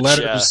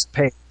letters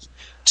page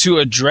to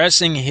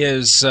addressing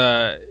his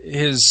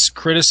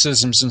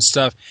criticisms and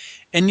stuff.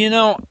 And,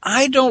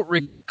 I don't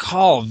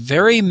recall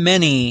very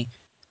many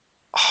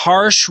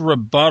harsh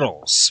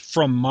rebuttals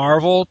from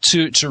Marvel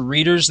to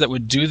readers that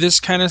would do this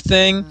kind of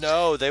thing.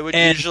 No, they would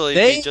usually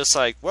be just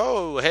like,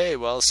 whoa, hey,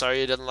 well,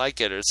 sorry you didn't like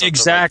it, or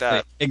something like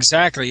that.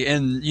 Exactly.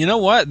 And you know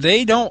what?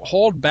 They don't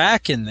hold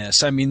back in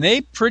this. I mean,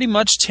 they pretty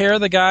much tear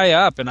the guy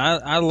up, and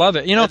I love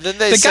it. And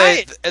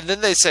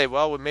then they say,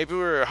 well, maybe we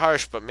were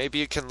harsh, but maybe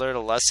you can learn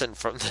a lesson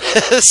from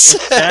this.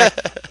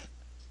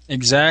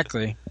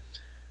 Exactly.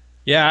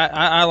 Yeah,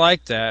 I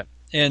like that.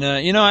 And,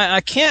 I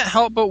can't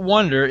help but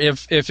wonder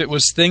if it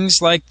was things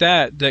like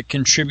that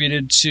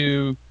contributed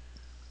to,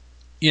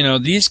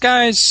 these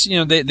guys,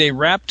 they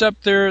wrapped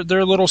up their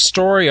little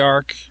story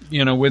arc,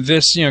 with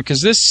this,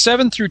 because this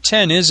 7 through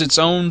 10 is its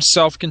own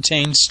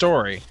self-contained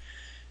story.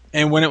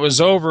 And when it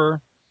was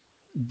over,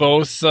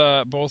 both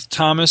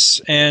Thomas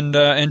and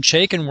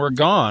Chaykin were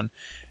gone.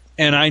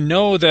 And I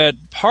know that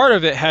part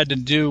of it had to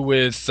do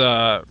with,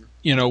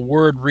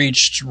 word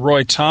reached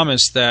Roy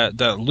Thomas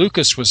that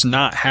Lucas was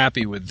not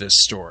happy with this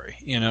story.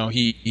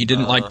 He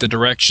didn't like the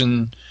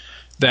direction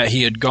that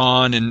he had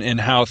gone and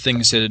how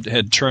things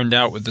had turned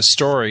out with the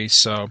story.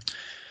 So,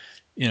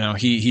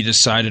 he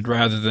decided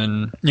rather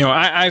than,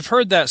 I've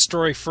heard that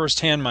story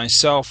firsthand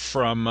myself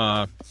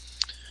from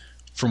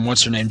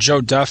what's her name,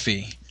 Joe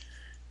Duffy.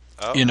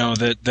 Oh.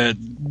 That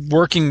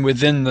working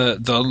within the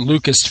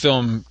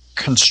Lucasfilm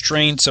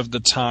constraints of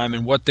the time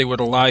and what they would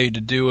allow you to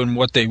do and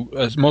what they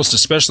most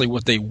especially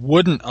what they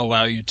wouldn't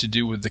allow you to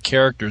do with the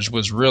characters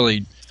was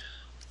really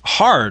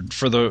hard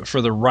for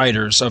the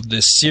writers of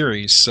this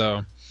series.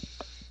 So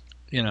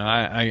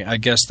I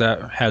guess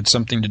that had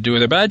something to do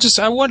with it. But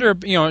I wonder,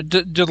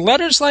 do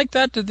letters like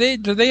that, do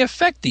they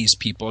affect these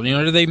people?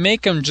 Do they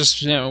make them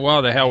just,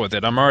 well, the hell with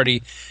it. I'm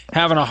already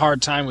having a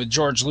hard time with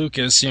George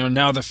Lucas.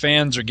 Now the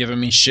fans are giving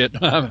me shit.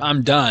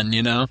 I'm done,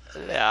 Yeah,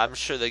 I'm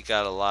sure they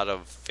got a lot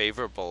of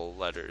favorable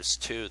letters,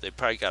 too. They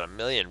probably got 1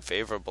 million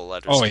favorable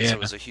letters. Oh, yeah. It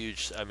was a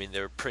huge, they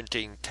were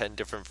printing 10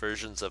 different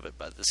versions of it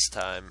by this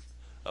time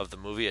of the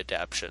movie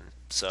adaptation.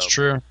 So it's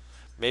true.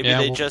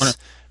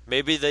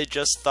 Maybe they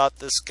just thought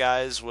this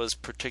guy's was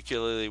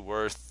particularly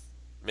worth.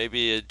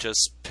 Maybe it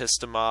just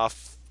pissed them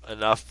off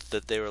enough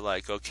that they were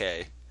like,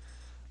 okay,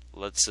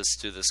 let's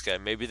just do this guy.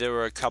 Maybe there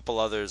were a couple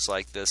others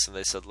like this, and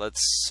they said, let's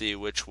see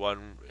which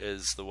one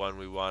is the one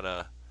we want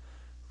to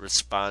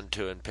respond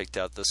to, and picked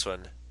out this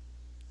one.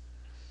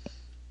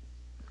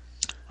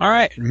 All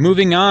right,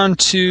 moving on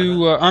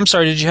to. I'm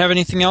sorry. Did you have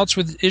anything else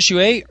with issue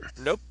 8?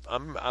 Nope.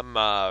 I'm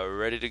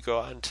ready to go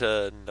on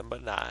to number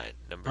 9.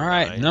 All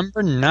right,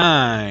 number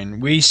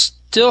 9. We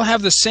still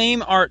have the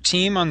same art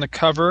team on the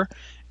cover,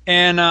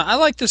 and I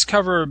like this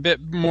cover a bit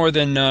more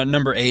than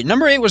number 8.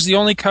 Number 8 was the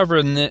only cover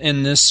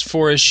in this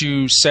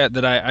 4-issue set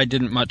that I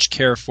didn't much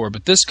care for,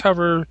 but this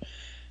cover,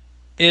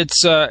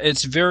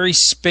 it's very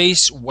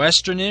space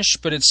westernish,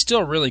 but it's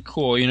still really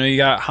cool. You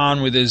got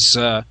Han with his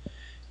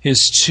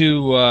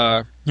two.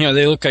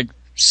 They look like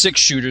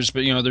 6-shooters,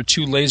 but they're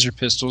 2 laser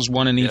pistols,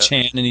 one in each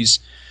hand, and he's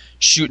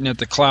shooting at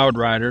the Cloud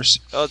Riders.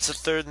 Oh, it's the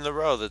third in the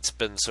row that's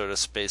been sort of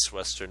space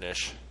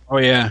westernish. Oh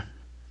yeah.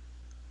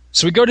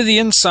 So we go to the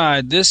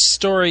inside. This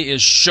story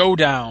is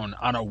Showdown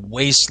on a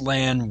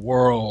Wasteland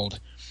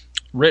World,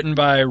 written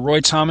by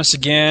Roy Thomas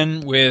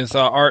again, with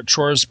art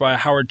chores by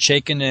Howard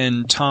Chaykin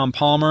and Tom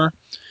Palmer,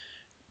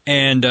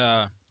 and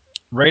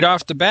right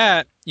off the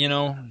bat,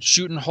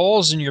 shooting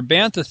holes in your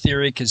Bantha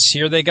theory, because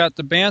here they got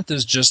the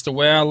Banthas just the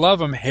way I love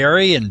them,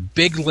 hairy and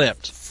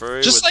big-lipped.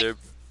 Furry just with like, their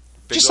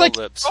big just old like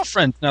lips.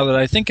 Girlfriend, now that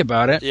I think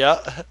about it.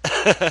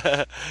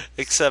 Yeah.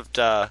 Except,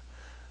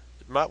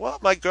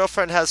 my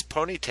girlfriend has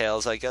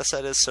ponytails. I guess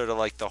that is sort of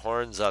like the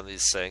horns on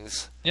these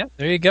things. Yeah,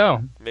 there you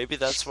go. Maybe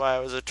that's why I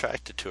was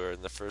attracted to her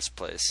in the first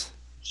place.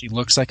 She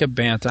looks like a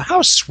Bantha.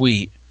 How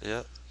sweet.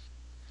 Yeah.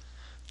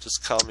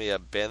 Just call me a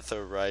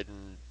Bantha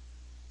riding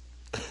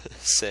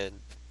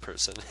sand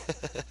person.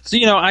 So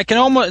I can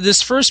almost,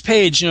 this first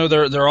page,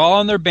 they're all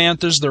on their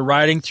Banthas, they're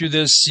riding through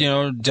this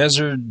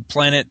desert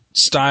planet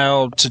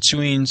style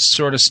Tatooine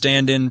sort of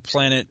stand-in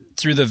planet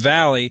through the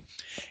valley,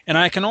 and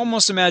I can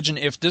almost imagine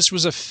if this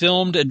was a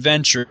filmed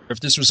adventure,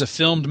 if this was a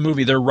filmed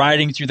movie, they're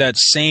riding through that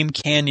same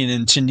canyon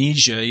in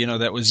Tunisia,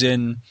 that was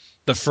in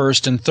the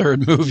first and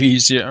third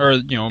movies,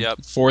 or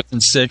fourth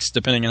and sixth,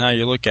 depending on how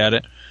you look at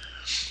it.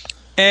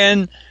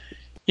 And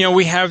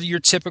we have your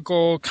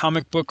typical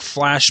comic book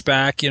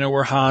flashback,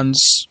 where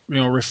Han's,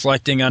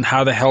 reflecting on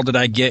how the hell did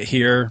I get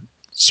here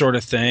sort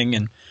of thing.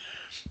 And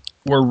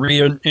we're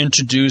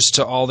reintroduced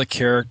to all the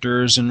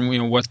characters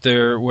and, what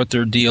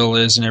their deal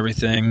is and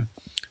everything.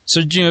 So,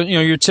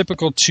 your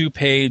typical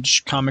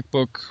 2-page comic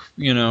book,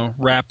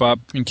 wrap up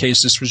in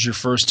case this was your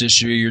first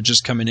issue. You're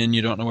just coming in.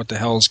 You don't know what the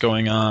hell is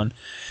going on.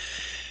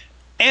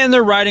 And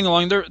they're riding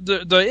along.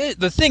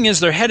 The thing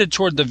is, they're headed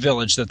toward the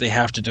village that they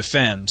have to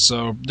defend.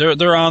 So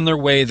they're on their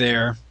way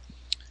there,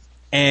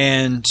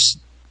 and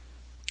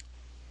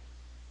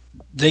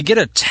they get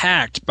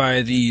attacked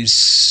by these.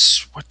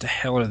 What the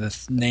hell are the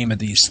name of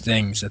these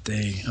things that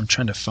they? I'm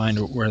trying to find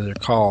where they're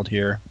called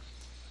here.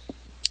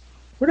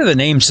 What are the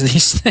names of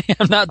these things?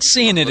 I'm not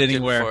seeing it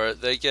anywhere. For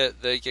it.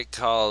 They get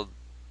called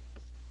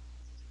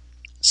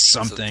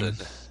something.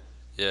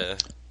 Yeah.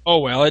 Oh,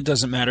 well, it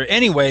doesn't matter.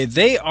 Anyway,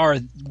 they are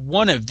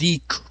one of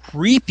the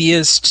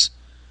creepiest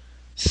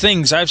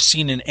things I've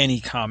seen in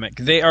any comic.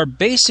 They are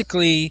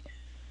basically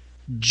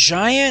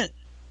giant,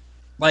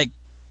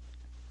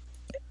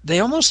 they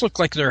almost look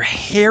like they're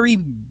hairy,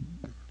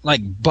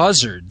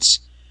 buzzards,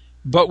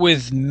 but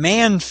with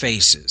man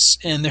faces.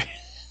 And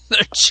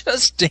they're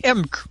just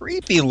damn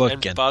creepy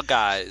looking. And bug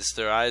eyes.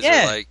 Their eyes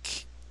are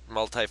like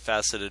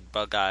multifaceted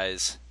bug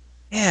eyes.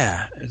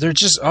 Yeah, they're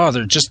just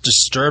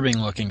disturbing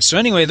looking. So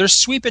anyway, they're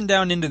sweeping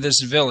down into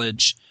this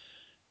village,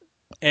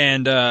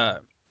 and I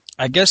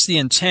guess the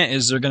intent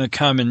is they're going to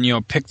come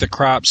and pick the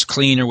crops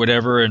clean or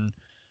whatever. And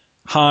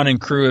Han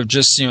and crew have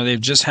just they've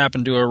just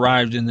happened to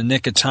arrive in the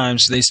nick of time,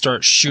 so they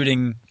start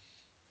shooting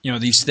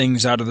these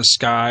things out of the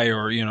sky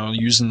or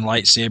using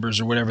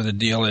lightsabers or whatever the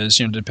deal is,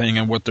 depending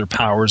on what their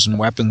powers and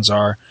weapons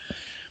are.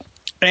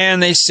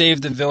 And they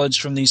save the village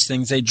from these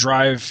things. They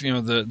drive,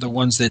 the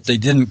ones that they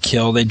didn't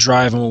kill, they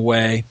drive them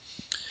away.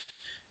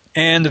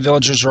 And the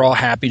villagers are all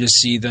happy to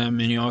see them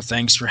and,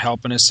 thanks for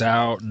helping us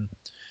out. And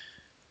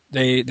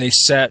they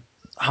set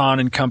Han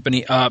and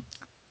company up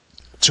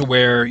to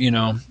where,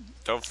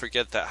 Don't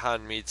forget that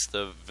Han meets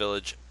the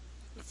village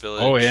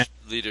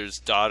leader's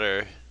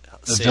daughter.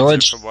 The saves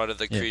village her from one of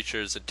the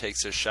creatures and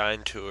takes her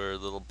shine to her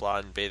little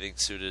blonde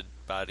bathing-suited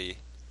body.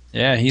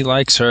 Yeah, he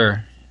likes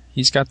her.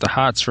 He's got the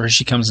hots for her.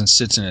 She comes and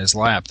sits in his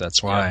lap.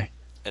 That's why. Yeah.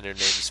 And her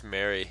name's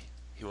Mary.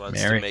 He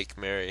wants to make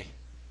Mary.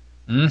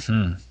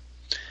 Mm-hmm.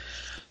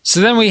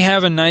 So then we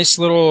have a nice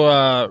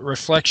little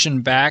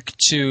reflection back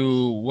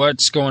to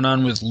what's going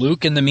on with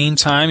Luke in the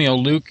meantime.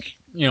 Luke,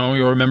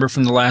 you'll remember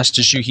from the last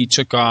issue, he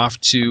took off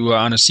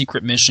on a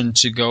secret mission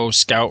to go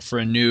scout for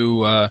a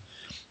new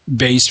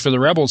base for the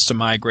rebels to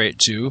migrate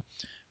to,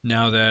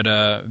 now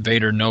that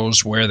Vader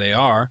knows where they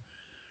are.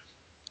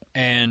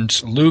 And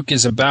Luke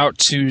is about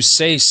to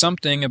say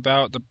something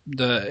about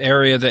the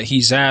area that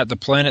he's at, the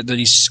planet that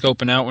he's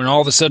scoping out, when all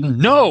of a sudden,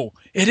 no,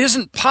 it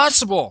isn't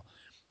possible.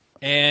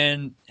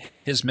 And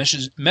his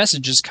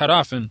message is cut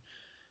off. And,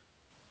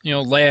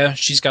 Leia,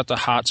 she's got the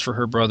hots for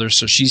her brother,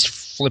 so she's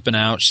flipping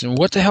out. She's saying,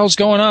 what the hell's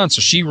going on? So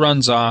she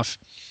runs off.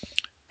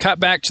 Cut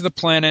back to the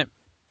planet.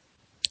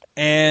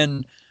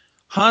 And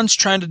Han's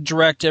trying to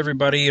direct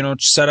everybody,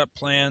 set up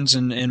plans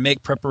and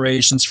make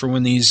preparations for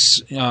when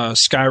these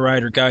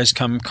Skyrider guys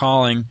come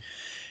calling.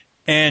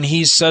 And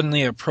he's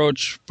suddenly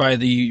approached by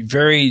the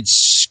very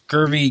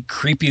scurvy,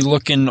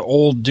 creepy-looking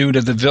old dude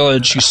of the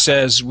village who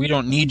says, "We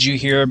don't need you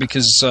here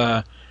because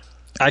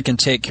I can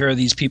take care of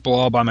these people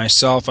all by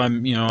myself.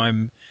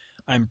 I'm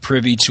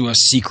privy to a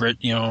secret,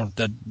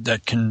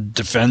 that can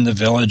defend the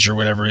village," or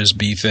whatever his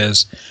beef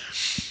is.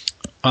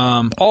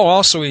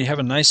 Also, we have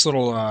a nice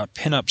little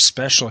pin-up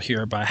special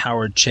here by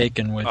Howard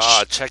Chaykin, which...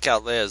 Oh, check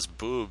out Leia's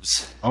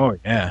boobs. Oh,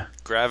 yeah.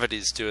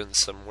 Gravity's doing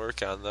some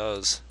work on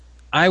those.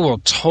 I will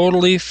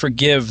totally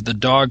forgive the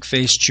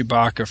dog-faced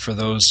Chewbacca for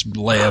those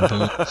Leia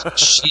boobs.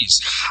 She's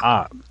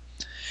hot.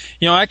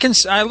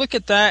 I look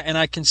at that and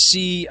I can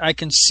see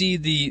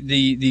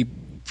the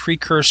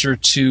precursor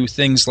to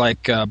things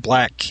like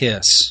Black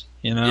Kiss,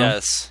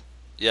 Yes.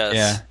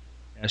 Yeah,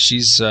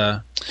 she's...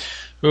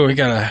 we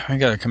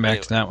gotta come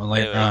back to that one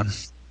later on.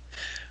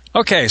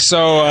 Okay,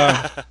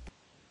 so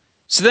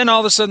then all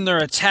of a sudden they're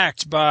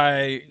attacked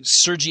by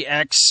Sergi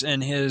X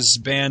and his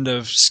band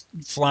of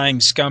flying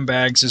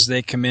scumbags as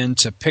they come in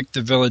to pick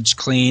the village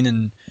clean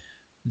and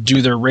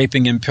do their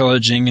raping and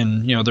pillaging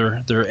and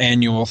their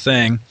annual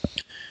thing.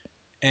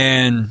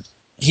 And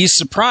he's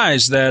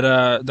surprised that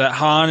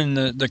Han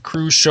and the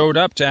crew showed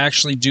up to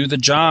actually do the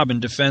job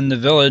and defend the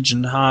village.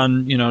 And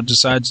Han,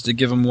 decides to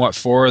give them what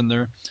for, and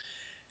they're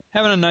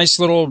having a nice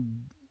little,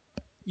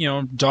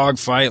 dog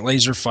fight,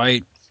 laser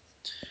fight.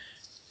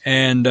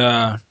 And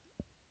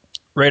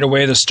right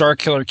away, the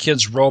Starkiller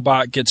Kid's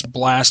robot gets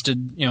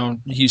blasted.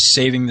 He's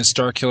saving the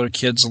Starkiller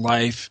Kid's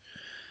life.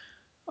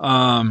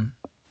 Now,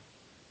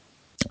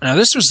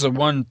 this was the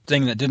one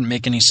thing that didn't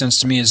make any sense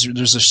to me, is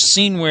there's a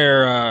scene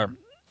where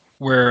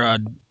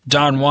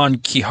Don Juan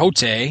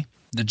Quixote,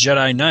 the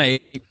Jedi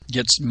Knight,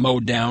 gets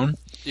mowed down.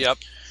 Yep.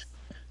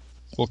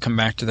 We'll come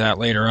back to that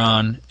later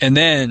on. And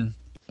then...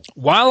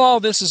 while all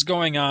this is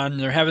going on,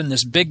 they're having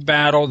this big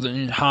battle.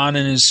 Han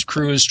and his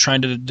crew is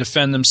trying to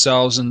defend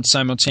themselves and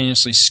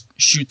simultaneously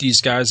shoot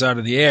these guys out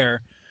of the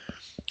air.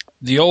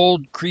 The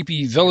old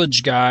creepy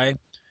village guy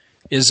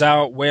is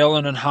out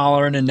wailing and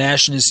hollering and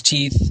gnashing his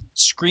teeth,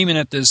 screaming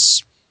at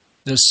this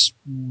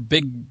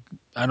big,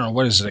 I don't know,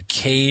 what is it, a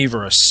cave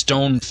or a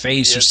stone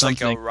face or something?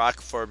 It's like a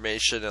rock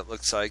formation. It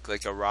looks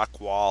like a rock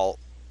wall,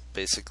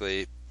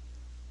 basically.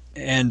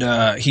 And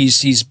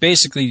he's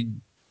basically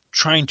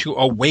trying to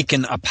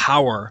awaken a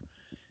power.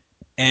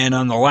 And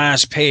on the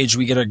last page,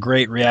 we get a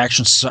great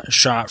reaction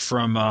shot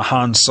from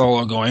Han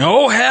Solo going,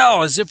 "Oh,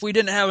 hell," as if we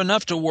didn't have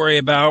enough to worry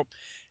about.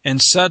 And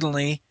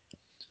suddenly,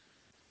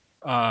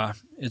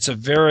 it's a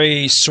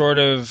very sort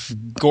of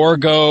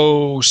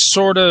Gorgo,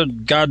 sort of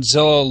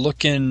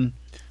Godzilla-looking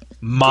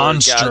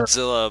monster.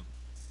 Godzilla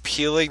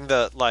peeling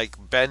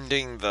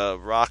bending the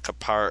rock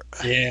apart.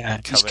 Yeah,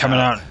 he's coming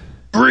out.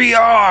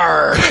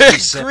 Briarg!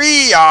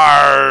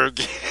 Briarg!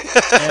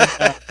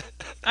 And,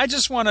 I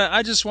just want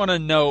to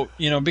note,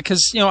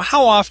 because,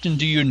 how often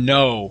do you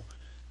know,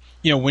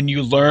 when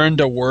you learned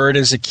a word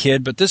as a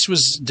kid? But this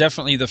was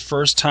definitely the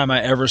first time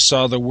I ever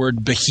saw the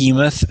word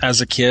behemoth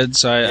as a kid,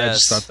 so I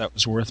just thought that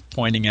was worth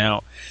pointing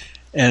out.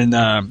 And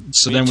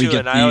so then we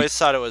get. I always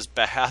thought it was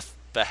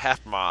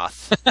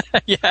Behemoth.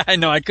 Yeah, I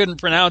know. I couldn't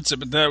pronounce it,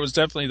 but that was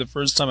definitely the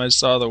first time I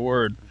saw the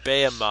word.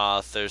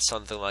 Behemoth or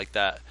something like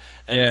that.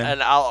 And, yeah.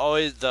 And I'll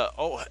always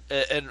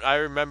and I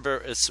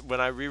remember when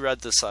I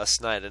reread this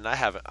last night, and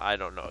I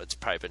don't know, it's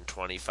probably been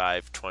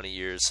 25, 20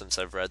 years since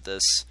I've read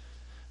this,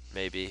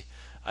 maybe.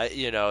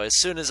 As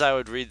soon as I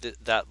would read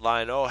that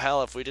line, "Oh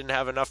hell, if we didn't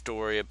have enough to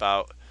worry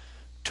about,"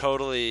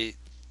 totally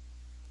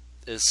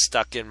is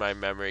stuck in my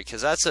memory,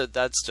 because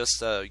that's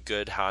just a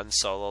good Han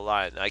Solo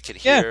line. I could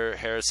hear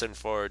Harrison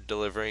Ford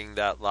delivering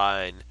that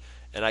line,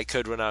 and I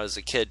could when I was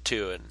a kid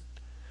too, and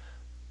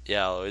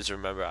yeah, I'll always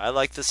remember. I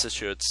like this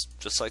issue. It's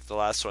just like the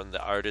last one.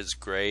 The art is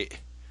great,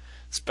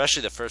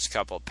 especially the first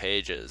couple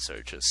pages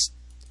are just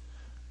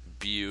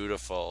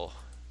beautiful.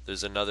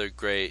 There's another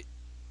great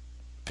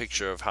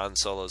picture of Han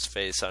Solo's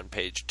face on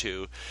page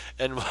 2,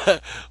 and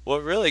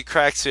what really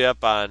cracks me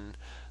up on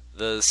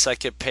the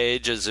second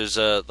page is there's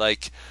a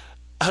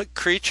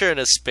creature in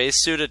a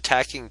spacesuit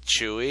attacking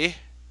Chewie,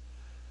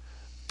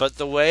 but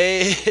the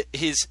way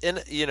he's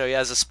in, he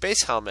has a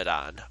space helmet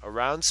on, a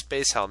round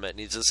space helmet, and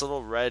he's this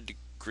little red,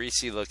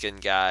 greasy looking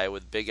guy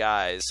with big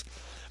eyes,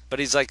 but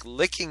he's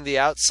licking the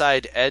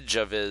outside edge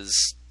of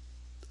his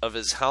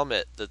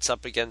helmet that's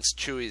up against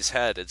Chewie's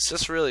head. It's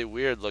just really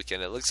weird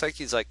looking. It looks like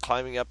he's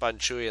climbing up on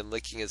Chewie and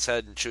licking his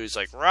head, and Chewie's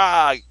like,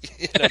 "Rah,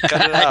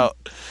 cut it out,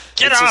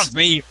 get off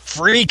me,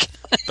 freak!"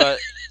 But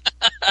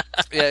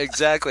yeah,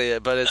 exactly.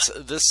 But it's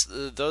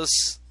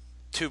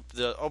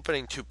the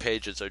opening 2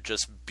 pages are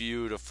just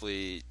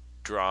beautifully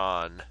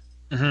drawn,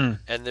 and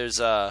there's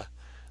a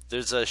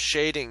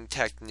shading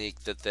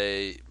technique that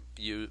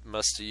you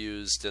must have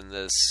used in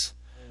this.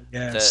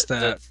 Yes,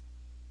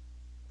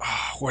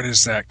 what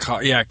is that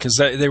called? Yeah, because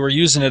they were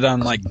using it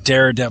on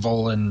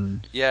Daredevil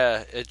and.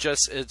 Yeah, it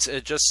just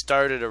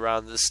started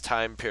around this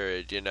time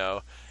period,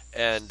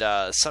 and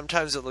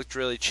sometimes it looked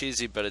really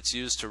cheesy, but it's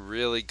used to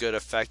really good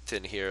effect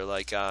in here,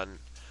 like on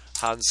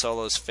Han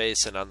Solo's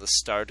face and on the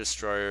Star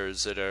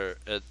Destroyers that are,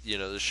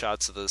 the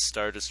shots of the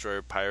Star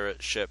Destroyer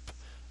pirate ship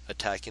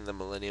attacking the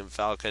Millennium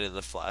Falcon in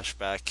the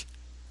flashback.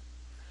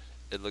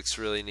 It looks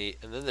really neat,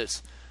 and then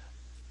there's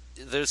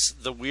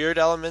the weird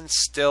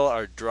elements still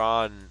are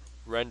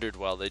rendered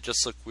well. They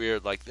just look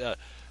weird, like the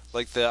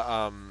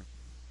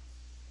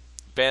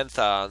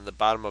bantha on the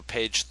bottom of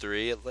page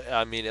 3.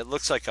 It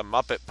looks like a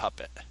Muppet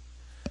puppet.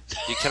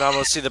 You can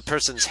almost see the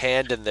person's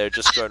hand in there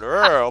just going,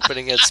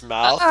 opening its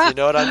mouth. You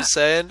know what I'm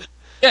saying?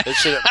 Yeah.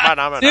 Dude. I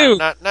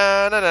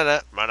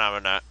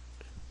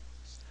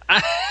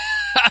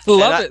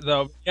love it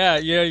though. Yeah,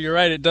 you're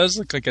right. It does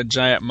look like a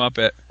giant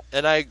Muppet.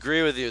 And I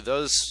agree with you.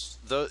 Those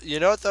you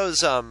know what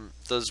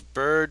those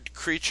bird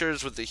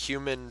creatures with the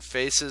human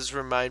faces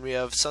remind me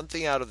of?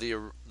 Something out of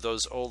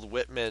those old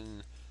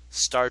Whitman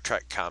Star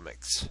Trek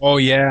comics. Oh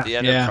yeah, the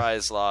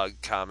Enterprise log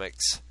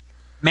comics.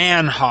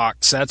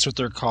 Manhawks, that's what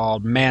they're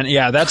called.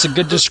 Yeah, that's a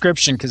good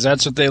description because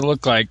that's what they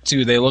look like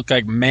too. They look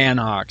like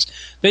manhawks.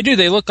 They do.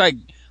 They look like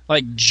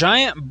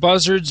giant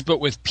buzzards, but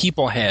with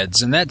people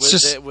heads, and that's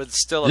with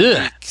still a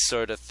beak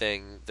sort of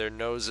thing. Their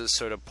nose is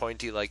sort of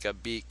pointy like a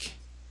beak.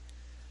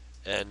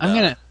 And I'm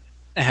gonna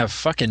have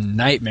fucking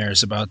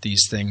nightmares about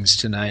these things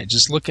tonight.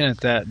 Just looking at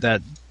that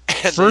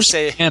and first.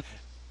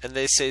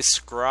 They say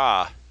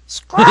scraw.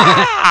 Scraw!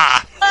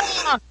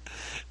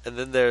 And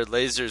then their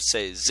lasers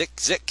say zick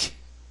zick.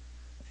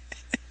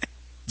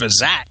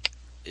 Vazak.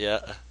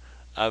 Yeah,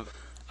 I've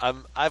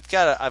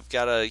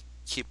gotta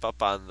keep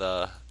up on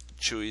the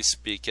Chewie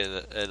speak,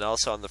 and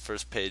also on the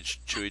first page,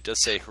 Chewie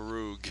does say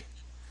Harug.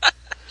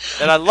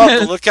 And I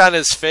love the look on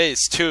his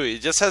face too. He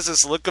just has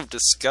this look of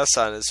disgust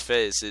on his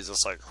face. He's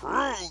just like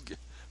Harug.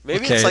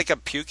 Maybe it's like a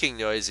puking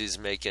noise he's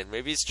making.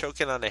 Maybe he's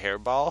choking on a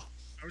hairball.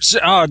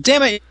 Oh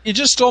damn it! You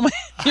stole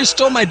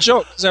my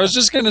joke. 'Cause I was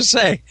just gonna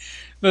say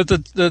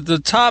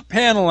The top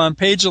panel on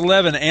page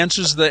 11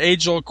 answers the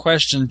age-old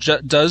question: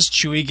 does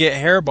Chewie get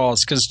hairballs?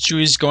 Because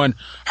Chewie's going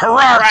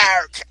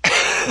harark.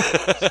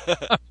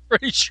 I'm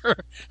pretty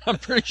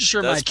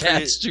sure my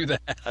cats do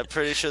that. I'm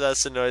pretty sure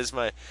that's the noise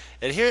my.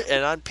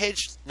 And on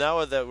page,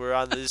 now that we're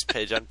on this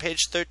page, on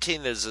page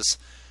 13, there's this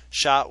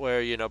shot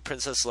where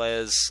Princess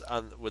Leia's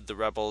with the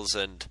rebels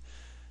and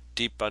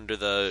deep under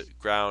the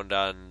ground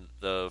on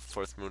the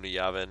fourth moon of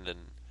Yavin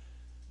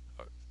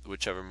or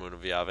whichever moon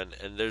of Yavin,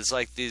 and there's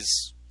like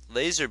these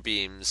laser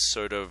beams,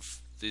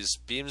 these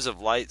beams of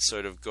light,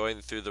 sort of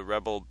going through the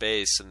rebel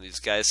base, and these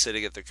guys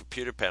sitting at their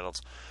computer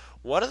panels.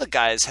 One of the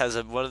guys has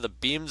one of the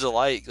beams of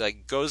light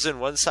like goes in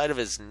one side of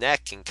his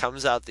neck and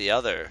comes out the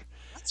other,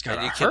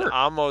 and you can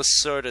almost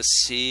sort of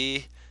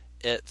see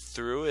it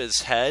through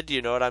his head.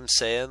 You know what I'm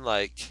saying?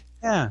 Like.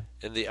 Yeah.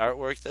 In the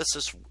artwork,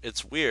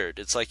 it's weird.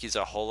 It's like he's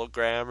a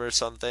hologram or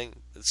something.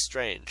 It's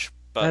strange,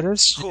 but that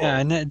is cool. Yeah,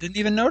 I didn't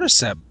even notice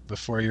that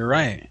before. You're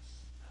right.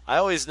 I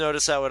always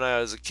noticed that when I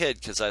was a kid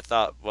because I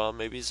thought, well,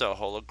 maybe he's a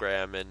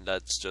hologram and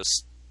that's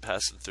just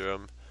passing through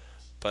him.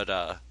 But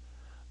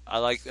I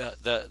like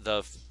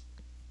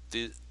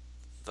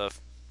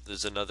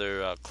there's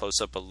another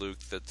close up of Luke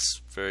that's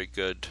very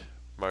good,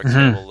 Mark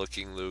Hamill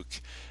looking Luke.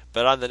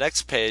 But on the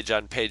next page,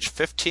 on page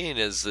 15,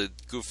 is the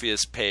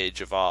goofiest page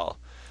of all.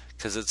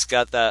 Because it's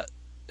got the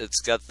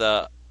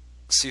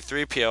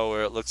C-3PO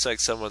where it looks like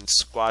someone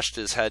squashed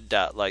his head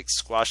down, like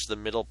squashed the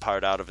middle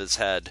part out of his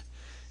head.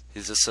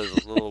 He's just a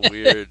little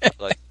weird,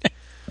 like.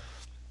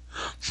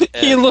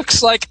 He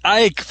looks like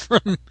Ike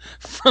from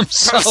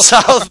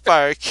South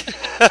Park.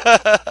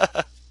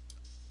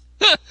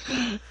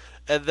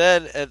 And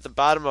then at the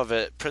bottom of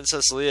it,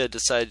 Princess Leia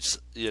decides,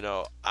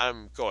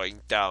 I'm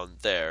going down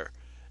there,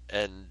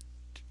 and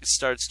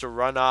starts to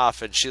run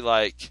off, and she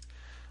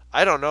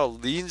I don't know,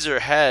 leans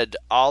her head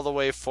all the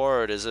way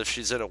forward as if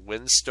she's in a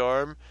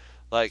windstorm.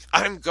 Like,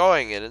 I'm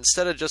going. And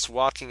instead of just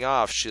walking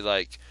off, she,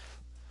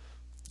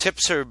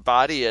 tips her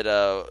body at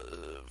a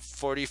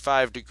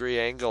 45-degree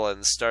angle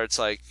and starts,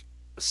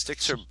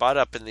 sticks her butt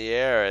up in the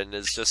air and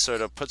is just sort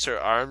of puts her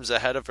arms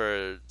ahead of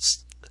her.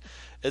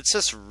 It's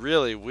just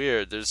really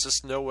weird. There's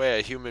just no way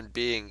a human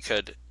being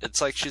could. It's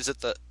like she's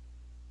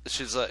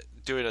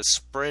doing a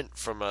sprint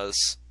from a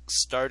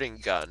starting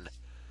gun.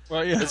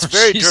 Well, yeah, it's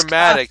very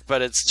dramatic,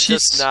 but it's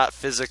just not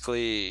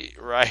physically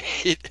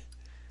right.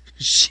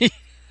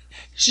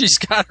 She's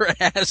got her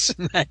ass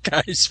in that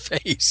guy's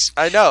face.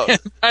 I know. And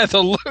by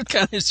the look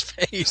on his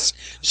face,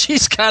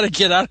 she's got to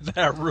get out of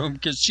that room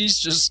because she's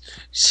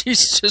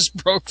just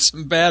broke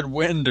some bad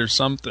wind or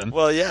something.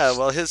 Well, yeah.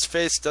 Well, his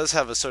face does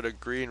have a sort of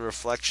green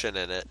reflection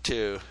in it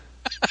too.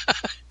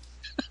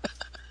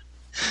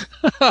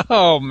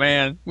 Oh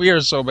man, we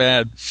are so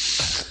bad.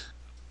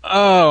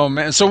 Oh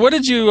man. So what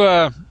did you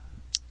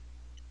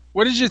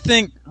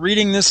think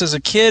reading this as a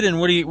kid, and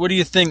what do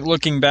you think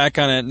looking back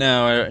on it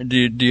now? Do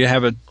you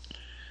have a?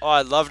 Oh,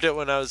 I loved it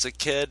when I was a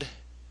kid,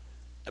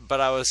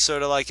 but I was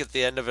sort of like at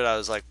the end of it, I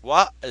was like,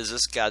 "What is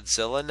this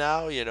Godzilla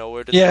now?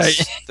 Where did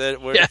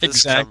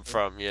this come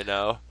from?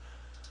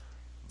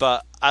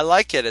 But I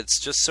like it. It's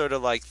just sort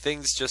of like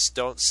things just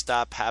don't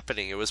stop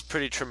happening. It was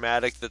pretty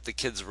traumatic that the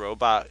kid's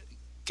robot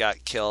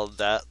got killed.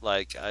 That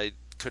I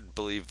couldn't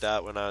believe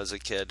that when I was a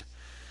kid.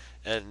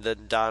 And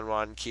then Don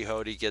Juan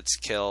Quixote gets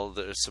killed,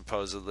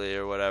 supposedly,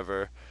 or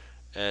whatever.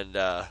 And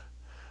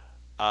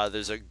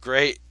there's a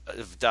great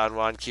Don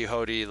Juan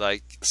Quixote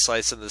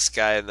slicing this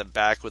guy in the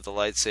back with the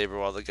lightsaber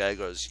while the guy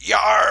goes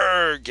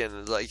 "Yarg!"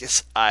 and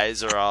his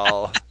eyes are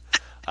all.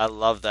 I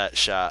love that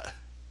shot.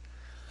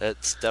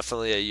 It's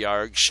definitely a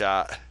Yarg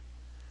shot.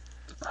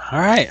 All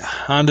right,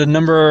 on to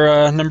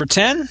number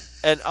 10.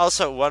 And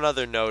also one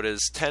other note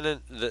is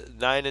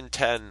 9 and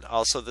 10.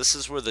 Also, this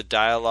is where the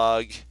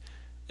dialogue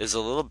is a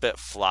little bit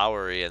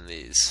flowery in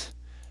these,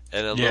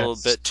 and a little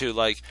bit too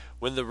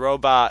when the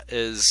robot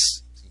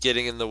is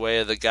getting in the way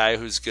of the guy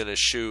who's going to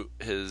shoot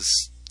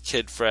his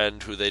kid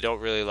friend, who they don't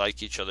really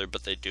like each other,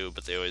 but they do,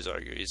 but they always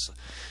argue. He's,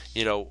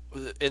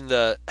 in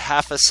the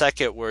half a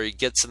second where he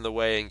gets in the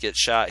way and gets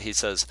shot, he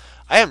says,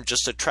 "I am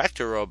just a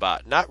tractor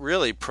robot, not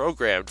really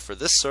programmed for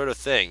this sort of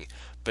thing.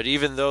 But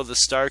even though the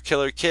Star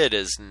Killer Kid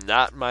is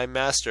not my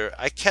master,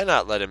 I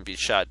cannot let him be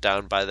shot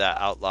down by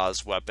that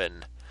outlaw's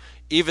weapon,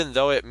 even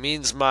though it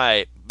means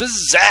my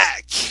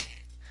bazak."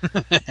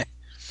 And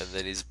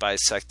then he's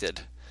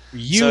bisected.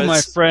 You,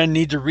 my friend,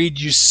 need to read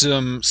you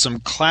some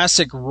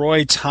classic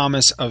Roy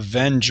Thomas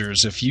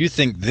Avengers if you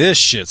think this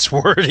shit's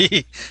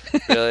wordy.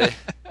 Really?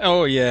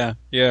 Oh yeah.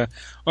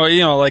 Or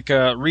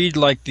read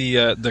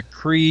the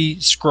Kree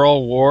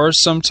Skrull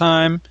Wars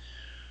sometime.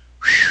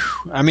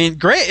 Whew. I mean,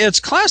 great. It's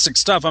classic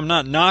stuff. I'm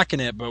not knocking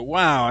it, but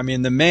wow. I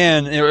mean, the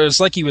man. It was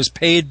like he was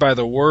paid by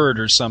the word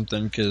or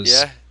something.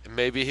 Yeah,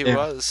 maybe he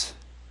was.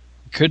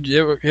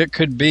 It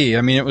could be.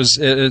 I mean,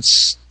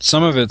 it's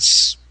some of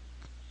it's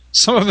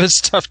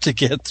tough to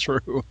get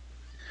through.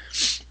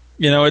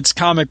 It's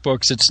comic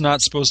books. It's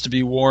not supposed to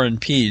be War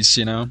and Peace.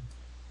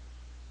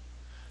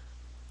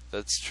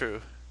 That's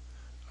true.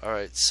 All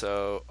right.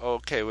 So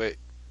okay, wait.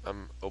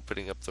 I'm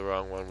opening up the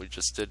wrong one. We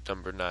just did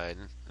number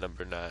 9.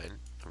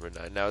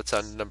 Now it's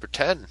on number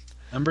 10.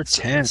 Number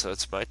 10. So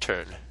it's my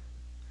turn.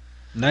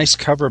 Nice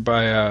cover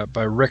by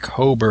Rick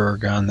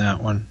Hoberg on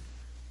that one.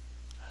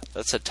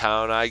 That's a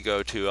town I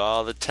go to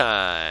all the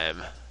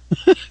time.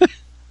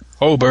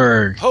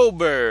 Hoberg.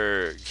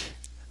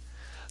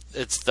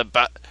 It's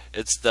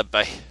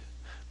the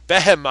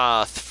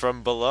behemoth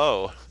from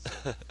below.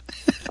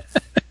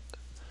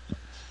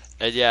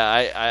 And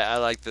yeah, I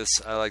like this.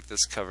 I like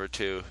this cover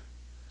too.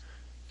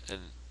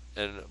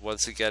 And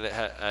once again,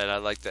 and I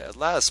like that at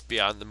last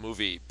beyond the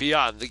movie,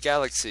 beyond the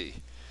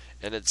galaxy,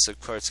 and it's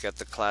of course got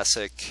the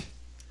classic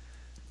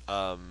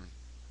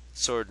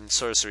sword and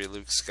sorcery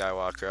Luke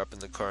Skywalker up in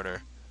the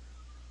corner.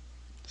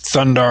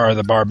 Thundar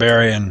the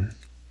Barbarian.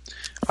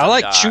 I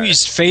like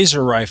Chewie's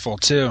phaser rifle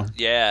too.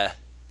 Yeah,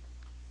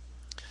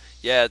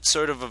 it's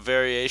sort of a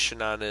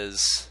variation on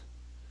his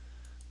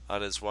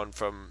one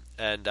from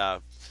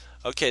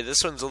okay,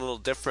 this one's a little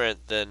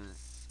different than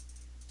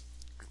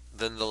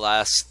the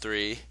last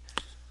 3.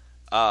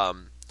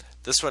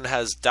 This one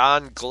has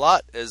Don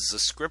Glutt as the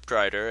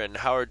scriptwriter and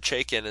Howard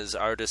Chaykin as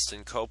artist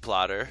and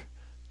co-plotter.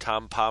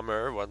 Tom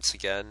Palmer, once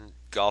again,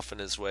 golfing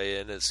his way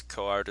in as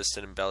co-artist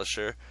and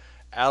embellisher.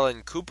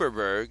 Alan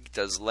Cooperberg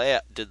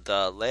did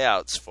the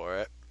layouts for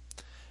it.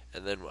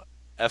 And then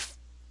F.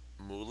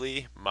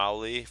 Mowley,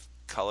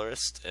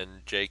 colorist,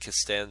 and Jay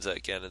Costanza,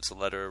 again, it's a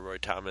letterer, Roy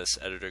Thomas,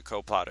 editor,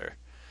 co-plotter.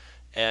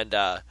 And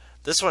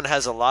this one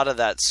has a lot of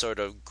that sort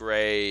of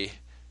gray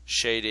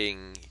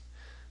shading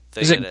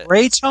thing. Is it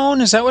gray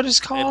tone? Is that what it's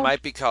called? It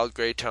might be called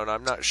gray tone.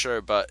 I'm not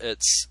sure, but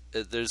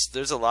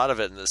there's a lot of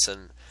it in this.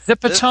 And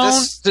Zipatone?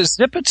 Is it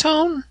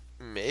Zipatone?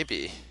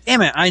 Maybe.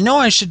 Damn it! I know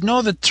I should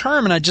know the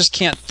term, and I just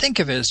can't think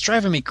of it. It's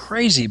driving me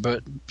crazy.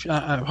 But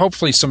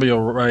hopefully somebody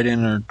will write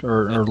in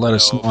or let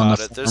us know on the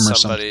forum.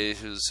 There's somebody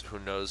who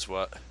knows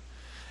what.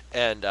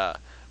 And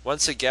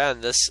once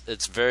again, this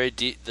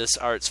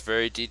art's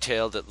very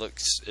detailed.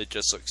 It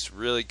just looks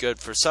really good.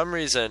 For some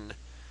reason,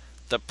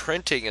 the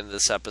printing in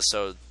this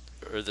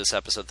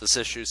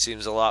issue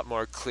seems a lot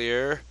more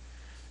clear,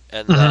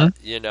 and the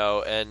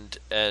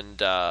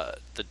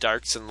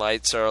darks and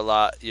lights are a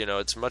lot.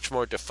 It's much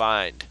more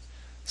defined.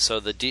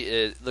 So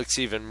it looks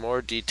even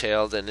more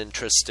detailed and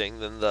interesting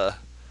than the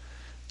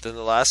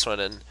last one.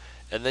 And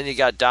then you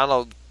got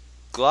Donald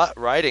Glutt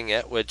writing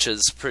it, which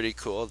is pretty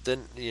cool.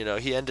 Then he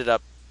did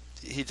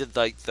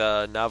like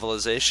the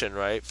novelization,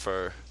 right,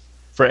 for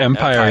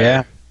Empire,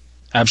 yeah,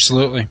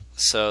 absolutely.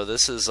 So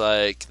this is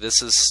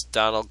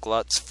Donald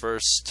Glutt's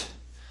first,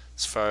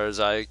 as far as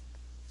I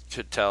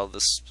could tell,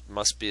 this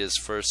must be his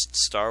first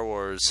Star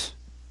Wars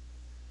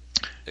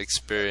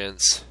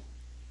experience.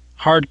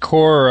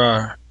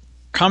 Hardcore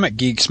comic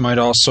geeks might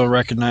also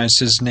recognize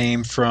his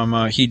name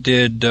from he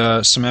did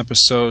some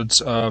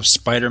episodes of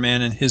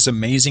Spider-Man and His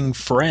Amazing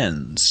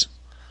Friends.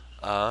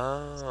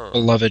 Oh.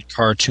 Beloved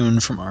cartoon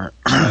from our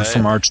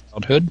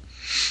childhood.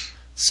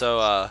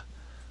 So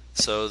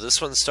this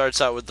one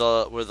starts out with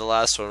the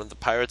last one, with the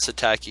pirates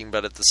attacking,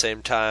 but at the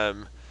same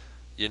time,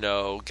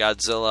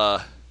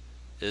 Godzilla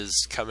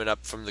is coming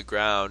up from the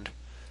ground,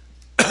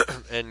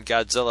 and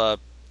Godzilla,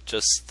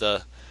 just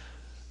the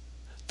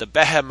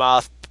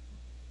behemoth,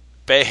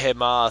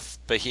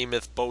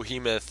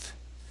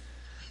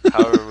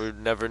 however we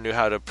never knew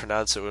how to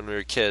pronounce it when we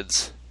were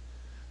kids.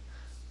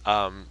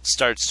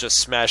 Starts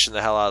just smashing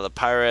the hell out of the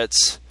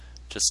pirates,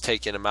 just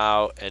taking them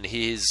out, and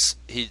he's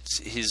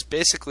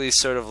basically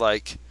sort of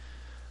like,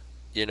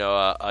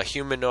 a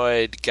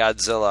humanoid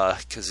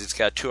Godzilla, because he's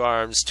got 2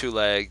 arms, 2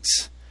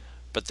 legs,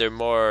 but they're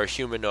more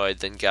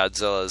humanoid than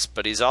Godzilla's.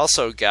 But he's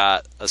also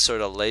got a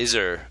sort of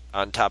laser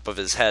on top of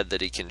his head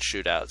that he can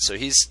shoot out. So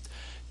he's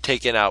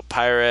taking out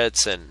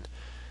pirates, and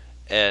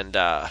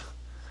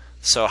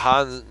so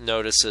Han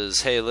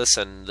notices, hey,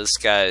 listen, this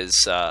guy's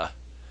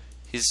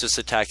he's just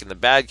attacking the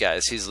bad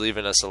guys. He's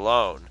leaving us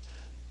alone.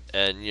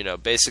 And,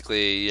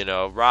 basically,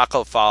 rock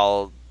will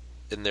fall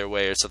in their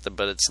way or something,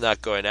 but it's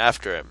not going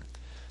after him.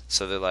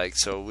 So they're like,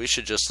 so we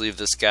should just leave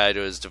this guy to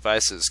his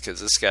devices,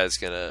 because this guy's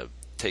going to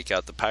take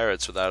out the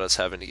pirates without us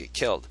having to get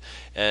killed.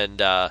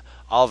 And all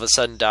of a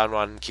sudden, Don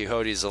Juan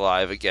Quixote's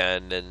alive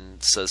again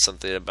and says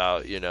something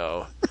about,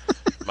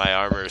 my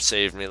armor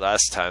saved me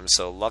last time,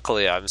 so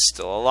luckily I'm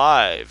still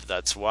alive.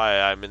 That's why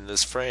I'm in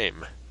this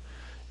frame.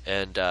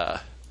 And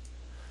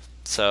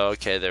so,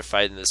 okay, they're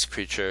fighting this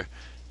creature,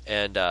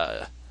 and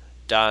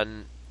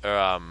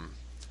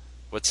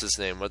what's his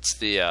name? What's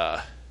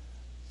the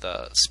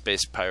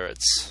space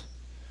pirates?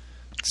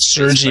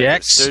 Sergi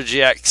X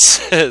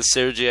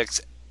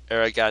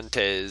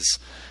Aragantes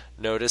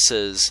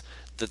notices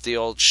that the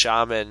old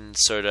shaman,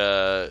 sort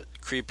of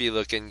creepy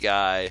looking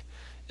guy,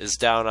 is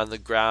down on the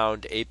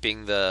ground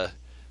aping the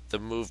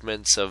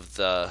movements of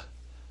the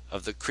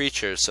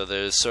creature, so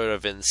they're sort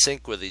of in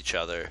sync with each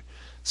other.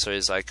 So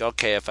he's like,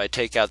 okay, if I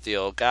take out the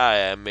old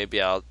guy,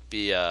 maybe I'll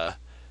be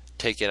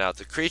taking out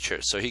the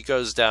creature. So he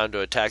goes down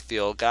to attack the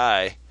old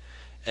guy,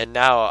 and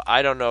now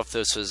I don't know if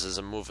this was as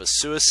a move of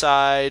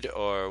suicide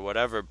or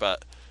whatever,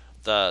 but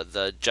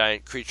the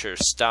giant creature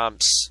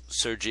stomps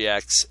Sergi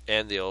X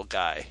and the old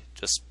guy.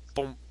 Just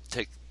boom,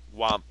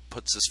 whomp,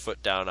 puts his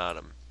foot down on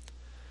him.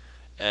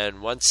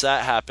 And once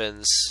that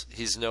happens,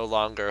 he's no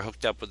longer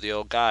hooked up with the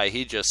old guy.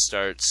 He just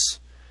starts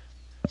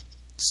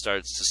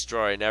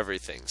destroying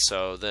everything.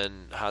 So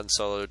then Han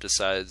Solo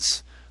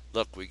decides,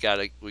 look, we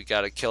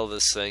gotta kill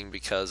this thing,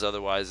 because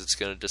otherwise it's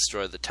gonna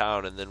destroy the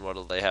town, and then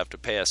what'll they have to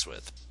pay us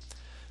with?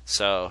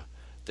 So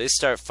they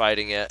start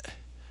fighting it,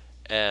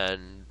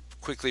 and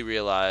quickly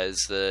realize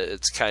that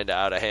it's kind of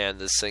out of hand.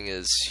 This thing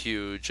is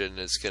huge and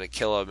it's gonna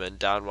kill him. And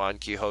Don Juan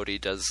Quixote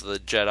does the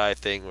Jedi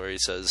thing where he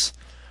says,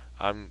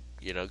 I'm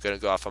gonna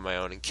go off on my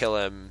own and kill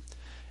him,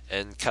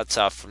 and cuts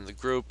off from the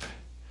group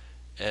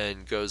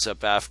and goes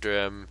up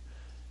after him.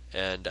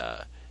 And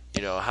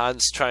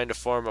Han's trying to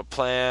form a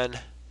plan,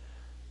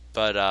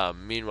 but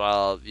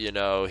meanwhile,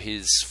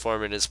 he's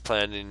forming his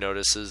plan, and he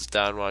notices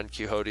Don Juan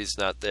Quixote's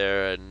not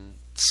there and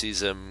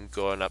sees him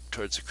going up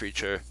towards the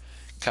creature.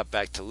 Cut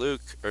back to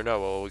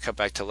we cut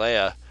back to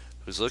Leia,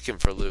 who's looking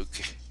for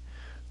Luke,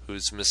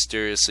 who's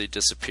mysteriously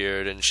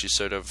disappeared, and she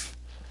sort of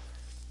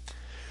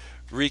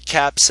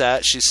recaps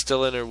that. She's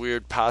still in her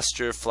weird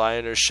posture,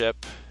 flying her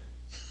ship,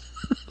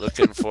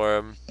 looking for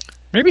him.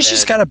 Maybe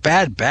she's got a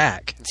bad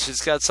back.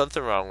 She's got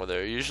something wrong with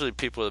her. Usually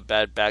people with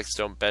bad backs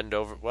don't bend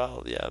over.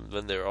 Well, yeah,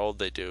 when they're old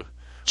they do.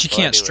 She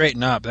can't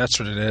straighten up, that's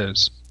what it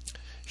is.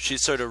 She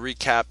sort of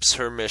recaps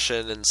her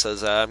mission and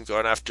says, I'm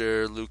going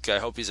after Luke, I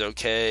hope he's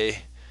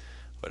okay.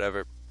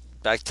 Whatever.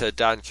 Back to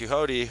Don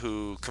Quixote,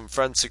 who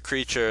confronts a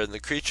creature, and the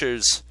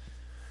creature's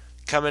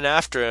coming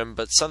after him,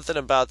 but something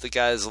about the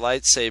guy's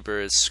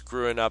lightsaber is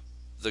screwing up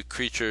the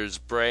creature's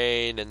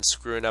brain and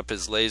screwing up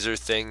his laser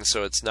thing,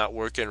 so it's not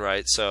working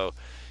right. So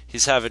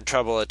he's having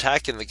trouble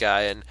attacking the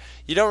guy, and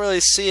you don't really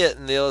see it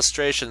in the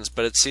illustrations,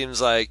 but it seems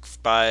like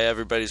by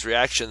everybody's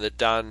reaction that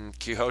Don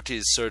Quixote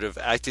is sort of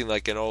acting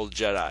like an old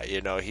Jedi.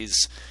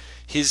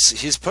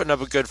 He's putting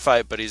up a good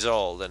fight, but he's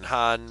old, and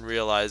Han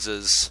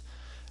realizes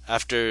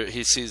after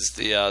he sees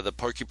the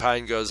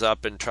porcupine goes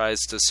up and tries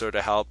to sort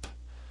of help,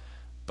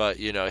 but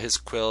his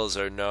quills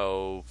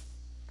don't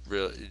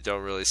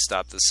really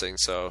stop this thing.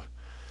 So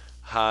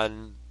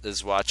Han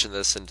is watching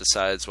this and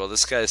decides, well,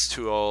 this guy's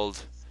too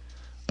old.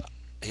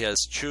 He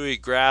has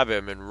Chewie grab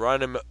him and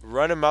run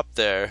him up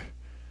there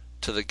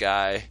to the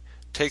guy,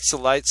 takes the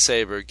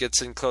lightsaber,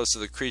 gets in close to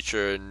the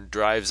creature, and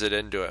drives it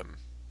into him,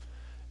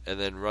 and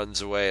then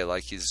runs away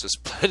like he's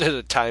just planted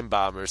a time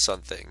bomb or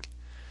something.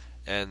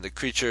 And the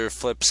creature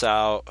flips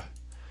out,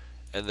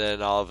 and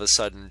then all of a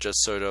sudden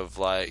just sort of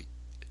like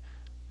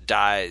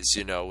dies,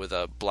 with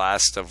a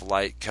blast of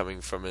light coming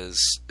from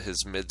his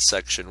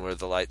midsection where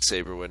the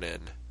lightsaber went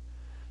in,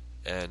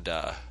 and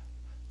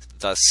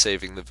thus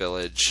saving the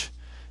village.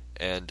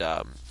 And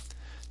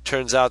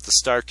turns out the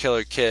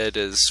Starkiller Kid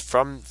is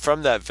from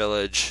that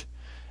village,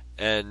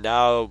 and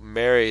now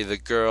Mary, the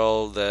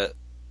girl that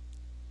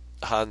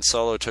Han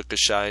Solo took a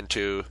shine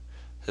to,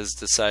 has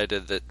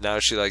decided that now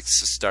she likes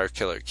the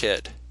Starkiller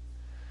Kid.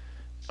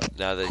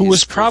 Now that who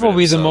was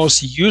probably the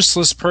most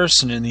useless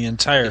person in the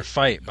entire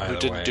fight, by the way.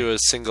 Who didn't do a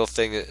single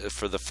thing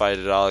for the fight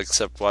at all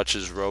except watch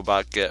his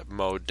robot get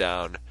mowed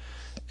down.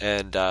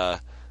 And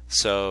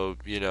so,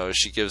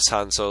 she gives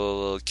Han Solo a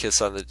little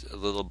kiss on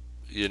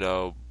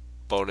the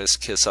bonus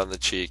kiss on the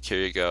cheek.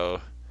 Here you go.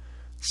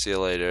 See you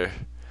later.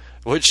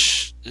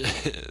 Which,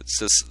 it's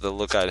just the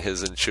look on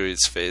his and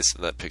Chewie's face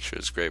in that picture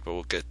is great, but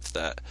we'll get to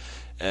that.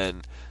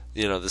 And,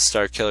 the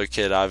Starkiller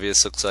Kid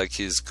obviously looks like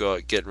he's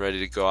getting ready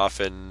to go off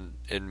and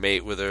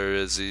mate with her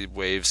as he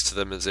waves to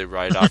them as they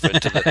ride off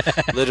into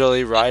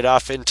literally ride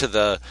off into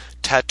the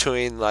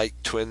Tatooine like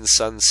twin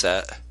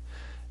sunset,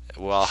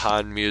 while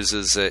Han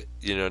muses that,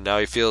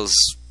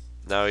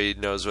 now he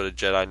knows what a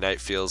Jedi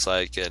Knight feels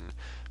like, and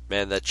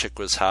man, that chick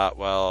was hot.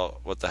 Well,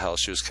 what the hell,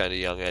 she was kind of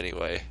young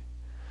anyway.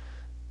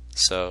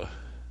 So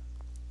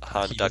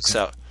Han ducks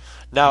out.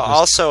 Now,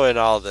 also in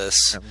all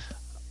this,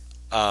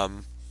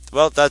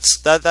 well,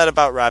 that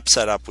about wraps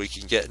that up. We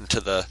can get into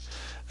the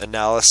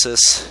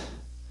analysis.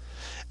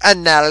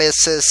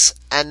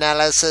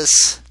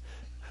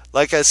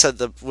 Like I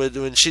said,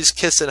 when she's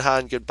kissing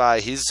Han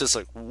goodbye, he's just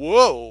like,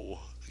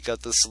 whoa. He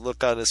got this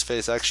look on his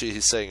face. Actually,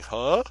 he's saying,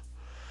 huh?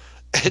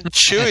 And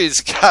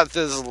Chewie's got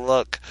this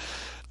look.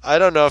 I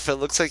don't know if it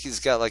looks like he's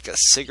got like a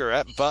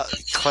cigarette butt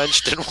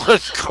clenched in one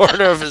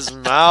corner of his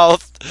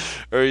mouth,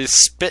 or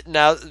he's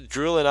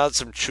drooling out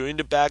some chewing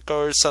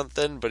tobacco or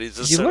something, but he's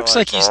just he looks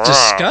like he's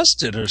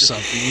disgusted or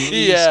something.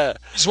 Yeah.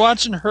 He's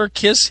watching her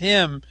kiss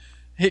Han,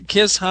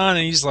 and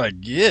he's like,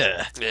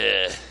 yeah.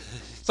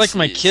 It's like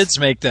my kids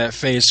make that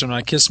face when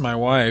I kiss my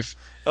wife.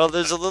 Well,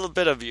 there's a little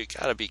bit of, you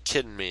gotta be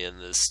kidding me in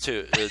this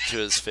too, to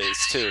his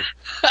face too.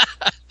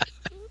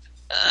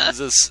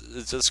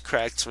 It just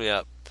cracks me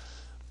up.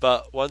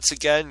 But once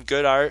again,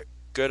 good art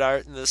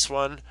in this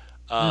one.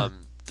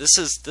 This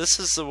is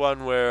the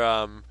one where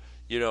in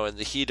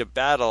the heat of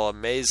battle,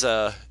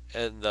 Amaza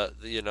and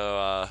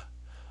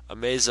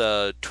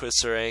Amaza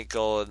twists her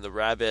ankle and the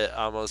rabbit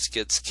almost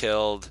gets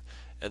killed,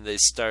 and they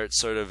start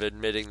sort of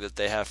admitting that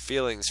they have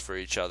feelings for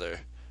each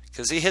other,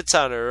 Because he hits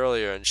on her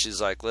earlier, and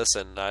she's like,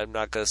 listen, I'm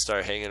not going to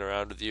start hanging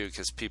around with you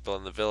because people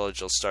in the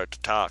village will start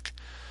to talk.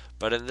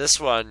 But in this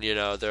one, you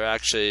know, they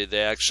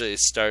actually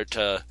start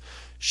to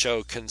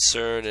show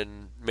concern,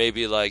 and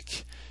maybe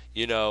like,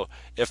 you know,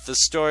 if the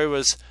story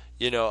was,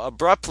 you know,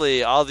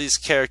 abruptly all these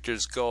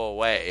characters go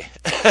away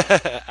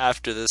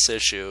after this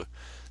issue.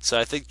 So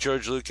I think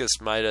George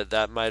Lucas might have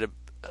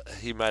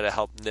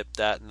helped nip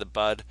that in the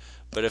bud.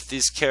 But if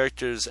these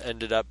characters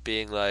ended up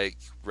being like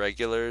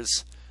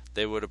regulars,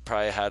 they would have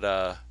probably had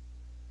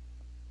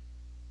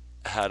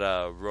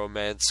a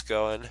romance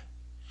going.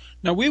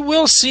 Now we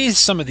will see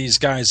some of these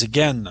guys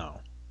again, though.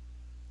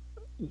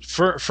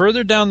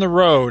 Further down the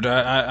road,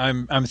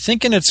 I'm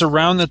thinking it's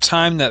around the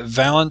time that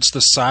Valance the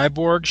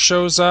Cyborg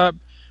shows up.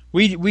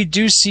 We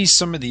do see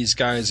some of these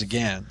guys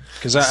again,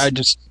 because I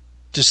just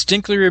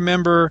distinctly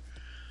remember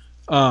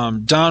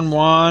Don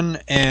Juan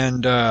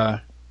and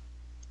I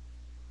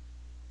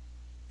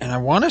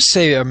want to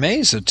say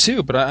Ameza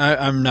too, but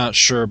I'm not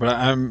sure. But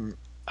I don't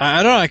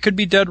know. I could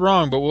be dead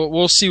wrong, but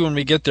we'll see when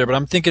we get there. But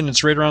I'm thinking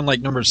it's right around like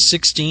number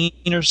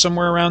 16 or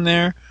somewhere around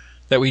there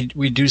that we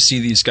do see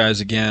these guys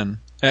again,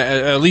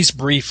 at least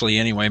briefly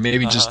anyway.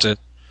 Maybe just to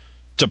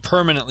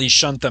permanently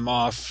shunt them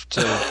off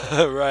to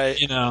right,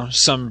 you know,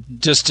 some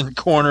distant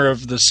corner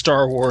of the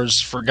Star Wars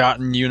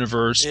forgotten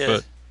universe. Yeah,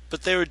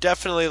 but they were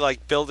definitely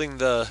like building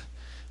the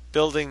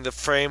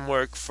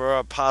framework for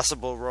a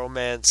possible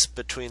romance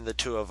between the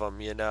two of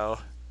them, you know.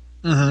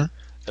 Mm-hmm.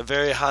 A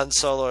very Han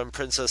Solo and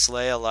Princess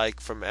Leia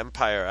like from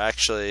Empire,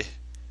 actually,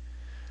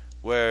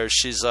 where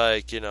she's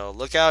like, you know,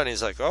 look out, and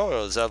he's like,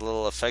 oh, is that a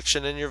little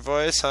affection in your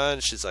voice, huh?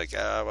 And she's like,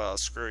 ah, well,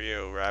 screw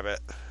you, rabbit.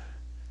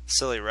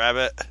 Silly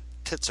rabbit.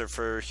 Tits are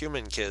for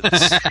human kids.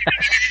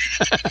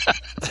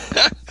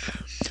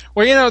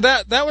 Well, you know,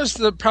 that was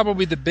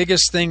probably the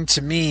biggest thing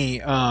to me.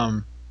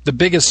 The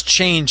biggest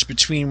change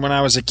between when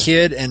I was a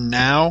kid and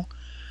now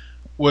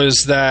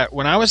was that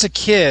when I was a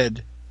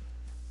kid,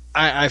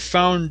 I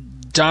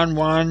found Don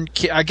Juan.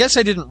 I guess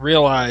I didn't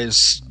realize.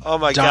 Oh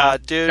my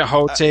God, dude!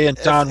 Quixote and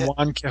Don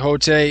Juan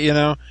Quixote, you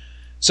know.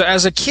 So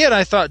as a kid,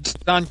 I thought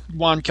Don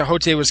Juan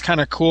Quixote was kind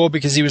of cool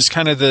because he was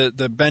kind of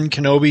the Ben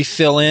Kenobi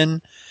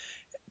fill-in.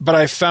 But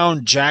I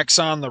found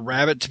Jaxon the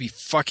rabbit to be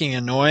fucking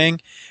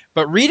annoying.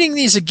 But reading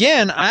these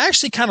again, I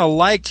actually kind of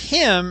liked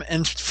him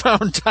and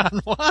found Don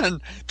Juan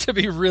to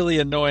be really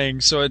annoying.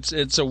 So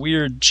it's a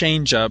weird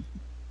change up.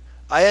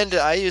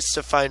 I used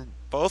to find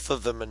both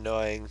of them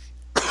annoying,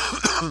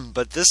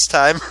 but this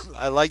time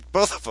I liked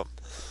both of them.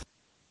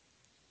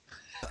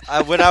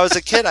 When I was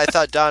a kid, I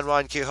thought Don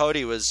Juan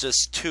Quixote was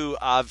just too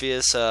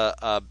obvious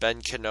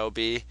Ben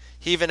Kenobi.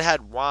 He even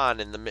had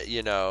Juan in the,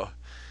 you know.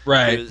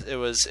 Right. It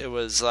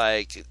was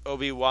like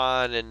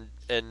Obi-Wan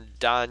and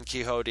Don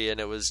Quixote,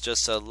 and it was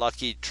just a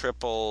lucky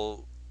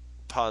triple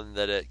pun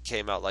that it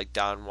came out like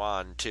Don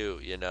Juan too,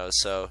 you know.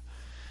 So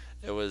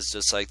it was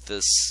just like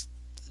this.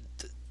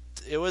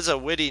 It was a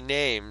witty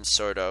name,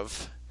 sort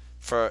of,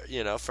 for,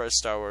 you know, for a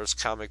Star Wars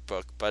comic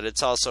book, but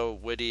it's also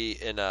witty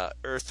in a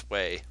Earth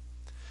way,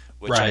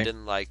 which right. I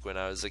didn't like when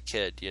I was a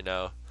kid, you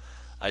know.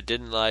 I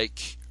didn't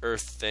like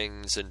Earth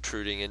things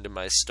intruding into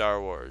my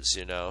Star Wars,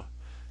 you know,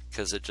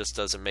 because it just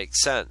doesn't make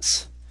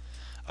sense.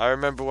 I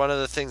remember one of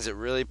the things that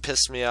really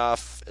pissed me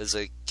off as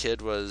a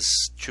kid was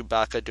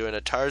Chewbacca doing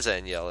a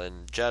Tarzan yell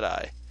in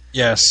Jedi.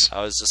 Yes.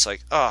 I was just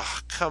like, oh,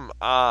 come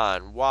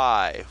on,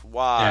 why?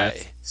 Yeah,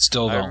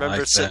 still don't I remember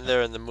like sitting that.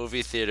 there in the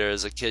movie theater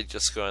as a kid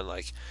just going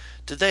like,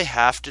 did they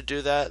have to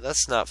do that?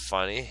 That's not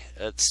funny.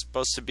 It's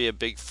supposed to be a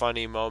big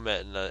funny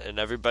moment, and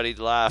everybody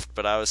laughed,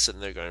 but I was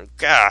sitting there going,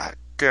 God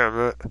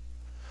damn it.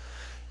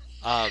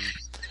 I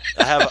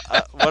have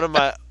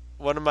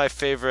one of my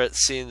favorite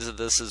scenes of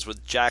this is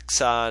with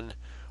Jaxon,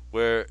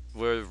 where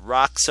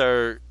rocks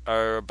are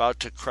about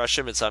to crush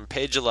him. It's on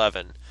page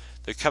 11.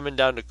 They're coming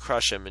down to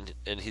crush him,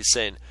 and he's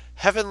saying,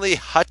 "Heavenly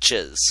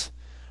Hutches,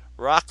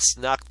 rocks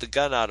knocked the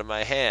gun out of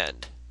my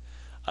hand."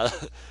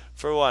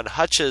 For one,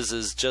 Hutches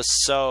is just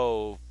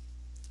so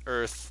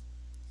Earth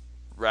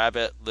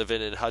rabbit living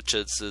in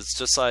hutches. It's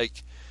just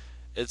like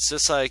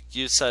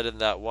you said in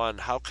that one.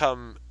 How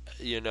come,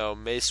 you know,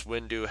 Mace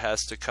Windu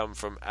has to come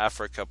from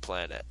Africa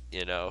planet?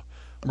 You know,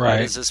 right. Why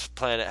does this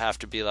planet have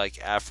to be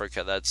like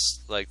Africa?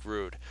 That's like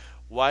rude.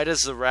 Why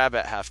does the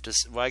rabbit have to?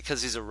 Why,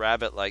 because he's a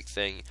rabbit-like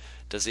thing,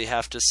 does he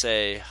have to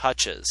say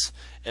Hutches?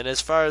 And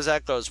as far as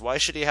that goes, why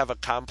should he have a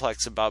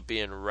complex about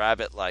being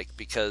rabbit-like?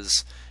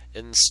 Because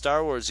in the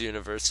Star Wars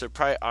universe, there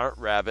probably aren't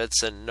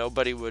rabbits, and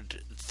nobody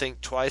would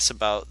think twice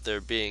about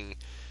there being,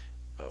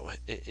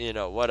 you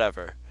know,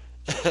 whatever.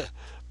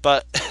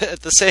 But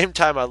at the same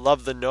time, I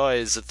love the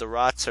noise that the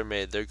rocks are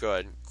made. They're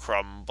going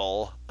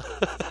crumble,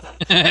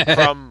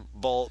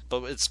 crumble,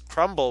 but it's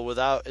crumble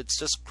without. It's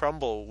just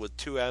crumble with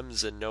 2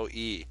 M's and no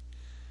E.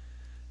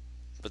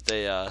 But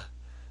they. I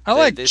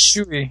like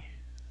Chewie.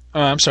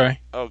 Oh, I'm sorry.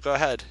 Oh, go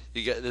ahead.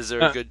 Is there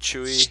a good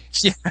Chewie?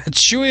 Yeah,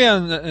 Chewie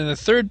in the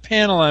third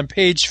panel on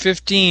page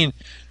 15.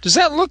 Does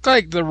that look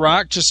like the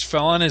rock just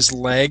fell on his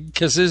leg?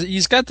 Because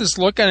he's got this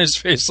look on his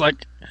face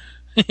like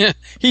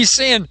he's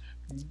saying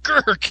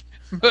 "Gurk."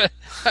 but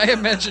I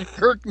imagine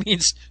Kirk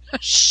means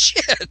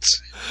shit.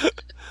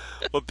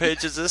 What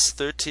page is this?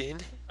 13?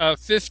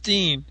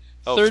 15.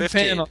 Oh, third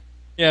 15. panel.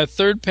 Yeah,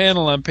 third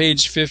panel on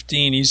page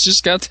 15. He's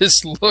just got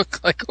this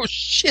look like, oh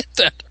shit,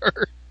 that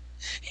hurt.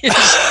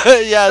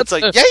 Yeah, it's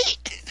like, yay!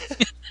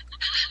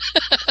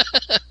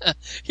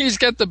 He's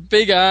got the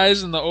big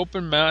eyes and the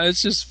open mouth.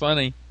 It's just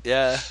funny.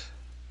 Yeah.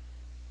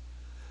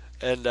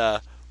 And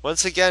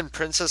once again,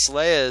 Princess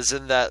Leia is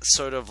in that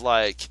sort of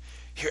like,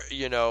 here,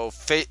 you know,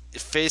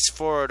 face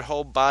forward,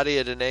 whole body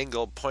at an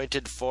angle,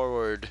 pointed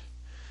forward,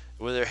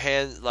 with her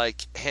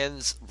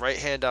hands, right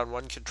hand on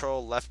one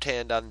control, left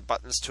hand on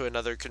buttons to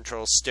another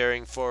control,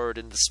 staring forward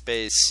into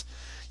space.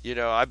 You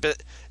know, I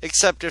bet,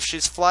 except if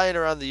she's flying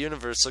around the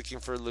universe looking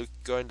for Luke,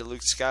 going to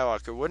Luke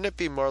Skywalker, wouldn't it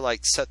be more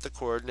like set the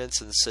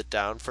coordinates and sit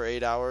down for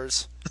 8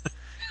 hours?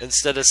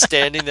 Instead of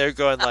standing there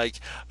going like,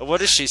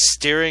 what is she,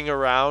 steering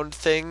around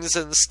things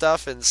and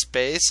stuff in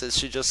space? Is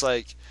she just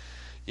like,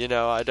 you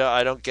know, I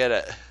don't get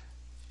it.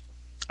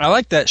 I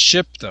like that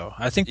ship though.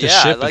 I think the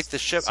ship. Yeah, I like the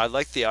ship. I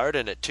like the art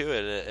in it too,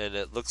 and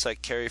it looks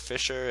like Carrie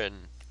Fisher,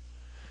 and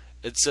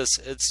it's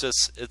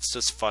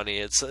just funny.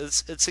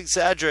 It's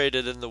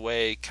exaggerated in the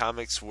way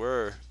comics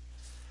were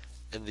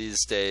in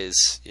these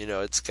days. You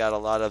know, it's got a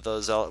lot of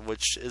those,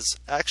 which is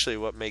actually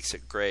what makes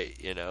it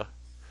great. You know.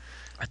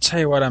 I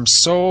tell you what, I'm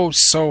so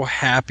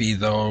happy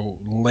though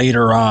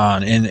later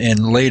on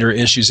in later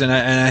issues, and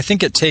I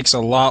think it takes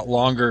a lot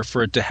longer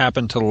for it to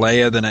happen to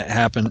Leia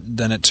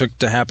than it took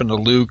to happen to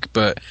Luke.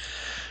 But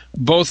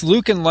both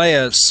Luke and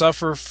Leia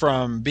suffer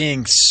from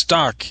being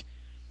stuck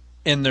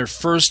in their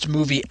first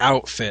movie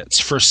outfits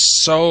for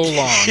so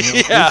long. You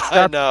know, yeah, Luke's got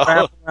I know.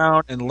 The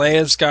wraparound, and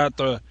Leia's got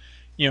the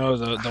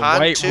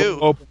white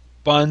robe,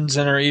 buns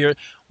in her ear.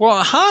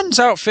 Well, Han's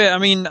outfit, I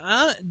mean,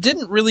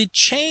 didn't really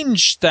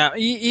change that.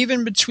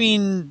 Even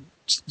between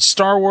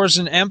Star Wars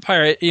and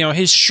Empire, you know,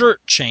 his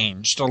shirt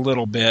changed a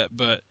little bit.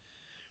 But,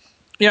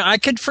 you know, I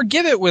could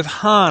forgive it with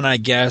Han, I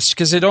guess,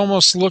 because it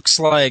almost looks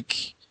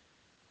like,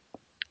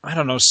 I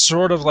don't know,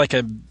 sort of like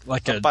a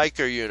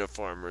biker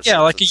uniform or something.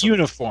 Yeah, like a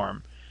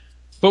uniform.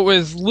 But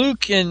with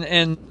Luke and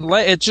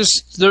Leia, it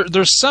just,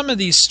 there's some of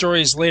these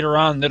stories later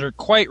on that are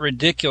quite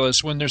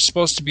ridiculous when they're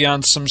supposed to be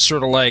on some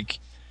sort of like,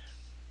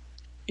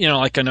 you know,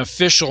 like an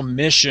official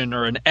mission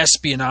or an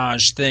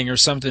espionage thing or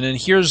something, and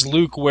here's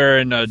Luke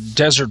wearing a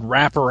desert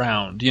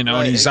wraparound, you know, right,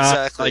 and he's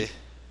exactly. on, like,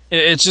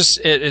 it's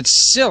just,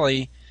 it's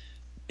silly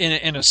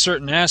in a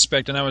certain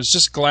aspect, and I was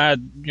just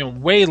glad, you know,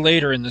 way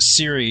later in the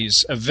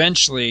series,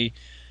 eventually,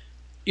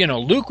 you know,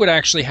 Luke would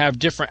actually have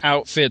different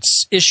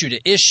outfits issue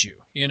to issue,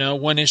 you know,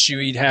 one issue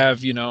he'd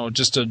have, you know,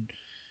 just a,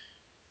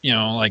 you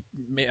know, like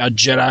a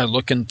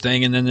Jedi-looking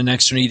thing, and then the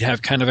next one he'd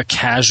have kind of a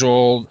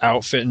casual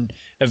outfit, and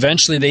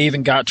eventually they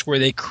even got to where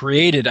they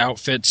created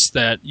outfits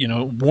that, you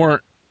know,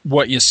 weren't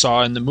what you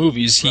saw in the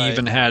movies. He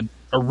even had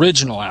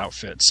original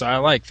outfits, so I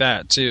like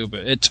that too,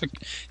 but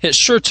it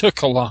sure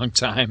took a long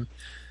time.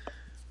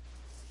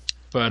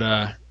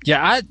 But,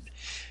 yeah,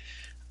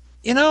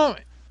 you know,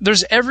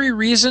 there's every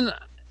reason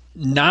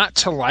not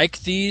to like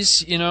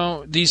these, you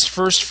know, these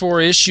first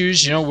 4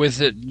 issues, you know, with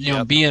it, you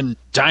know, being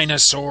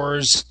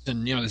dinosaurs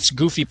and, you know, this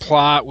goofy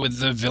plot with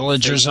the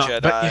villagers.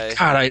 But yeah,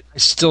 God, I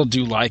still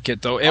do like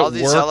it though. All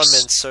these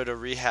elements sort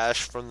of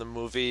rehashed from the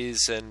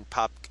movies and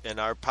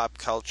our pop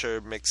culture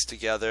mixed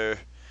together.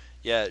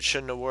 Yeah, it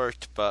shouldn't have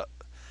worked, but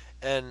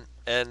and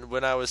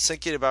when I was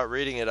thinking about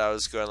reading it, I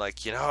was going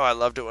like, you know, I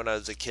loved it when I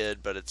was a kid,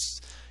 but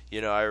it's, you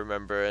know, I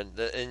remember, and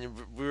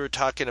we were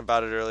talking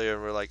about it earlier,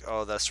 and we are like,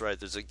 oh, that's right,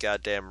 there's a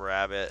goddamn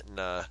rabbit, and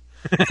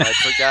I'd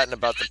forgotten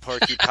about the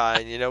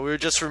porcupine. You know, we were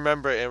just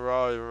remembering, and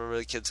remember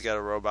the kid's got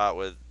a robot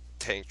with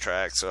tank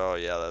tracks. Oh,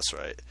 yeah, that's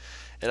right.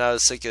 And I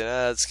was thinking,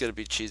 it's going to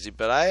be cheesy,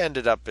 but I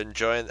ended up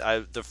enjoying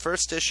the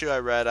first issue I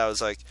read. I was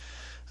like,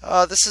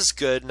 oh, this is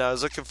good, and I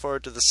was looking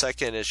forward to the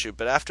second issue,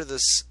 but after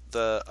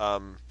the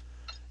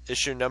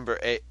issue number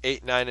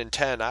 8, 9, and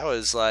 10, I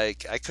was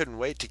like, I couldn't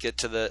wait to get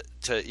to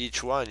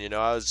each one. You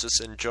know, I was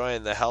just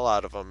enjoying the hell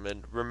out of them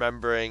and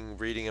remembering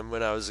reading them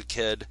when I was a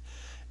kid.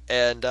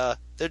 And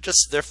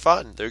they're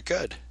fun. They're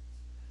good.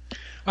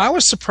 I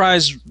was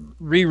surprised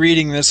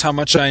rereading this how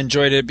much I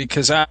enjoyed it,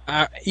 because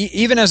I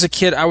even as a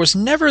kid, I was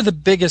never the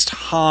biggest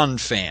Han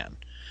fan.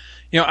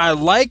 You know, I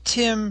liked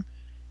him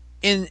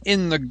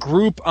in the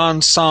group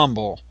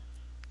ensemble,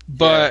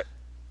 but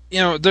you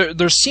know,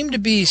 there seemed to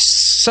be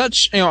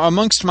such, you know,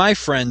 amongst my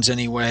friends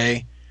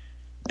anyway,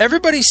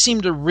 everybody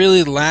seemed to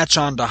really latch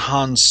on to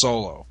Han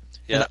Solo.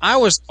 Yeah. And I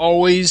was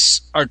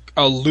always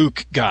a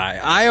Luke guy.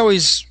 I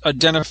always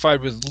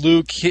identified with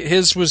Luke.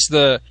 His was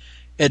the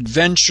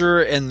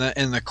adventure and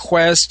the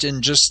quest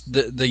and just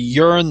the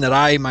yearn that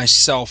I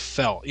myself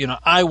felt. You know,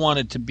 I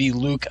wanted to be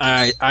Luke.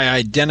 I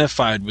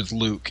identified with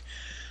Luke.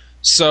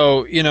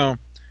 So, you know,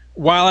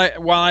 while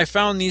I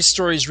found these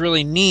stories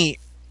really neat,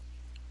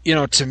 you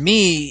know, to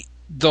me,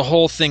 the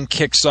whole thing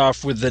kicks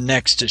off with the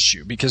next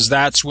issue, because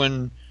that's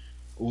when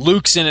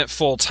Luke's in it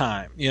full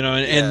time, you know,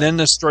 and then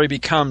the story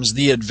becomes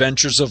the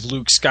adventures of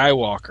Luke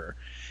Skywalker.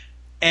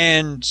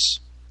 And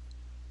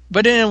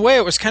But in a way,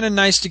 it was kind of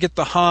nice to get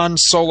the Han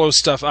Solo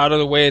stuff out of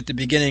the way at the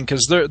beginning,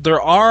 because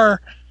there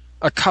are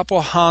a couple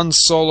Han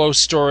Solo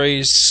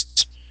stories.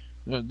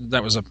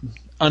 That was an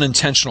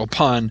unintentional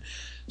pun.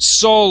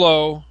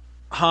 Solo,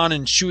 Han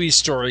and Chewie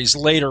stories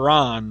later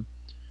on,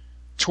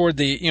 toward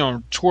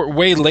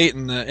way late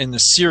in the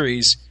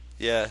series.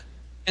 Yeah.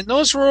 And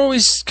those were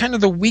always kind of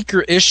the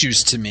weaker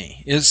issues to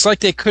me. It's like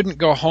they couldn't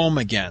go home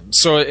again.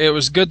 So it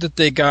was good that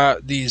they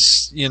got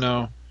these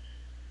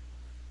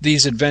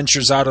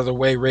adventures out of the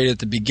way right at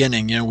the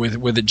beginning,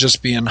 with it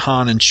just being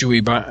Han and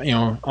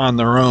Chewie on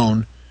their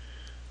own.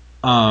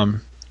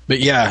 But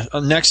yeah,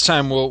 next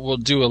time we'll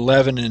do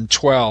 11 and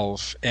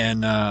 12,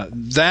 and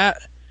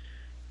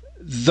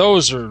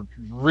those are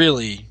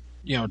really,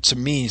 to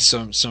me,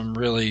 some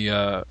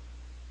really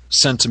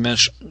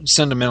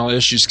sentimental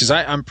issues, because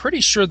I'm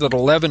pretty sure that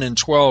 11 and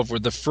 12 were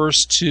the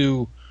first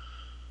two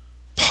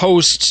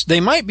they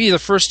might be the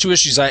first two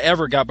issues I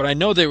ever got, but I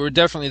know they were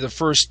definitely the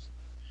first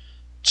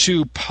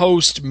two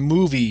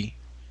post-movie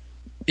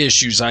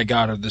issues I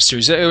got of the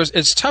series.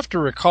 It's tough to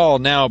recall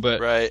now,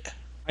 but right.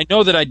 I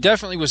know that I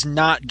definitely was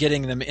not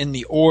getting them in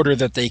the order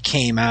that they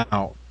came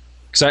out.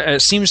 Because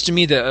it seems to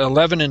me that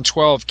 11 and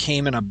 12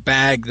 came in a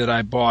bag that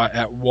I bought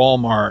at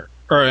Walmart.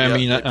 Or,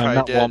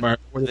 not Walmart.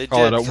 What do you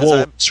call it? At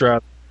Woolworths,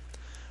 rather.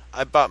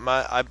 I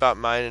bought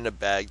mine in a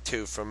bag,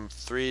 too. From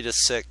 3 to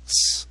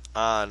 6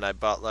 on, I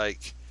bought,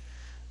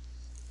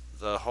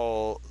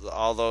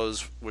 all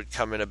those would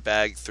come in a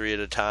bag 3 at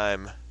a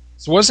time.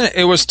 So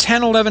it was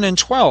 10, 11, and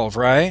 12,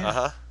 right?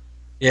 Uh-huh.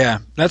 Yeah,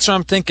 that's what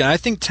I'm thinking. I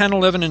think 10,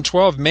 11, and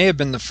 12 may have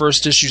been the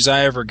first issues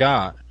I ever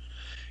got.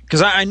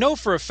 Because I know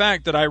for a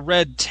fact that I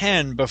read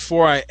 10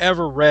 before I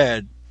ever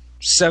read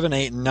 7,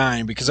 8, and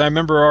 9, because I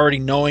remember already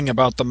knowing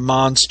about the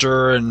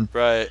monster and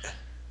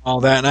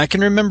all that. And I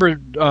can remember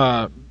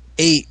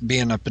 8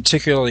 being a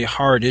particularly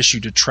hard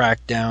issue to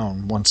track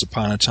down once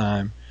upon a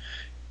time.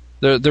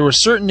 There were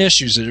certain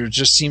issues that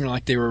just seemed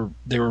like they were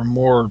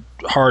more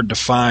hard to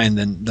find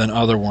than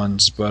other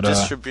ones. But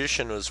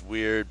distribution was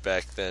weird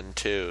back then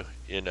too,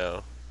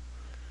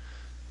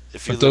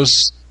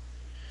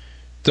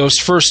 Those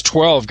first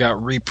 12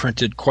 got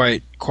reprinted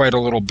quite a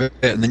little bit,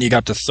 and then you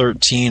got to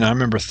 13. I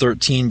remember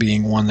 13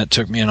 being one that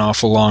took me an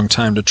awful long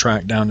time to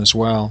track down as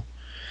well.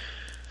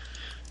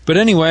 But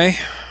anyway,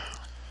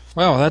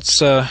 well,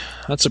 that's a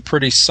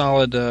pretty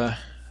solid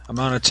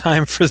amount of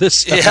time for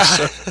this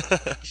episode.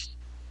 Yeah.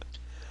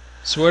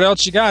 So what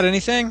else you got?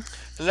 Anything?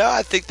 No,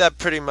 I think that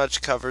pretty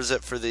much covers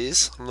it for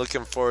these. I'm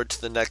looking forward to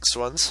the next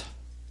ones.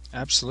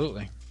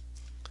 Absolutely.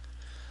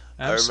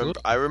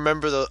 I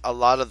remember a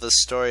lot of the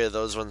story of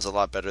those ones a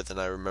lot better than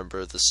I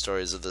remember the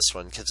stories of this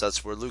one, because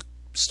that's where Luke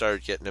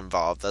started getting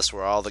involved. That's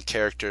where all the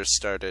characters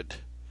started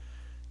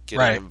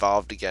getting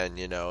involved again,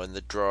 and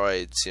the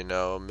droids,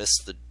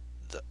 missed the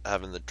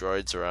having the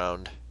droids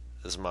around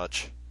as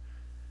much.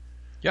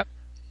 Yep.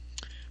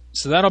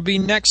 So that'll be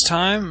next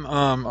time,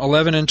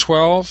 11 and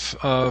 12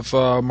 of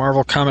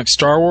Marvel Comics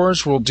Star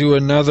Wars. We'll do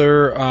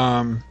another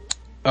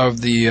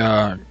of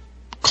the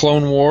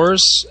Clone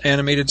Wars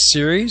animated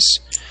series.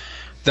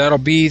 That'll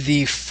be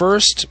the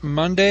first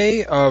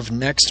Monday of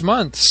next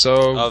month,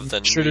 so of the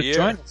make sure to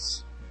join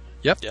us.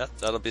 Yep. Yeah,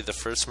 that'll be the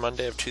first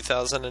Monday of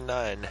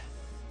 2009.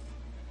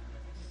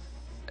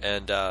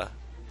 And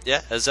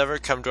as ever,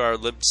 come to our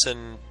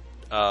Libsyn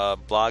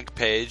blog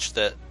page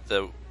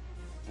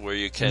where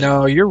you can.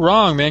 No, you're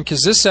wrong, man.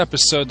 Because this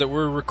episode that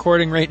we're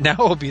recording right now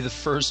will be the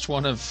first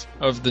one of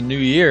the new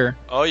year.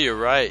 Oh, you're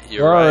right.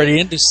 We're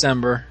already in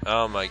December.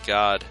 Oh my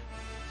God,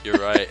 you're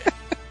right.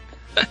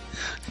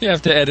 You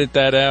have to edit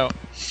that out.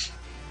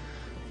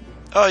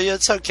 Oh yeah,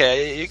 it's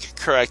okay. You can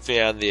correct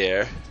me on the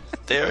air.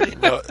 They already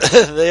know.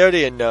 They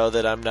already know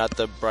that I'm not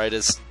the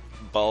brightest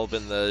bulb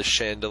in the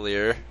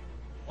chandelier.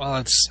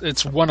 Well,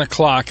 it's 1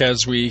 o'clock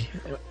as we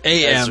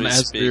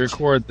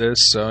record this.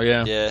 So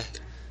yeah. Yeah.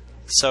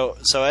 So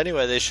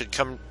anyway,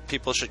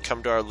 people should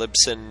come to our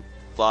Libsyn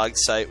blog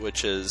site,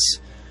 which is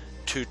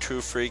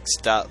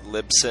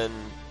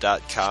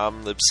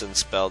twotruefreaks.libsyn.com. Libsyn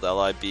spelled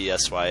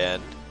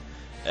Libsyn,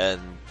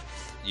 and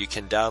you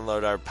can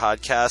download our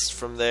podcast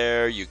from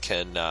there. You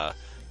can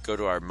go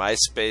to our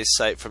MySpace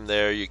site from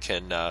there. You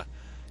can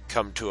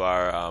come to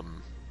our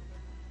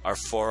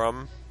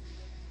forum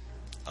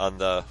on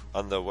the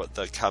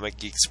Comic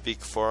Geek Speak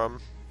forum.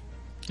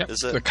 Yep.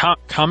 Is it? The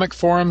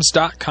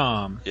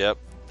comicforums.com. Yep.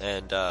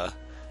 And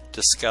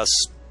discuss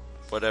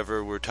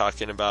whatever we're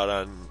talking about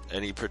on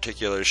any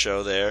particular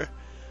show there.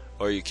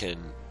 Or you can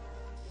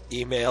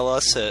email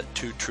us at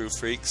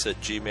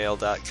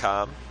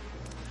twotruefreaks@gmail.com.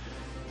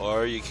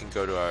 Or you can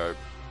go to our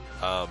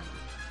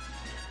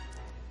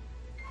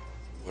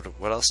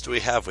what else do we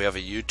have? We have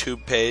a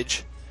YouTube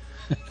page,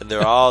 and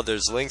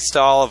there's links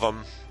to all of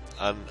them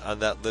on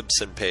that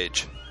Libsyn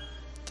page.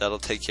 That'll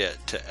take you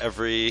to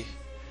every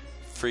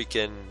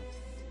freaking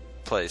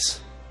place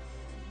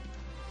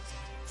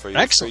for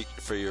your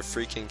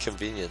freaking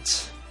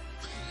convenience,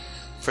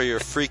 for your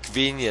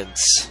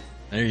freak-venience.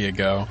 There you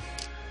go.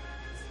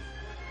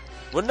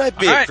 Wouldn't I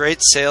be a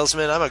great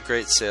salesman? I'm a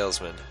great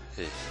salesman.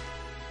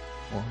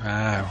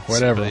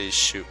 Whatever. Somebody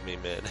shoot me,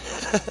 man.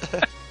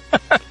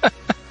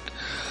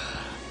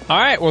 All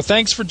right, well,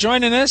 thanks for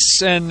joining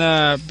us,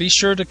 and be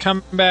sure to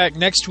come back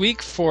next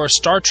week for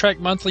Star Trek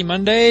Monthly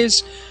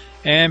Mondays,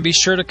 and be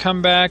sure to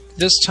come back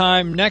this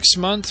time next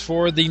month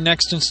for the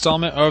next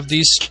installment of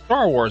these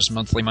Star Wars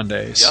Monthly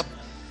Mondays. Yep.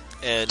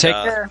 And take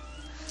care.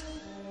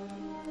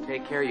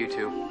 Take care, you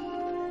two.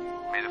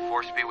 May the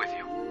Force be with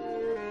you.